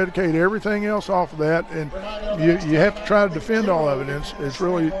 you can predicate everything else off of that, and you have to try to defend all of it. It's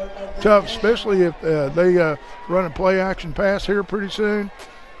really tough, especially if they run a play action pass here pretty soon.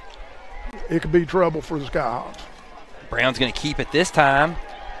 It could be trouble for the Skyhawks. Brown's going to keep it this time,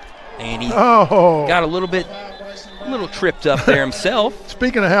 and he got a little tripped up there himself.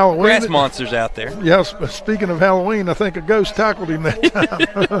 Speaking of Halloween. Grass monsters out there. Yes, speaking of Halloween, I think a ghost tackled him that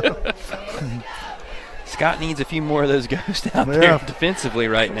time. Scott needs a few more of those ghosts out there defensively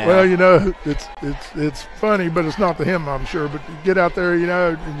right now. Well, you know, it's funny, but it's not to him, I'm sure. But you get out there, you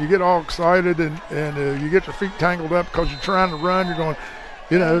know, and you get all excited and you get your feet tangled up because you're trying to run. You're going,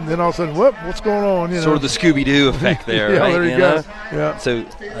 you know, and then all of a sudden, what's going on? You know? Sort of the Scooby-Doo effect there, yeah, right? There you go. Yeah. So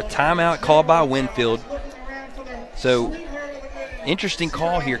a timeout called by Winfield. So interesting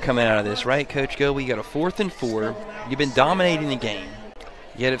call here coming out of this, right, Coach Go? We got a 4th and 4. You've been dominating the game.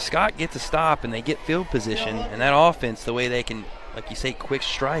 Yet if Scott gets a stop and they get field position, and that offense, the way they can, like you say, quick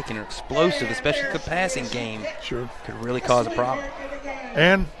strike and are explosive, especially the passing game, could really cause a problem.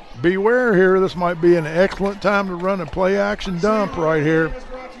 And beware here, this might be an excellent time to run a play-action dump right here.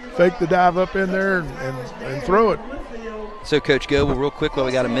 Fake the dive up in there and throw it. So, Coach Goebel, real quick while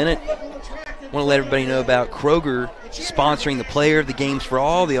we got a minute, I want to let everybody know about Kroger sponsoring the player of the games for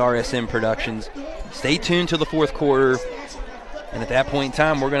all the RSM productions. Stay tuned till the 4th quarter, and at that point in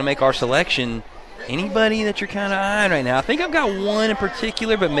time, we're going to make our selection. Anybody that you're kind of eyeing right now? I think I've got one in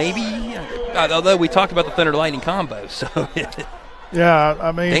particular, but maybe, although we talked about the Thunder Lightning combo, so yeah,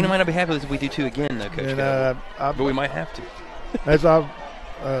 I mean, Dana might not be happy if we do 2 again, though, Coach. But we might have to. As I've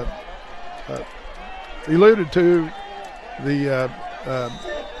alluded to, the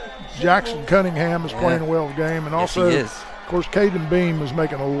Jackson Cunningham is playing a well game, and also, of course, Caden Beam is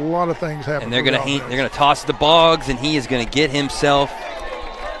making a lot of things happen. And they're going to toss the Boggs, and he is going to get himself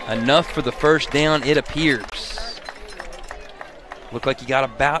enough for the first down, it appears. Looked like he got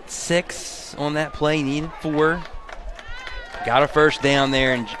about 6 on that play, needed 4. Got a first down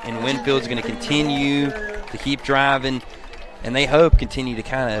there, and Winfield's going to continue to keep driving, and they hope continue to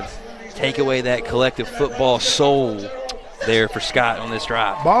kind of take away that collective football soul there for Scott on this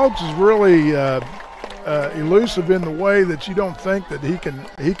drive. Boggs is really elusive in the way that you don't think that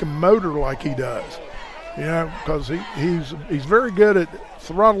he can motor like he does. You know, because he's very good at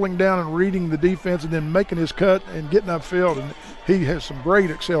throttling down and reading the defense and then making his cut and getting upfield, and he has some great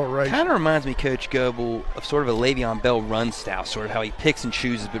acceleration. Kind of reminds me, Coach Goebel, of sort of a Le'Veon Bell run style, sort of how he picks and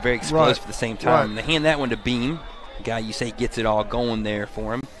chooses but very explosive at the same time. And they hand that one to Beam, the guy you say gets it all going there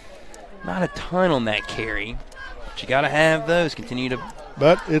for him. Not a ton on that carry, but you got to have those. Continue to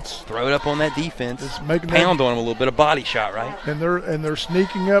throw it up on that defense. It's making pound on him a little bit of body shot, right? And they're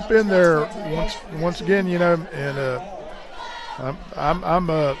sneaking up in there once again, you know. And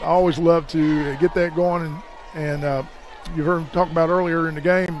I always love to get that going. And you heard him talk about earlier in the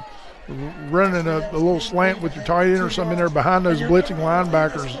game, running a little slant with your tight end or something in there behind those blitzing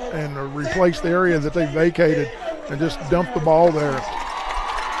linebackers and replace the area that they vacated and just dump the ball there.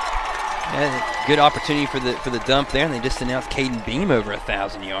 Yeah, good opportunity for the dump there, and they just announced Caden Beam over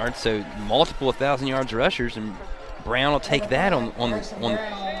 1,000 yards, so multiple 1,000 yards rushers, and Brown will take that on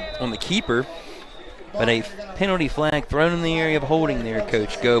the keeper. But a penalty flag thrown in the area of holding there,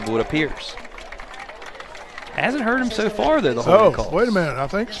 Coach Goebel, it appears. Hasn't hurt him so far, though, the holding call. Wait a minute, I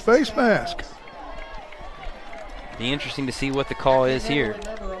think it's face mask. Be interesting to see what the call is here.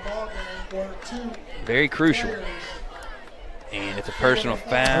 Very crucial. And it's a personal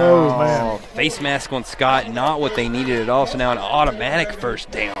foul. Oh, man. Face mask on Scott, not what they needed at all. So now an automatic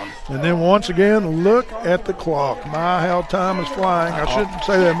first down. And then once again, look at the clock. My, how time is flying. I shouldn't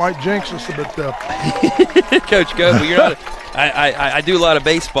say that, might jinx us, but Coach Goble, you're not. I do a lot of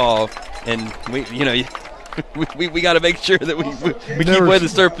baseball, and we got to make sure that we keep away the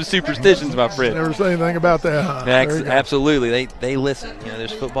superstitions, my friend. Never say anything about that. Huh? Absolutely, they listen.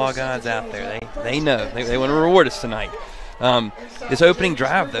 There's football guys out there. They know. They want to reward us tonight. This opening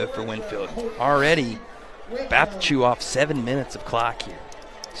drive, though, for Winfield, already about to chew off 7 minutes of clock here.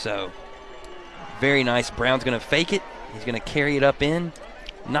 So, very nice. Brown's going to fake it. He's going to carry it up in.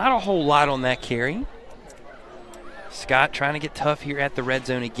 Not a whole lot on that carry. Scott trying to get tough here at the red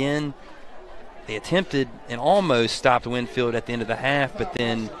zone again. They attempted and almost stopped Winfield at the end of the half, but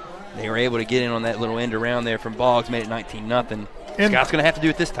then they were able to get in on that little end around there from Boggs, made it 19-0. Scott's going to have to do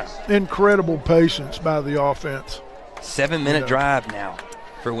it this time. Incredible patience by the offense. 7-minute drive now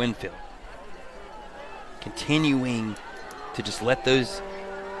for Winfield. Continuing to just let those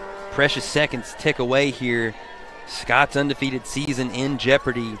precious seconds tick away here. Scott's undefeated season in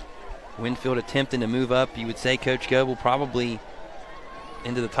jeopardy. Winfield attempting to move up, you would say, Coach Goble, probably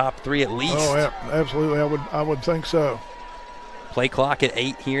into the top 3 at least. Oh, yeah, absolutely. I would think so. Play clock at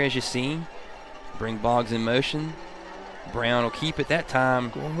 8 here, as you see. Bring Boggs in motion. Brown will keep it that time.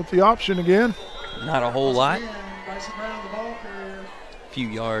 Going with the option again. Not a whole lot. A few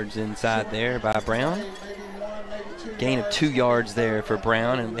yards inside there by Brown. Gain of 2 yards there for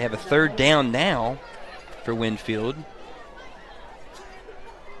Brown, and they have a third down now for Winfield.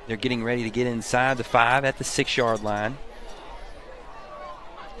 They're getting ready to get inside the 5 at the 6-yard line.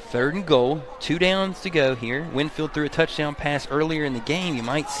 3rd and goal, 2 downs to go here. Winfield threw a touchdown pass earlier in the game. You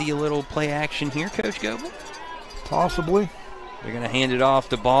might see a little play action here, Coach Goble. Possibly. They're going to hand it off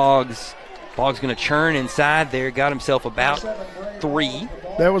to Boggs. Boggs going to churn inside there. Got himself about 3.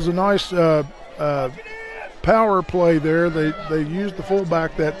 That was a nice power play there. They used the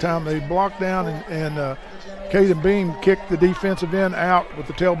fullback that time. They blocked down and Caden Beam kicked the defensive end out with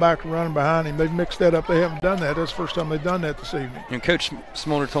the tailback running behind him. They've mixed that up. They haven't done that. That's the first time they've done that this evening. And Coach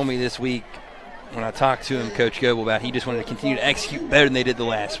Smolder told me this week when I talked to him, Coach Goble, about he just wanted to continue to execute better than they did the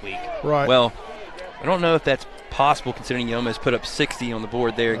last week. Right. Well, I don't know if that's possible considering you almost put up 60 on the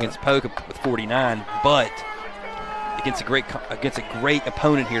board there against Polk with 49, but against a great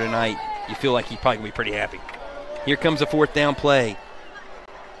opponent here tonight, you feel like he's probably going to be pretty happy. Here comes a 4th down play.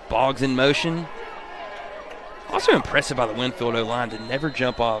 Boggs in motion. Also impressive by the Winfield O-line to never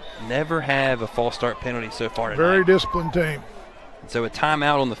jump off, never have a false start penalty so far tonight. Very disciplined team. So a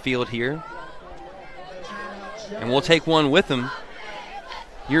timeout on the field here. And we'll take one with them.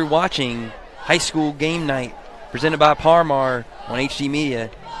 You're watching High School Game Night presented by Parmar on HD Media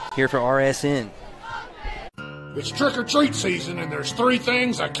here for RSN. It's trick-or-treat season, and there's 3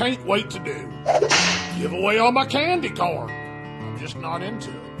 things I can't wait to do. Give away all my candy corn. I'm just not into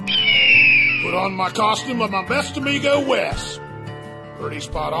it. Put on my costume of my best amigo, Wes. Pretty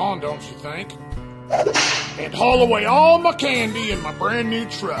spot on, don't you think? And haul away all my candy in my brand new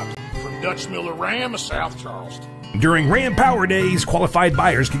truck from Dutch Miller Ram of South Charleston. During Ram Power Days, qualified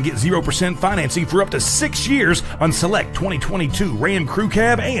buyers can get 0% financing for up to 6 years on select 2022 Ram Crew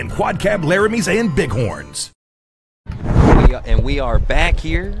Cab and Quad Cab Laramies and Bighorns. And we are back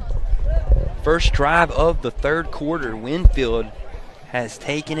here. First drive of the 3rd quarter. Winfield has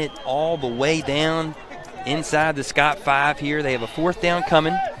taken it all the way down inside the Scott 5 here. They have a 4th down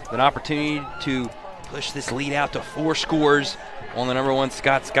coming. An opportunity to push this lead out to 4 scores on the number 1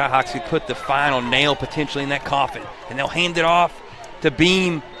 Scott. Skyhawks could put the final nail potentially in that coffin. And they'll hand it off to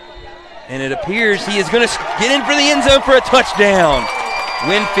Beam. And it appears he is going to get in for the end zone for a touchdown.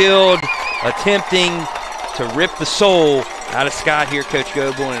 Winfield attempting to rip the soul out of Scott here, Coach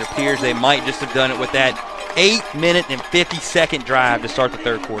Goble, and it appears they might just have done it with that 8-minute and 50-second drive to start the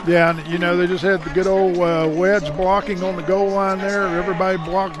 3rd quarter. Yeah, and they just had the good old wedge blocking on the goal line there. Everybody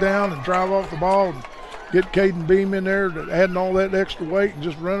blocked down and drive off the ball and get Caden Beam in there, adding all that extra weight and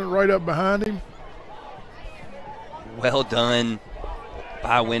just run it right up behind him. Well done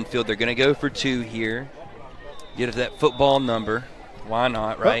by Winfield. They're going to go for 2 here. Get us that football number. Why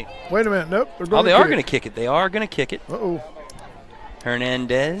not, right? Oh, wait a minute. Nope. They are going to kick it. They are going to kick it. Uh-oh.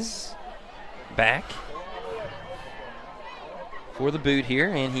 Hernandez back for the boot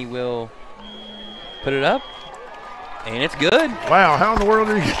here, and he will put it up, and it's good. Wow, how in the world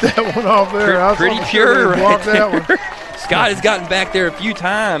did he get that one off there? Pretty pure right there. Scott has gotten back there a few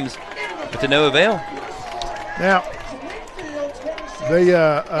times, but to no avail. Now, they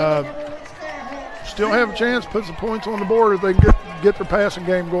still have a chance to put some points on the board if they can get their passing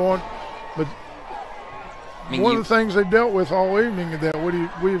game going. But I mean, one of the things they dealt with all evening that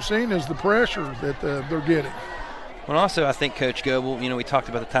we have seen is the pressure that they're getting. Well, also, I think, Coach Goebel, we talked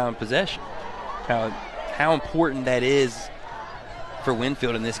about the time of possession, how important that is for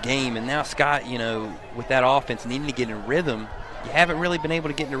Winfield in this game. And now Scott, with that offense needing to get in rhythm, you haven't really been able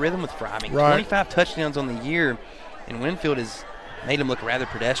to get into rhythm with Fry. I mean, 25 touchdowns on the year, and Winfield has made him look rather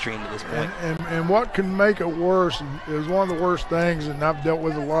pedestrian to this point. And what can make it worse is one of the worst things, and I've dealt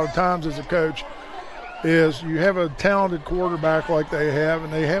with a lot of times as a coach, is you have a talented quarterback like they have,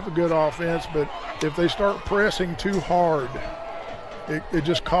 and they have a good offense, but if they start pressing too hard, it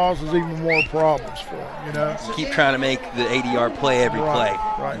just causes even more problems for them, You keep trying to make the 80-yard play every play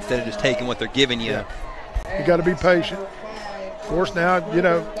instead of just taking what they're giving you. Yeah. You got to be patient. Of course, now, you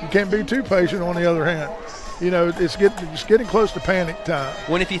can't be too patient on the other hand. It's getting close to panic time.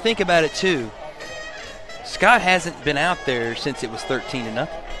 When if you think about it, too, Scott hasn't been out there since it was 13-0.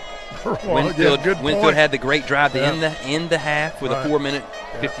 Winfield had the great drive to end the half with a 4-minute,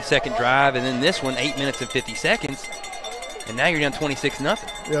 50-second drive, and then this one, 8 minutes and 50 seconds, and now you're down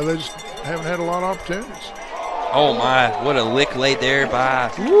 26-0. Yeah, they just haven't had a lot of opportunities. Oh, my, what a lick laid there by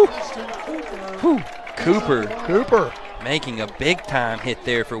Cooper. Making a big-time hit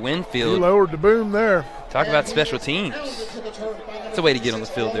there for Winfield. He lowered the boom there. Talk about special teams. That's a way to get on the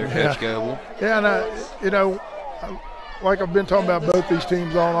field there, Coach Goebel. Yeah, and like I've been talking about both these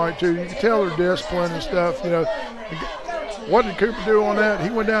teams all night too. You can tell their discipline and stuff. What did Cooper do on that? He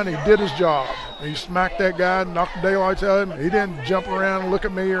went down and he did his job. He smacked that guy, knocked the daylights out of him. He didn't jump around and look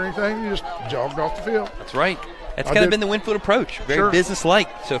at me or anything. He just jogged off the field. That's right. That's kind of been the Winfield approach. Very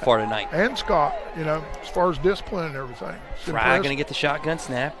business-like so far tonight. And Scott, as far as discipline and everything. Fry going to get the shotgun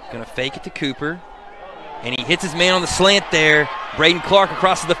snap. Going to fake it to Cooper. And he hits his man on the slant there. Braden Clark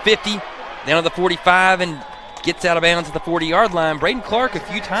across to the 50, down to the 45, and gets out of bounds at the 40-yard line. Braden Clark a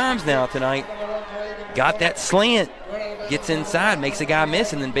few times now tonight got that slant, gets inside, makes a guy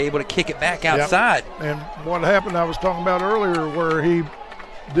miss, and then be able to kick it back outside. Yep. And what happened I was talking about earlier where he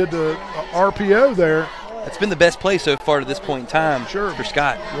did the RPO there. That's been the best play so far to this point in time for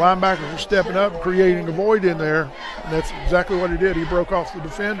Scott. Linebackers were stepping up, creating a void in there, and that's exactly what he did. He broke off the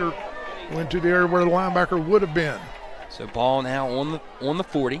defender, went to the area where the linebacker would have been. So ball now on the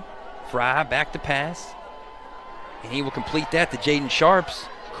 40. Fry back to pass. And he will complete that to Jaden Sharps.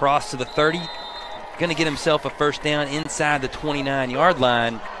 Cross to the 30. Going to get himself a first down inside the 29-yard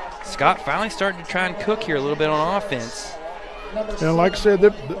line. Scott finally starting to try and cook here a little bit on offense. And like I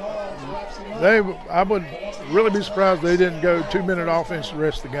said, I would really be surprised they didn't go 2-minute offense the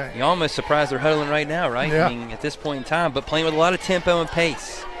rest of the game. You're almost surprised they're huddling right now, right? Yeah. I mean, at this point in time, but playing with a lot of tempo and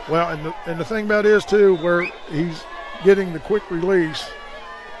pace. Well, and the thing about it is, too, where he's getting the quick release.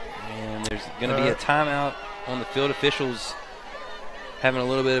 And there's going to be a timeout on the field. Officials having a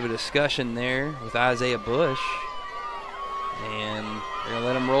little bit of a discussion there with Isaiah Bush. And they're going to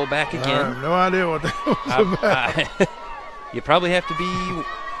let him roll back again. I have no idea what that was about. You probably have to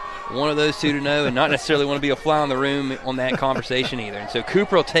be one of those two to know and not necessarily want to be a fly on the room on that conversation either. And so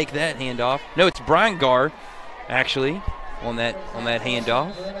Cooper will take that handoff. No, it's Brian Garr, actually, on that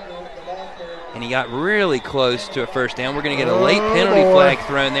handoff. And he got really close to a first down. We're going to get a late penalty flag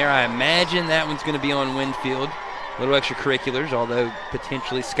thrown there. I imagine that one's going to be on Winfield. A little extracurriculars, although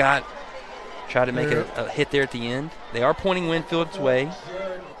potentially Scott tried to make a hit there at the end. They are pointing Winfield's way.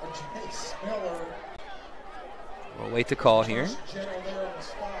 We'll wait to call here.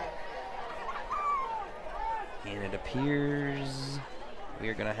 And it appears we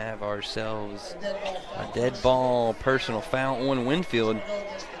are going to have ourselves a dead ball personal foul on Winfield.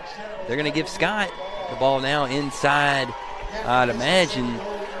 They're going to give Scott the ball now inside, I'd imagine,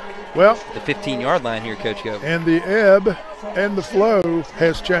 the 15-yard line here, Coach Goebel. And the ebb and the flow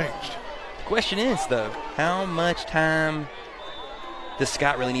has changed. The question is, though, how much time does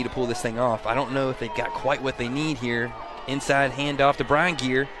Scott really need to pull this thing off? I don't know if they've got quite what they need here. Inside handoff to Brian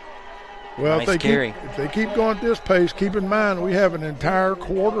Gear. Well, nice if they keep going at this pace, keep in mind we have an entire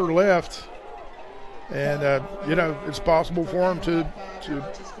quarter left. And, it's possible for them to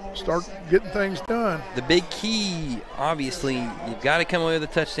start getting things done. The big key, obviously, you've got to come away with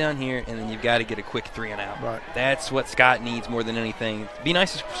a touchdown here, and then you've got to get a quick 3 and out. Right. That's what Scott needs more than anything. It'd be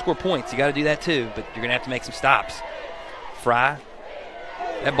nice to score points. You got to do that too, but you're going to have to make some stops. Fry.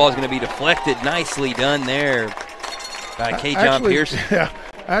 That ball's going to be deflected. Nicely done there by K. John Pearson. Yeah.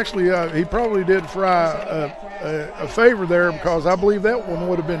 Actually, he probably did Fry a favor there because I believe that one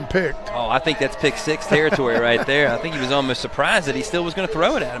would have been picked. Oh, I think that's pick 6 territory right there. I think he was almost surprised that he still was going to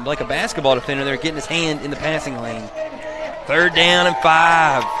throw it at him like a basketball defender there, getting his hand in the passing lane. 3rd down and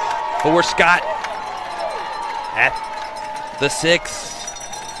 5 for Scott at the 6.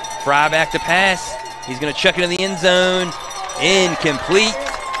 Fry back to pass. He's going to chuck it in the end zone. Incomplete.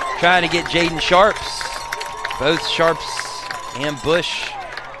 Trying to get Jaden Sharps. Both Sharps and Bush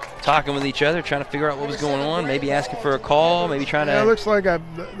talking with each other, trying to figure out what was going on, maybe asking for a call, maybe trying to... Yeah, it looks like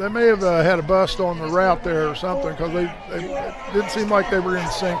they may have had a bust on the route there or something, because it didn't seem like they were in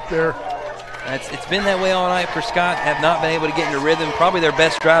sync there. It's been that way all night for Scott. Have not been able to get into rhythm. Probably their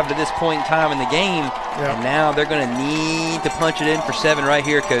best drive to this point in time in the game. Yeah. And now they're going to need to punch it in for 7 right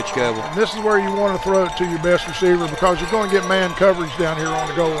here, Coach Goebel. And this is where you want to throw it to your best receiver, because you're going to get man coverage down here on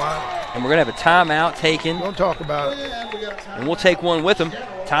the goal line. And we're going to have a timeout taken. Don't talk about it. And we'll take one with them.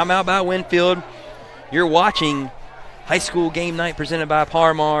 Timeout by Winfield. You're watching High School Game Night presented by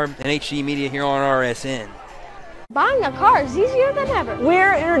Parmar and HD Media here on RSN. Buying a car is easier than ever.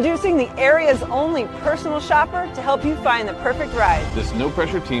 We're introducing the area's only personal shopper to help you find the perfect ride. This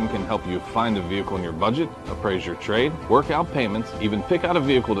no-pressure team can help you find a vehicle in your budget, appraise your trade, work out payments, even pick out a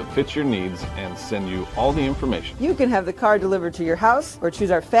vehicle that fits your needs, and send you all the information. You can have the car delivered to your house or choose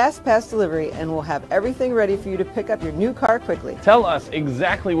our Fast Pass delivery, and we'll have everything ready for you to pick up your new car quickly. Tell us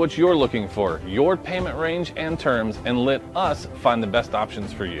exactly what you're looking for, your payment range and terms, and let us find the best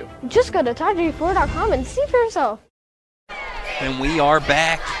options for you. Just go to ToddJ4.com and see for yourself. And we are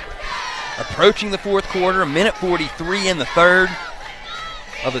back, approaching the fourth quarter, a minute 43 in the third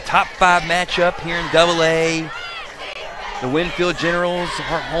of the top 5 matchup here in AA. The Winfield Generals,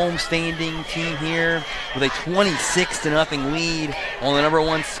 our home-standing team here, with a 26-0 lead on the number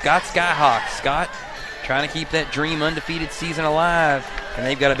 1 Scott Skyhawks. Scott trying to keep that dream undefeated season alive, and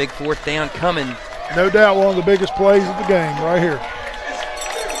they've got a big 4th down coming. No doubt one of the biggest plays of the game right here.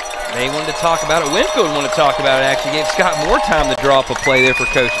 They wanted to talk about it. Winfield wanted to talk about it, actually. Gave Scott more time to draw up a play there for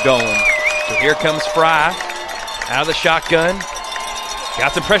Coach Dolan. So here comes Fry out of the shotgun.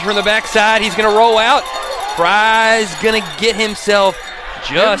 Got some pressure on the backside. He's going to roll out. Fry's going to get himself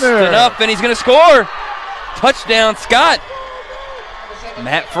just enough, and he's going to score. Touchdown, Scott.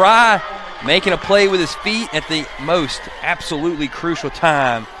 Matt Fry making a play with his feet at the most absolutely crucial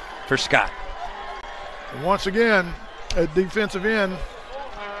time for Scott. And once again, at defensive end,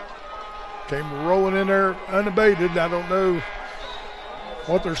 came rolling in there unabated. I don't know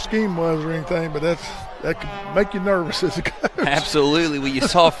what their scheme was or anything, but that can make you nervous as a coach. Absolutely. Well, you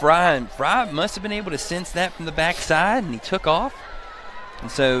saw Fry, and Fry must have been able to sense that from the backside, and he took off. And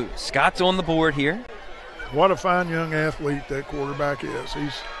so Scott's on the board here. What a fine young athlete that quarterback is.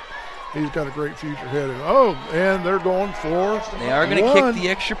 He's got a great future ahead of him. Oh, and they're going for They are going to kick the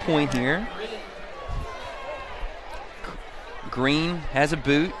extra point here. Green has a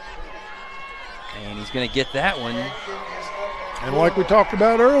boot. And he's going to get that one. And like we talked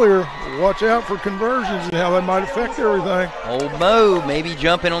about earlier, watch out for conversions and how they might affect everything. Old Mo maybe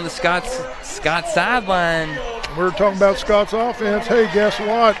jumping on the Scott sideline. We're talking about Scott's offense. Hey, guess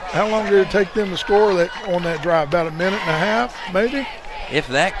what? How long did it take them to score that on that drive? About a minute and a half, maybe? If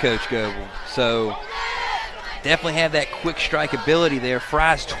that, Coach Goebel. So definitely have that quick strike ability there.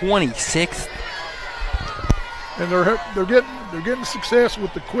 Fry's 26th. And they're getting success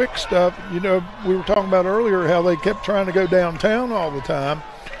with the quick stuff. You know, we were talking about earlier how they kept trying to go downtown all the time,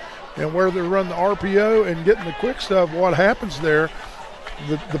 and where they run the RPO and getting the quick stuff. What happens there?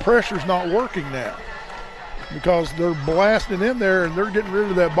 The pressure's not working now because they're blasting in there and they're getting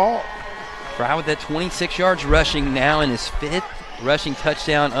rid of that ball. Fry with that 26 yards rushing now in his 5th rushing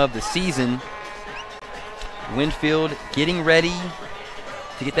touchdown of the season. Winfield getting ready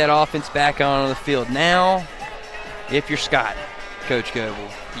to get that offense back on the field now. If you're Scott, Coach Goebel,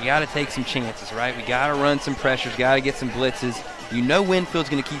 you got to take some chances, right? We got to run some pressures, got to get some blitzes. You know Winfield's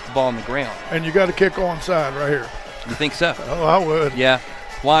going to keep the ball on the ground. And you got to kick onside right here. You think so? Oh, I would. Yeah.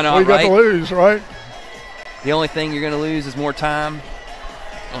 Why not, well, you got to lose, right? The only thing you're going to lose is more time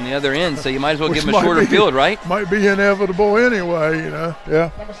on the other end, so you might as well give them a shorter field, right? Might be inevitable anyway, you know. Yeah.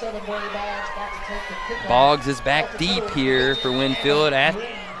 Boggs is back deep here for Winfield at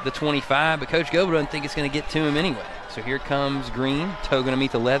the 25, but Coach Goebel doesn't think it's going to get to him anyway. So here comes Green, toe going to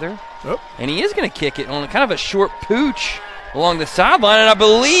meet the leather. Oh. And he is going to kick it on kind of a short pooch along the sideline, and I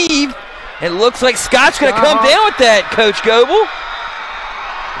believe it looks like Scott's going to come down with that, Coach Goebel.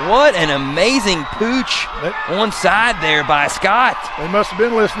 What an amazing pooch onside there by Scott. They must have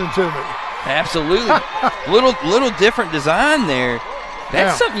been listening to me. Absolutely. little different design there.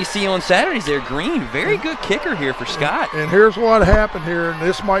 That's something you see on Saturdays there. Green, very good kicker here for Scott. And here's what happened here, and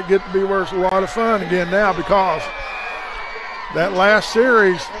this might get to be where it's a lot of fun again now, because that last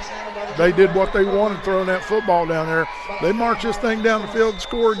series, they did what they wanted throwing that football down there. They march this thing down the field and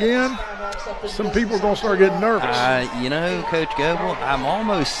score again. Some people are going to start getting nervous. You know, Coach Goebel, I'm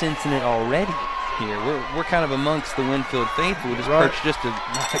almost sensing it already here. We're kind of amongst the Winfield faithful, just perched just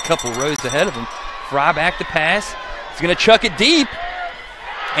a couple rows ahead of them. Fry back to pass. He's going to chuck it deep.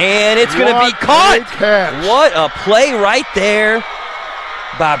 And it's going to be caught. What a play right there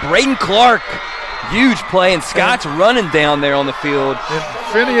by Braden Clark. Huge play, and Scott's running down there on the field. And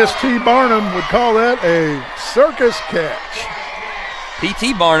Phineas T. Barnum would call that a circus catch.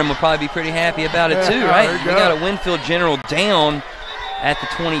 P.T. Barnum would probably be pretty happy about it too, right? We got a Winfield General down at the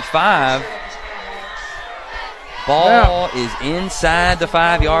 25. Ball is inside the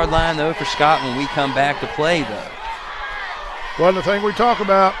 5-yard line, though, for Scott when we come back to play, though. Well, the thing we talk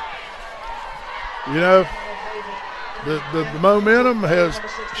about, you know, the momentum has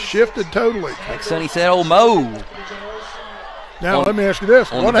shifted totally. Like Sonny said, old Mo. Now, let me ask you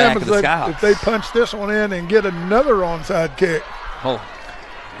this. What happens if they punch this one in and get another onside kick? Oh,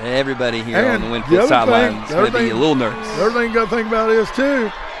 everybody here on the Winfield sideline is going to be a little nervous. The other thing you got to think about is,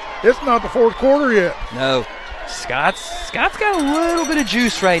 too, it's not the fourth quarter yet. No. Scott's got a little bit of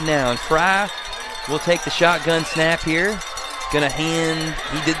juice right now, and Fry will take the shotgun snap here. Gonna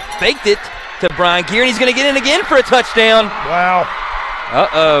faked it to Brian Gear, and he's gonna get in again for a touchdown. Wow.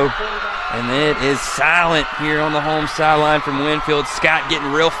 And it is silent here on the home sideline from Winfield. Scott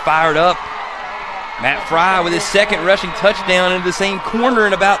getting real fired up. Matt Fry with his second rushing touchdown into the same corner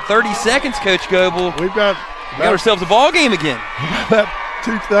in about 30 seconds, Coach Goebel. We got ourselves a ball game again. About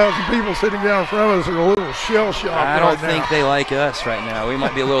 2,000 people sitting down in front of us are a little shell-shocked. I don't think they like us right now. We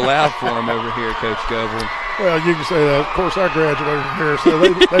might be a little loud for them over here, Coach Goebel. Well, you can say that. Of course, I graduated from here, so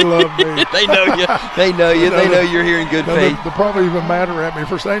they love me. They know you. They know you. They know you're here in good faith. They'll probably even matter at me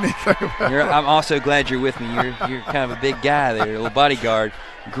for saying anything about it. I'm also glad you're with me. You're kind of a big guy there, a little bodyguard.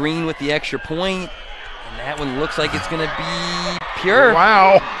 Green with the extra point, and that one looks like it's going to be pure.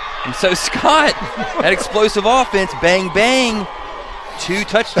 Wow. And so Scott, that explosive offense, bang, bang. 2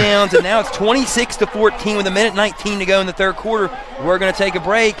 touchdowns, and now it's 26-14 with 1:19 to go in the third quarter. We're going to take a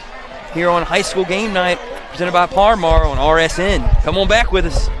break here on High School Game Night, presented by Parmar on RSN. Come on back with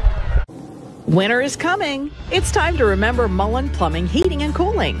us. Winter is coming. It's time to remember Mullen Plumbing, Heating, and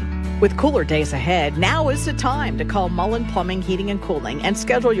Cooling. With cooler days ahead, now is the time to call Mullen Plumbing, Heating, and Cooling and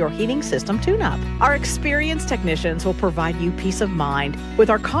schedule your heating system tune-up. Our experienced technicians will provide you peace of mind with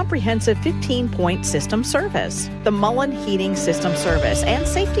our comprehensive 15-point system service. The Mullen Heating System Service and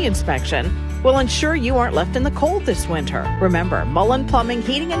Safety Inspection will ensure you aren't left in the cold this winter. Remember, Mullen Plumbing,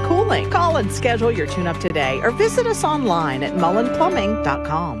 Heating, and Cooling. Call and schedule your tune-up today or visit us online at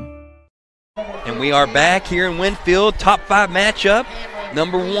mullenplumbing.com. And we are back here in Winfield, top 5 matchup.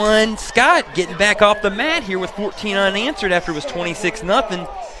 Number 1, Scott getting back off the mat here with 14 unanswered after it was 26-0.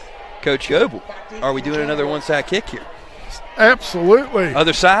 Coach Goebel, are we doing another one-side kick here? Absolutely.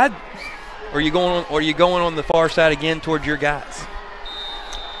 Other side? Or are you going on the far side again toward your guys?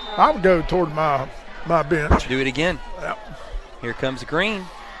 I would go toward my bench. Do it again. Yep. Here comes the green.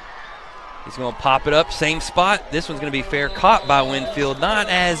 He's going to pop it up, same spot. This one's going to be fair caught by Winfield. Not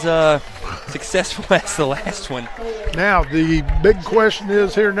as successful as the last one. Now, the big question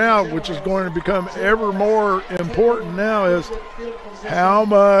is here now, which is going to become ever more important now, is how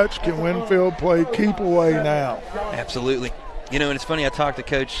much can Winfield play keep away now? Absolutely. You know, and it's funny, I talked to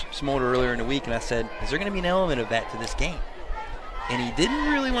Coach Smolder earlier in the week, and I said, is there going to be an element of that to this game? And he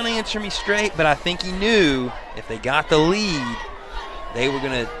didn't really want to answer me straight, but I think he knew if they got the lead, they were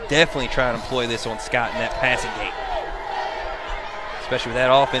going to definitely try to employ this on Scott in that passing game. Especially with that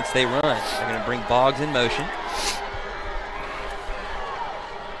offense they run. They're going to bring Boggs in motion.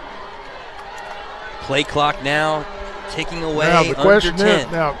 Play clock now ticking away. Now the question under 10.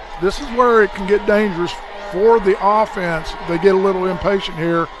 is, now this is where it can get dangerous for the offense. They get a little impatient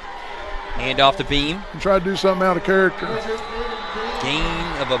here. Hand off the beam. And try to do something out of character.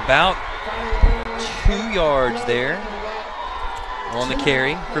 Gain of about 2 yards there on the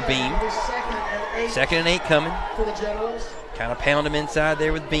carry for Beam. 2nd and 8 coming. Kind of pound him inside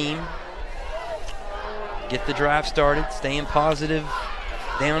there with Beam. Get the drive started, staying positive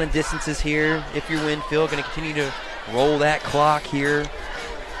down in distances here. If you're Winfield, going to continue to roll that clock here.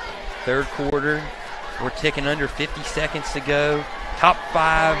 Third quarter. We're ticking under 50 seconds to go. Top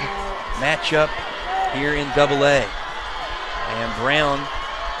 5 matchup here in AA. And Brown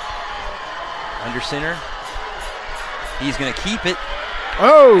under center. He's going to keep it.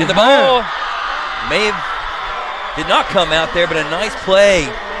 Oh, and the ball did not come out there, but a nice play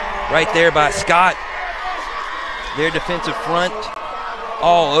right there by Scott. Their defensive front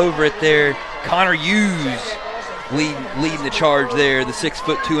all over it there. Connor Hughes leading the charge there, the 6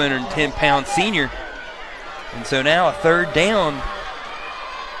 foot, 210-pound senior. And so now a third down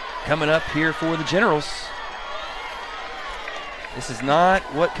coming up here for the Generals. This is not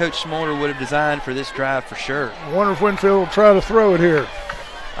what Coach Smolder would have designed for this drive for sure. I wonder if Winfield will try to throw it here.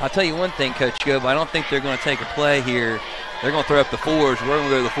 I'll tell you one thing, Coach Goeb, I don't think they're going to take a play here. They're going to throw up the fours. We're going to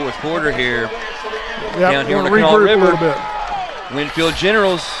go to the fourth quarter here. Down here on the Canal River. Winfield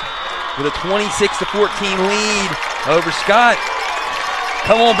Generals with a 26-14 lead over Scott.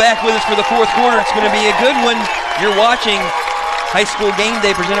 Come on back with us for the fourth quarter. It's going to be a good one. You're watching High School Game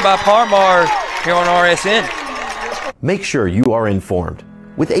Day presented by Parmar here on RSN. Make sure you are informed.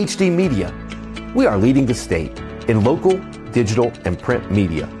 With HD Media, we are leading the state in local, digital, and print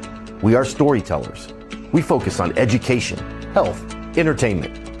media. We are storytellers. We focus on education, health,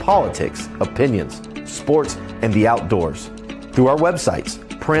 entertainment, politics, opinions, sports, and the outdoors. Through our websites,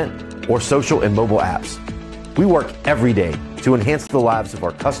 print, or social and mobile apps. We work every day to enhance the lives of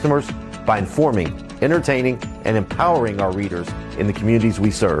our customers by informing, entertaining, and empowering our readers in the communities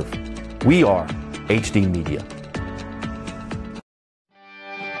we serve. We are HD Media.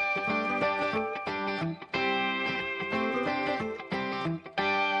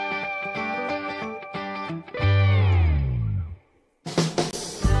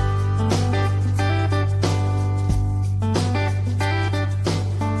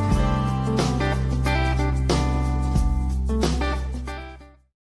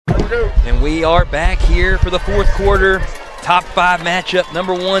 And we are back here for the fourth quarter. Top 5 matchup.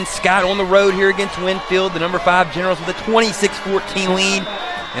 Number 1, Scott on the road here against Winfield. The number 5 Generals with a 26-14 lead.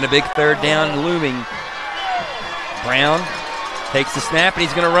 And a big third down looming. Brown takes the snap, and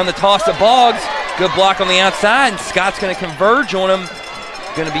he's going to run the toss to Boggs. Good block on the outside, and Scott's going to converge on him.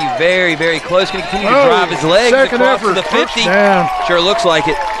 Going to be very, very close. Going to continue to drive his legs across to the 50. Sure looks like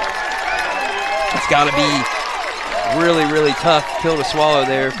it. It's got to be really, really tough pill to swallow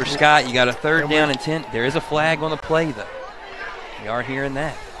there for Scott. You got a third down and 10. There is a flag on the play, though. We are hearing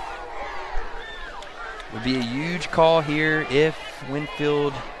that. Would be a huge call here if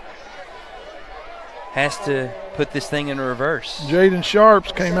Winfield has to put this thing in reverse. Jaden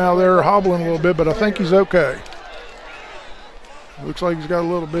Sharps came out there hobbling a little bit, but I think he's okay. Looks like he's got a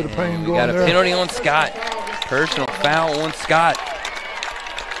little bit of pain going there. Got a penalty on Scott. Personal foul on Scott.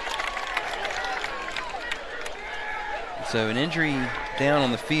 So an injury down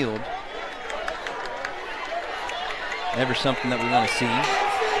on the field. Never something that we want to see.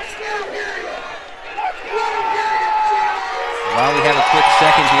 While we have a quick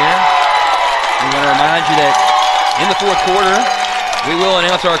second here, we want to remind you that in the fourth quarter, we will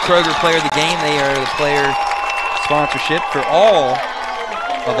announce our Kroger Player of the Game. They are the player sponsorship for all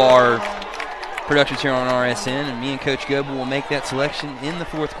of our productions here on RSN, and me and Coach Goebel will make that selection in the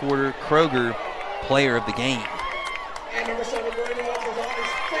fourth quarter, Kroger Player of the Game.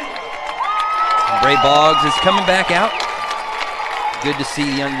 Bray Boggs is coming back out. Good to see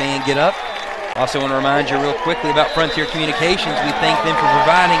the young man get up. Also want to remind you real quickly about Frontier Communications. We thank them for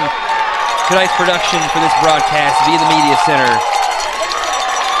providing tonight's production for this broadcast via the Media Center.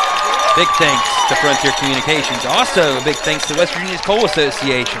 Big thanks to Frontier Communications. Also, a big thanks to West Virginia's Coal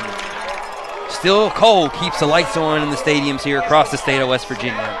Association. Still coal keeps the lights on in the stadiums here across the state of West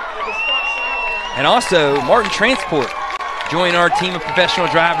Virginia. And also, Martin Transport. Join our team of professional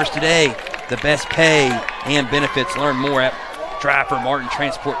drivers today. The best pay and benefits. Learn more at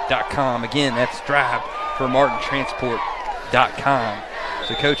driveformartintransport.com. Again, that's driveformartintransport.com.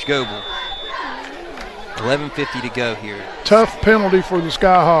 So, Coach Goebel, 11:50 to go here. Tough penalty for the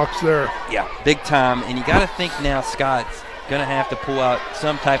Skyhawks there. Yeah, big time. And you got to think now Scott's going to have to pull out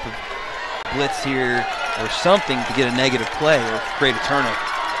some type of blitz here or something to get a negative play or create a turnover.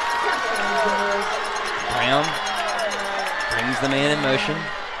 Brown brings the man in motion,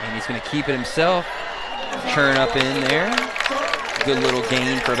 and he's going to keep it himself. Churn up in there. Good little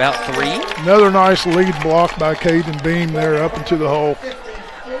gain for about 3. Another nice lead block by Caden Beam there up into the hole.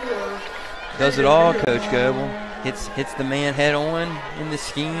 Does it all, Coach Goebel. Hits the man head on in the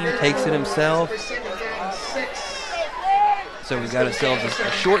scheme, takes it himself. So we've got ourselves a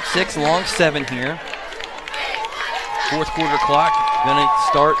short 6, long 7 here. Fourth quarter clock going to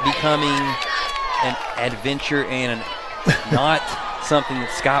start becoming an adventure and not something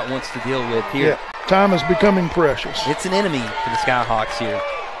that Scott wants to deal with here. Yeah, time is becoming precious. It's an enemy for the Skyhawks here.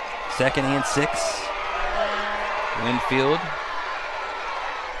 2nd and 6. Winfield.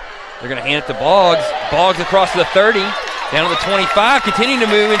 They're going to hand it to Boggs. Boggs across to the 30. Down to the 25. Continuing to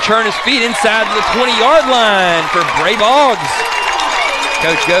move and churn his feet inside the 20-yard line for Bray Boggs.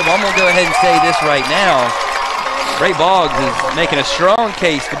 Coach Goebel, I'm going to go ahead and say this right now. Bray Boggs is making a strong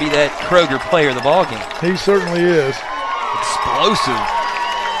case to be that Kroger player of the ballgame. He certainly is. Explosive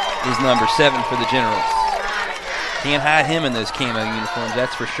is number 7 for the Generals. Can't hide him in those camo uniforms,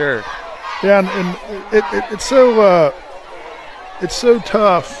 that's for sure. Yeah, and it's so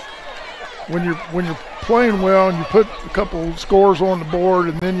tough when you're playing well and you put a couple scores on the board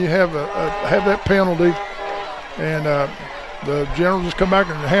and then you have that penalty, and the Generals just come back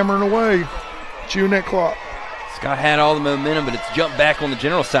and hammering away, chewing that clock. Scott had all the momentum, but it's jumped back on the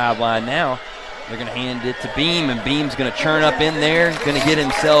General sideline now. They're going to hand it to Beam, and Beam's going to churn up in there. Going to get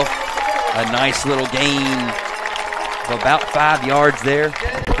himself a nice little gain of about 5 yards there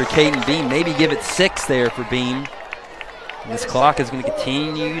for Caden Beam. Maybe give it 6 there for Beam. And this clock is going to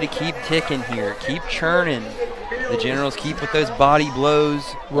continue to keep ticking here, keep churning. The Generals keep with those body blows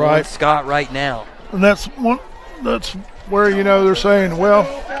on Scott right now. And that's where, you know, they're saying, well,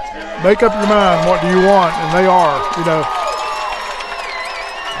 make up your mind, what do you want? And they are, you know.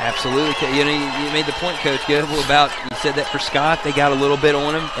 Absolutely. You know, you made the point, Coach Goebel, about, you said that for Scott, they got a little bit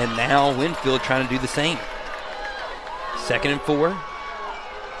on him, and now Winfield trying to do the same. 2nd and 4.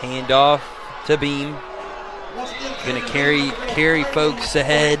 Handoff to Beam. Going to carry folks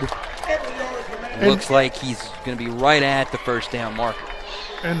ahead. Looks like he's going to be right at the first down marker.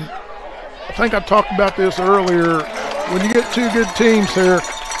 And I think I talked about this earlier. When you get two good teams here,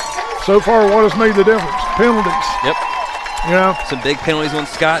 so far what has made the difference? Penalties. Yep. You know, some big penalties on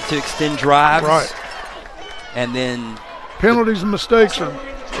Scott to extend drives. Right. And then penalties and mistakes are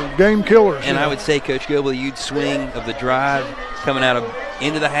game killers. And I would say, Coach Goebel, you'd swing of the drive coming out of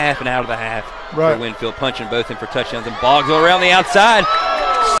into the half and out of the half for Winfield, punching both in for touchdowns. And Boggs going around the outside,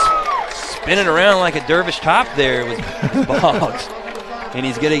 spinning around like a dervish top there was Boggs. And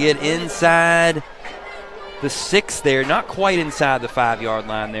he's going to get inside the 6 there, not quite inside the 5-yard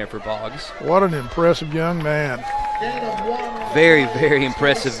line there for Boggs. What an impressive young man. Very, very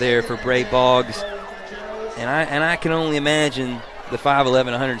impressive there for Bray Boggs. And I can only imagine the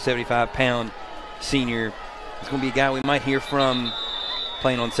 5'11", 175-pound senior is going to be a guy we might hear from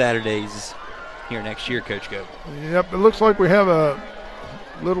playing on Saturdays here next year, Coach Goebel. Yep, it looks like we have a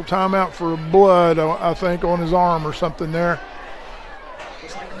little timeout for blood, I think, on his arm or something there.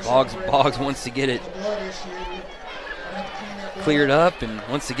 Boggs wants to get it cleared up and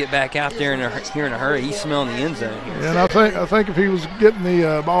wants to get back out there here in a hurry. He's smelling the end zone here. Yeah, and I think if he was getting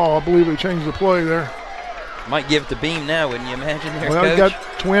the ball, I believe he changed the play there. Might give it to Beam now, wouldn't you imagine there, Well, Coach? Well,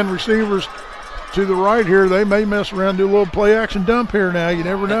 got twin receivers to the right here. They may mess around, do a little play-action dump here now. You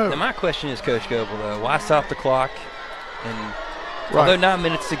never know. Now my question is, Coach Goebel, though, why stop the clock? And although 9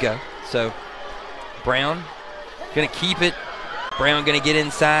 minutes to go. So Brown going to keep it. Brown going to get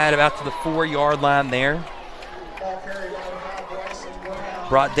inside about to the 4-yard line there.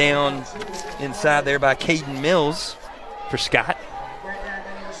 Brought down inside there by Caden Mills for Scott.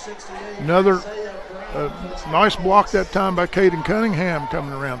 Another nice block that time by Caden Cunningham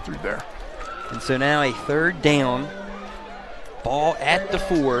coming around through there. And so now a 3rd down. Ball at the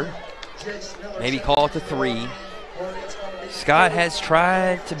 4. Maybe call it the 3. Scott has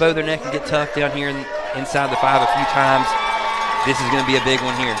tried to bow their neck and get tough down here inside the 5 a few times. This is going to be a big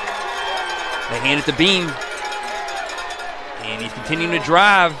one here. They hand it to Beam. And he's continuing to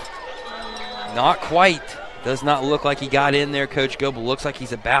drive. Not quite. Does not look like he got in there, Coach Goebel. Looks like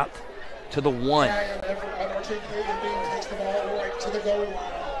he's about to the 1.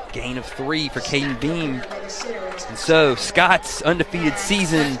 Gain of 3 for Caden Beam. And so Scott's undefeated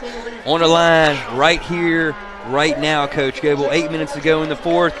season on the line right here, right now, Coach Goebel. 8 minutes to go in the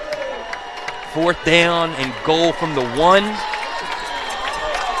 4th. 4th down and goal from the 1.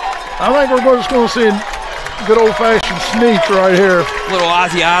 I think we're just going to see a good old-fashioned sneak right here. Little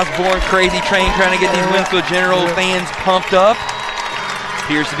Ozzy Osbourne crazy train trying to get these Winfield General fans pumped up.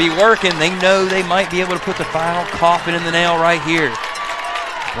 Appears to be working. They know they might be able to put the final coffin in the nail right here.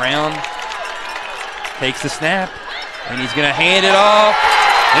 Brown takes the snap, and he's going to hand it off,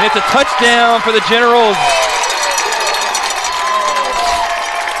 and it's a touchdown for the Generals.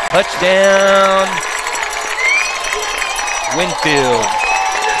 Touchdown, Winfield.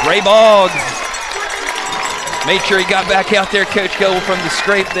 Ray Boggs made sure he got back out there, Coach Goebel, from the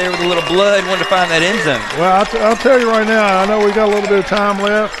scrape there with a little blood, wanted to find that end zone. Well, I'll tell you right now, I know we got a little bit of time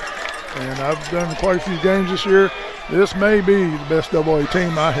left, and I've done quite a few games this year. This may be the best AA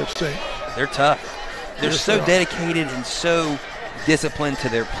team I have seen. They're tough. They're so dedicated and so disciplined to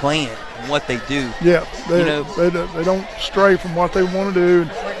their plan and what they do. Yeah, they don't stray from what they want to do.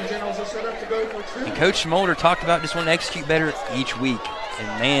 And Coach Smolder talked about just wanting to execute better each week. And,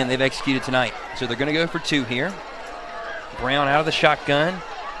 man, they've executed tonight. So they're going to go for 2 here. Brown out of the shotgun.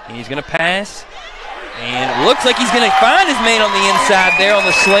 And he's going to pass. And it looks like he's going to find his man on the inside there on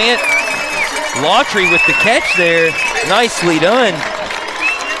the slant. Lawtrey with the catch there. Nicely done.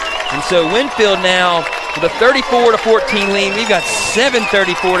 And so Winfield now with a 34-14 lead. We've got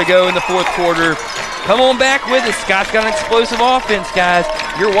 7:34 to go in the 4th quarter. Come on back with us. Scott's got an explosive offense, guys.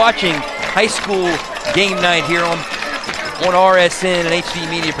 You're watching high school game night here on RSN and HD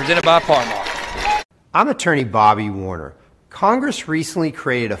Media, presented by Parmar. I'm attorney Bobby Warner. Congress recently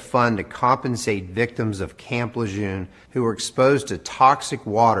created a fund to compensate victims of Camp Lejeune who were exposed to toxic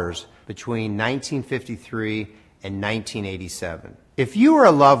waters between 1953 and 1987. If you or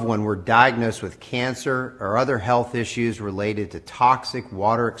a loved one were diagnosed with cancer or other health issues related to toxic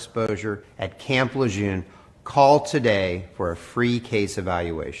water exposure at Camp Lejeune, call today for a free case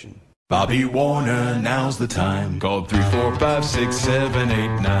evaluation. Bobby Warner, now's the time. Call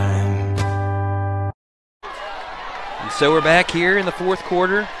 345-6789. And so we're back here in the fourth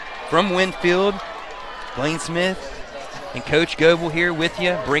quarter from Winfield. Blaine Smith and Coach Goebel here with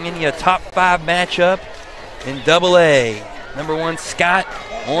you, bringing you a top 5 matchup in AA. Number 1, Scott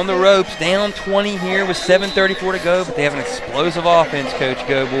on the ropes, down 20 here with 7:34 to go, but they have an explosive offense, Coach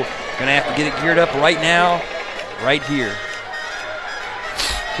Goebel. Going to have to get it geared up right now, right here.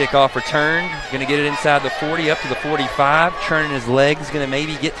 Kickoff return, going to get it inside the 40, up to the 45, churning his legs, going to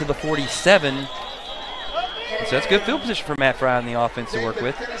maybe get to the 47. And so that's good field position for Matt Fry in the offense to work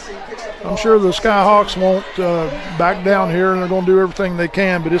with. I'm sure the Skyhawks won't back down here, and they're going to do everything they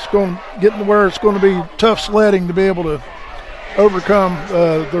can, but it's going to get to where it's going to be tough sledding to be able to overcome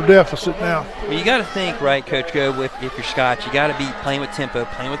their deficit now. Well, you got to think, right, Coach Go, if you're Scott, you got to be playing with tempo,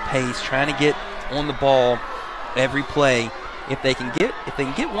 playing with pace, trying to get on the ball every play. If they can get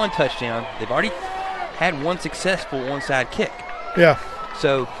one touchdown, they've already had one successful onside kick. Yeah.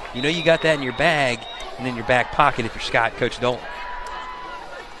 So you know you got that in your bag and in your back pocket if you're Scott, Coach Dolan.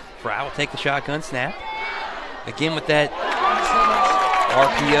 Fry will take the shotgun snap. Again with that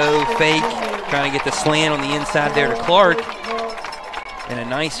RPO fake, trying to get the slant on the inside there to Clark. And a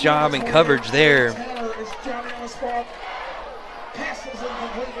nice job in coverage there.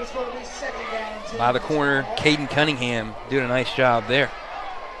 By the corner, Caden Cunningham doing a nice job there.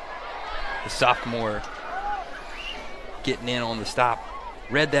 The sophomore getting in on the stop.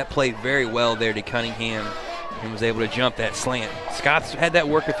 Read that play very well there to Cunningham and was able to jump that slant. Scott's had that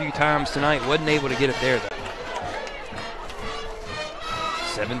work a few times tonight, wasn't able to get it there though.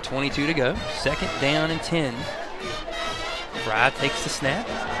 7:22 to go, 2nd down and 10. Fry takes the snap,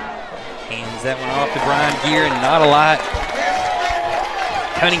 hands that one off to Brian Gear, and not a lot.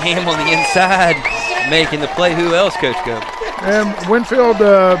 Cunningham on the inside, making the play. Who else, Coach Go? And Winfield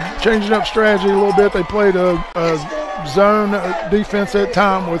changing up strategy a little bit. They played a zone defense that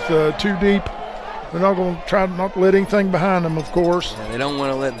time with 2 deep. They're not going to try not to let anything behind them, of course. Yeah, they don't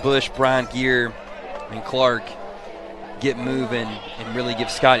want to let Bush, Brian Gear, and Clark get moving and really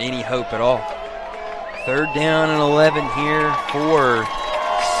give Scott any hope at all. 3rd down and 11 here for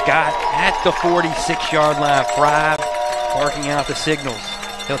Scott at the 46-yard line. Fry marking out the signals.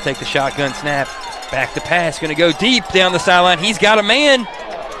 He'll take the shotgun snap. Back to pass, going to go deep down the sideline. He's got a man.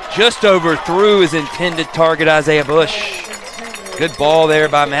 Just overthrew his intended target, Isaiah Bush. Good ball there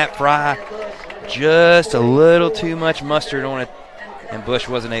by Matt Fry. Just a little too much mustard on it, and Bush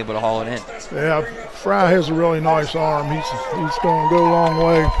wasn't able to haul it in. Yeah, Fry has a really nice arm. He's going to go a long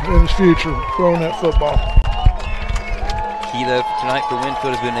way in his future throwing that football. Key, though, tonight for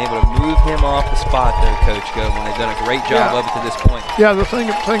Winfield has been able to move him off the spot there, Coach Goebel. They've done a great job of it to this point. Yeah, the thing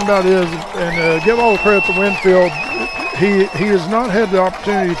about it is, and give all the credit to Winfield, he has not had the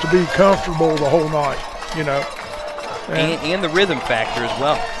opportunity to be comfortable the whole night, you know. And the rhythm factor as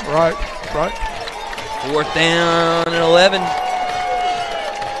well. Right. 4th down and 11.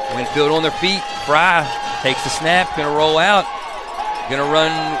 Winfield on their feet. Fry takes the snap, going to roll out. Going to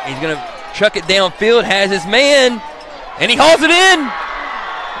run, he's going to chuck it downfield, has his man, and he hauls it in.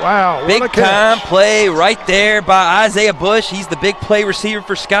 Wow, big time play right there by Isaiah Bush. He's the big play receiver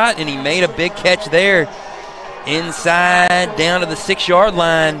for Scott, and he made a big catch there inside down to the 6-yard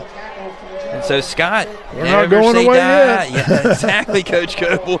line. And so Scott, we're not going away yet. Yeah, exactly, Coach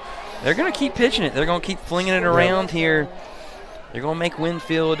Goebel. They're going to keep pitching it. They're going to keep flinging it around here. They're going to make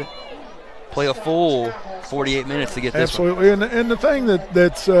Winfield play a full 48 minutes to get this Absolutely. one. And the thing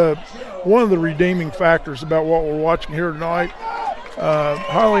that's one of the redeeming factors about what we're watching here tonight,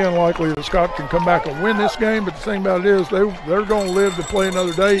 highly unlikely that Scott can come back and win this game, but the thing about it is they're going to live to play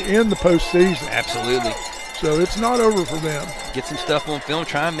another day in the postseason. Absolutely. So it's not over for them. Get some stuff on film,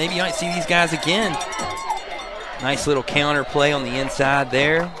 try and maybe you might see these guys again. Nice little counter play on the inside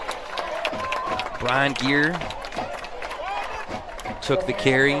there. Brian Gear took the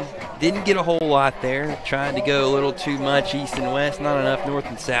carry. Didn't get a whole lot there. Trying to go a little too much east and west, not enough north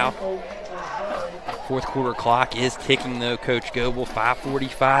and south. 4th quarter clock is ticking though, Coach Goebel.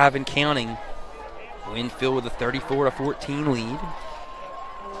 5:45 and counting. Winfield with a 34-14 lead.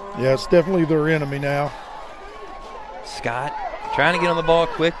 Yeah, it's definitely their enemy now. Scott Trying to get on the ball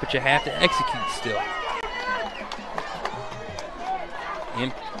quick, but you have to execute still.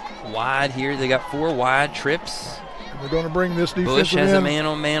 In wide here. They got 4 wide trips. They're going to bring this defensive Bush has end.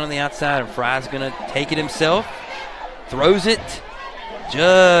 a man on the outside, and Fry's going to take it himself. Throws it.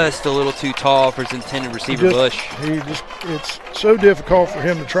 Just a little too tall for his intended receiver, Bush. It's so difficult for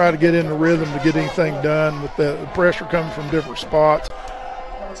him to try to get in the rhythm to get anything done with the pressure coming from different spots.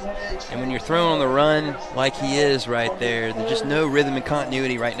 And when you're throwing on the run like he is right there, there's just no rhythm and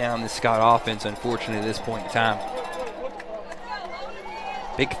continuity right now in this Scott offense, unfortunately, at this point in time.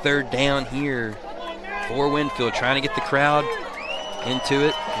 Big 3rd down here for Winfield, trying to get the crowd into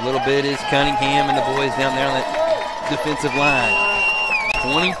it. A little bit is Cunningham and the boys down there on that defensive line.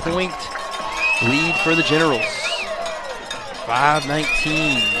 20-point lead for the Generals.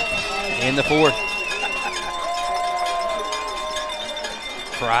 5:19 in the 4th.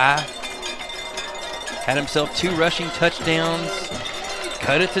 Fry had himself 2 rushing touchdowns,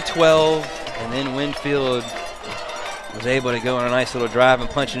 cut it to 12, and then Winfield was able to go on a nice little drive and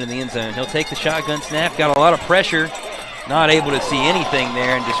punch into the end zone. He'll take the shotgun snap, got a lot of pressure, not able to see anything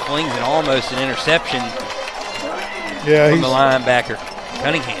there, and just flings it almost an interception from the linebacker,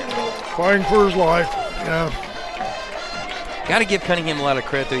 Cunningham. Fighting for his life, yeah. Got to give Cunningham a lot of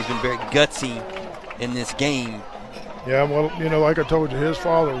credit, though. He's been very gutsy in this game. Yeah, well, you know, like I told you, his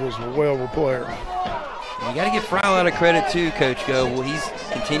father was a well player. And you got to give Fry a lot of credit, too, Coach Goble. He's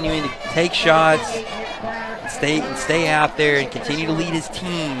continuing to take shots, stay out there and continue to lead his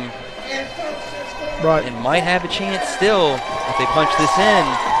team. Right. And might have a chance still, if they punch this in,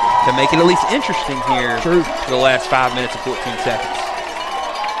 to make it at least interesting here for the last 5 minutes and 14 seconds.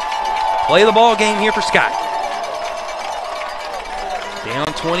 Play the ball game here for Scott. Down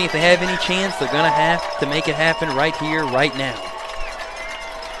 20, if they have any chance, they're going to have to make it happen right here, right now.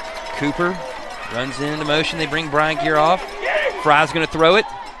 Cooper runs into motion. They bring Brian Gear off. Fry's going to throw it,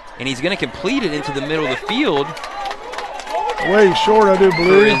 and he's going to complete it into the middle of the field. Way short, I do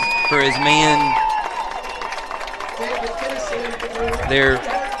believe. For his man there,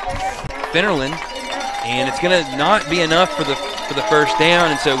 Finnerland, and it's going to not be enough for the first down,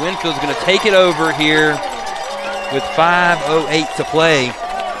 and so Winfield's going to take it over here with 5:08 to play.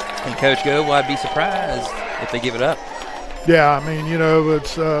 And Coach Goble, I'd be surprised if they give it up. Yeah, I mean, you know,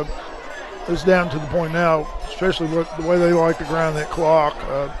 it's down to the point now, especially the way they like to grind that clock.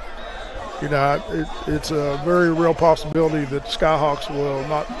 You know, it's a very real possibility that the Skyhawks will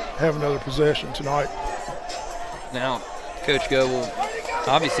not have another possession tonight. Now, Coach Goble,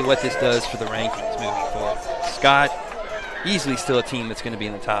 obviously what this does for the rankings moving forward. Scott, easily still a team that's going to be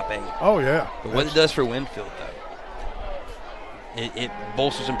in the top 8. Oh, yeah. But what it does for Winfield, though, it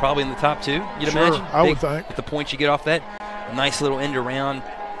bolsters them probably in the top 2, you'd imagine? I would think. With the points you get off that. A nice little end-around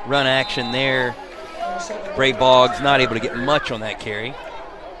run action there. Bray Boggs not able to get much on that carry.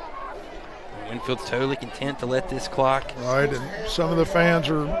 Winfield's totally content to let this clock. Right, and some of the fans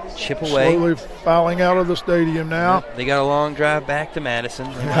are chip away. Slowly filing out of the stadium now. They got a long drive back to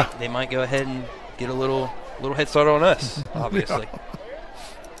Madison. They might go ahead and get a little head start on us, obviously.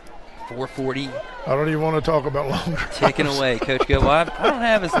 4:40. I don't even want to talk about long drives. Ticking away, Coach Goble. I don't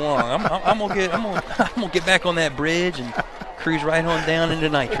have as long. I'm gonna get back on that bridge and cruise right on down into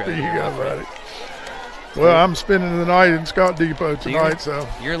Nitro. You got it. Well, I'm spending the night in Scott Depot tonight, so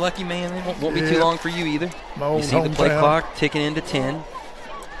you're a lucky man. It won't be too long for you either. My old you see the play hometown. clock ticking into 10.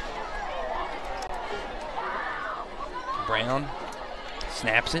 Brown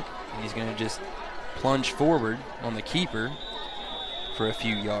snaps it, and he's going to just plunge forward on the keeper for a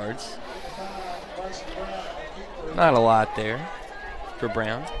few yards. Not a lot there for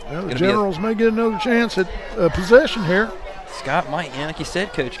Brown. Well, the Generals may get another chance at possession here. Scott might, yeah, like you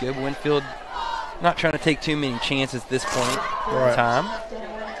said, Coach Goble. Winfield not trying to take too many chances at this point in time.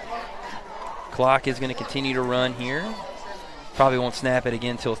 Clock is going to continue to run here. Probably won't snap it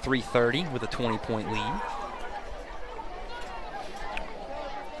again until 3:30 with a 20-point lead.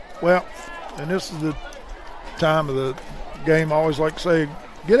 Well, and this is the time of the game I always like to say,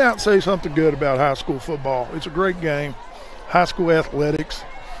 get out and say something good about high school football. It's a great game. High school athletics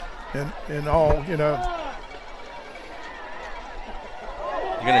and all, you know.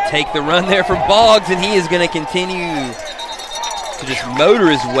 You're going to take the run there from Boggs, and he is going to continue to just motor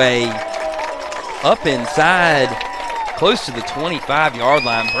his way up inside, close to the 25-yard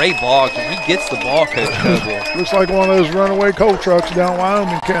line. Bray Boggs, and he gets the ball, Coach Goble. Looks like one of those runaway coal trucks down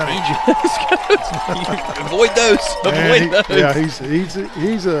Wyoming County. He just goes, avoid those. Avoid those. Yeah,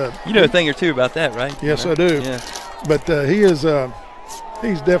 he's a. You know a thing or two about that, right? Yes, I do. Yeah. But he is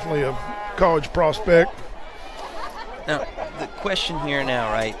he's definitely a college prospect. Now, the question here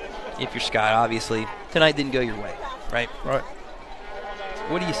now, right, if you're Scott, obviously, tonight didn't go your way, right? Right.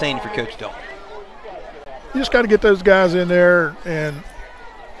 What are you saying for Coach Dalton? You just got to get those guys in there and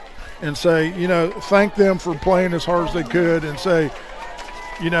say, thank them for playing as hard as they could, and say,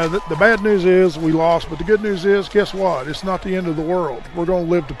 the bad news is we lost, but the good news is, guess what? It's not the end of the world. We're going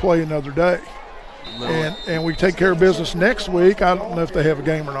to live to play another day. And we take care of business next week. I don't know if they have a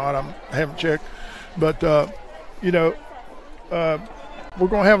game or not. I haven't checked. But, we're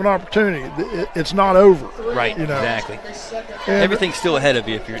going to have an opportunity. It's not over. Right, exactly. And everything's still ahead of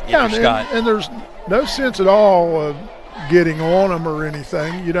you if you're Scott. And there's no sense at all of getting on them or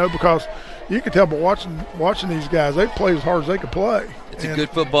anything, because you can tell by watching these guys, they play as hard as they can play. It's a good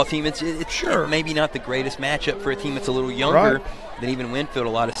football team. It's sure. Maybe not the greatest matchup for a team that's a little younger than even Winfield. A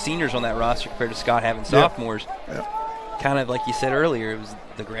lot of seniors on that roster compared to Scott having sophomores. Yeah. Kind of like you said earlier, it was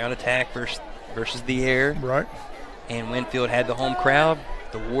the ground attack versus the air. Right. And Winfield had the home crowd,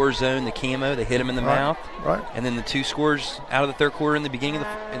 the war zone, the camo. They hit him in the mouth. Right. And then the 2 scores out of the third quarter in the beginning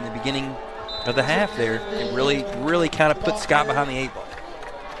of the half there, it really, really kind of put Scott behind the 8 ball.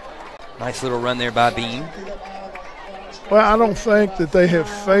 Nice little run there by Beam. Well, I don't think that they have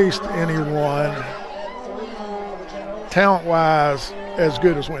faced anyone talent-wise as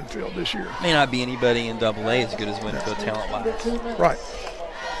good as Winfield this year. May not be anybody in AA as good as Winfield talent-wise. Right.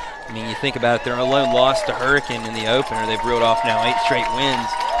 I mean, you think about it, their lone loss to Hurricane in the opener. They've reeled off now 8 straight wins.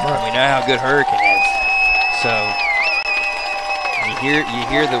 Right. And we know how good Hurricane is. So you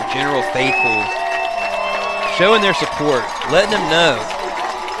hear the general faithful showing their support, letting them know.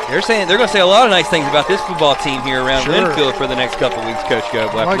 They're going to say a lot of nice things about this football team here around Winfield for the next couple of weeks, Coach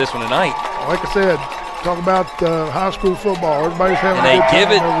Goble, after this one tonight. Like I said, talk about high school football. Everybody's having a good time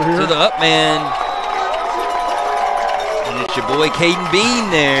give it over here. to the up man. And it's your boy Caden Bean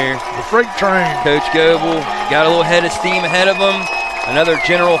there. The freight train. Coach Goble got a little head of steam ahead of him. Another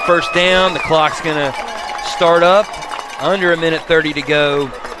general first down. The clock's going to start up. Under 1:30 to go.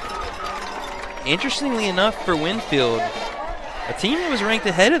 Interestingly enough for Winfield, a team that was ranked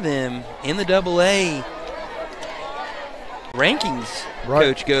ahead of them in the AA rankings,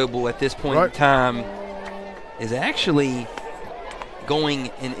 Coach Goble, at this point in time, is actually going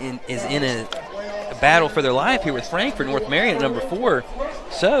is in a battle for their life here with Frankfort, North Marion at number 4.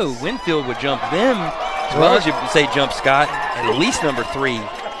 So Winfield would jump them, as well as you say jump Scott, at least number 3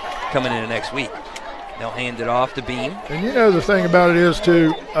 coming into next week. They'll hand it off to Beam. And the thing about it is,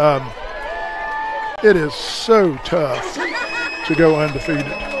 too, it is so tough to go undefeated.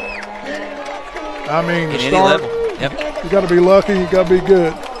 I mean, at any level. Yep. You got to be lucky. You got to be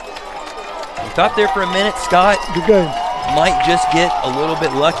good. We thought there for a minute, Scott. Good game. Might just get a little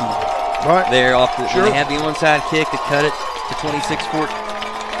bit lucky. Right. There off the. They had the onside kick to cut it to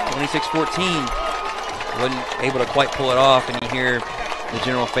 26-14. Wasn't able to quite pull it off, and you hear the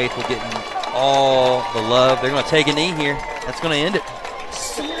general faithful getting all the love. They're going to take a knee here. That's going to end it.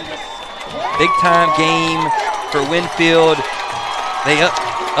 Big time game for Winfield. They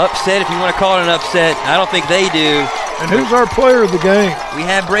upset, if you want to call it an upset. I don't think they do. And who's our player of the game? We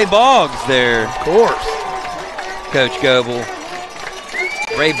have Bray Boggs there. Of course. Coach Goble.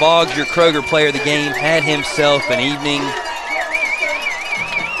 Bray Boggs, your Kroger player of the game, had himself an evening.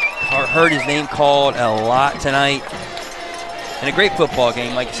 Heard his name called a lot tonight. And a great football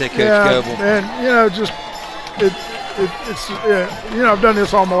game, like you said, Coach Goble. And, I've done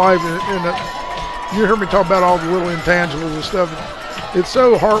this all my life, and you hear me talk about all the little intangibles and stuff. It's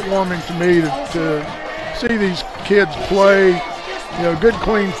so heartwarming to me to see these kids play, good,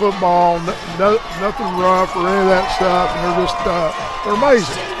 clean football, nothing rough or any of that stuff. And they're just they're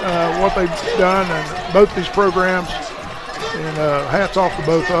amazing what they've done, and both these programs. And hats off to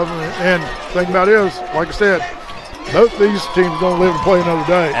both of them. And the thing about it is, like I said, both these teams are going to live and play another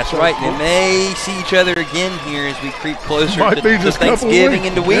day. That's right. They may see each other again here as we creep closer to Thanksgiving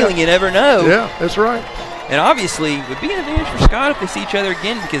and to Wheeling. You never know. Yeah, that's right. And obviously, it would be an advantage for Scott if they see each other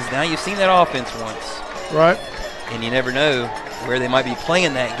again, because now you've seen that offense once. Right. And you never know where they might be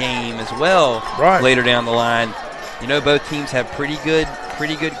playing that game as well later down the line. Both teams have pretty good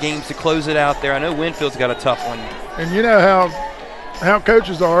games to close it out there. I know Winfield's got a tough one. And you know how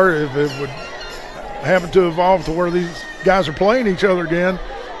coaches are, if it would happen to evolve to where these guys are playing each other again,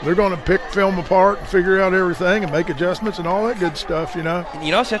 they're going to pick film apart and figure out everything and make adjustments and all that good stuff, And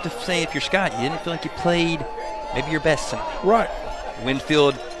you'd also have to say, if you're Scott, you didn't feel like you played maybe your best tonight. Right.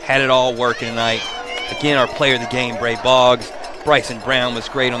 Winfield had it all working tonight. Again, our player of the game, Bray Boggs. Bryson Brown was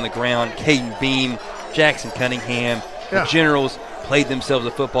great on the ground. Caden Beam, Jackson Cunningham. The Generals played themselves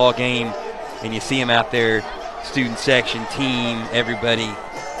a football game, and you see them out there, student section, team, everybody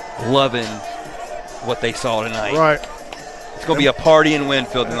loving what they saw tonight. Right. It's going to be a party in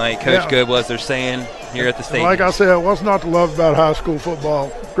Winfield tonight, Coach Goble, as they're saying here at the stadium. Like I said, what's not to love about high school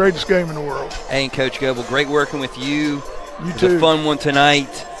football? Greatest game in the world. Hey, Coach Goble, great working with you. You too. too. It was a fun one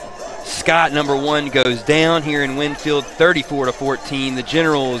tonight. Scott, number 1, goes down here in Winfield, 34-14. The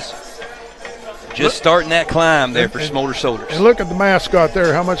Generals just starting that climb there for Smolder Soldiers. And look at the mascot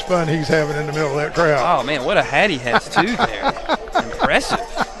there, how much fun he's having in the middle of that crowd. Oh, man, what a hat he has, too, there. Impressive.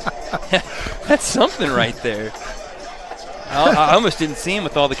 That's something right there. I almost didn't see him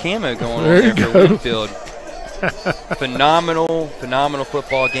with all the camo going on there for Winfield. Phenomenal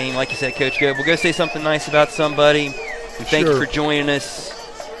football game. Like you said, Coach Goble, go say something nice about somebody. We thank you for joining us.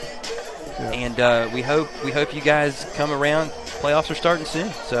 Yeah. And we hope you guys come around. Playoffs are starting soon,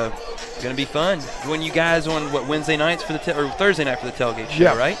 so it's going to be fun. Join you guys on Wednesday nights for the or Thursday night for the tailgate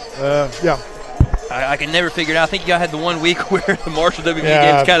show, right? Yeah. I can never figure it out. I think y'all had the one week where the Marshall WV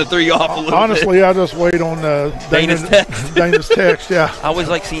games kind of threw you off a little bit. Honestly, I just wait on Dana's text. Dana's text, yeah. I always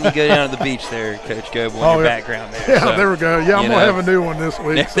like seeing you go down to the beach there, Coach Goble, in your background there. Yeah, so, there we go. Yeah, I'm going to have a new one this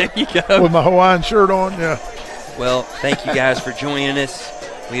week. There you go. With my Hawaiian shirt on, yeah. Well, thank you guys for joining us.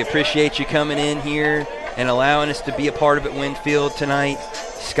 We appreciate you coming in here and allowing us to be a part of it, Winfield, tonight.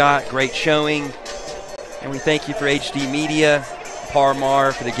 Scott, great showing. And we thank you for HD Media,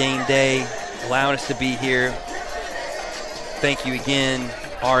 Parmar for the game day, allowing us to be here. Thank you again,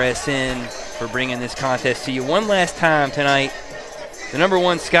 RSN, for bringing this contest to you one last time tonight. The number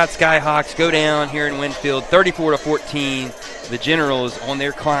 1 Scott Skyhawks go down here in Winfield, 34-14. The Generals on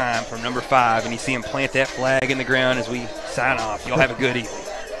their climb from number 5, and you see them plant that flag in the ground as we sign off. Y'all have a good evening.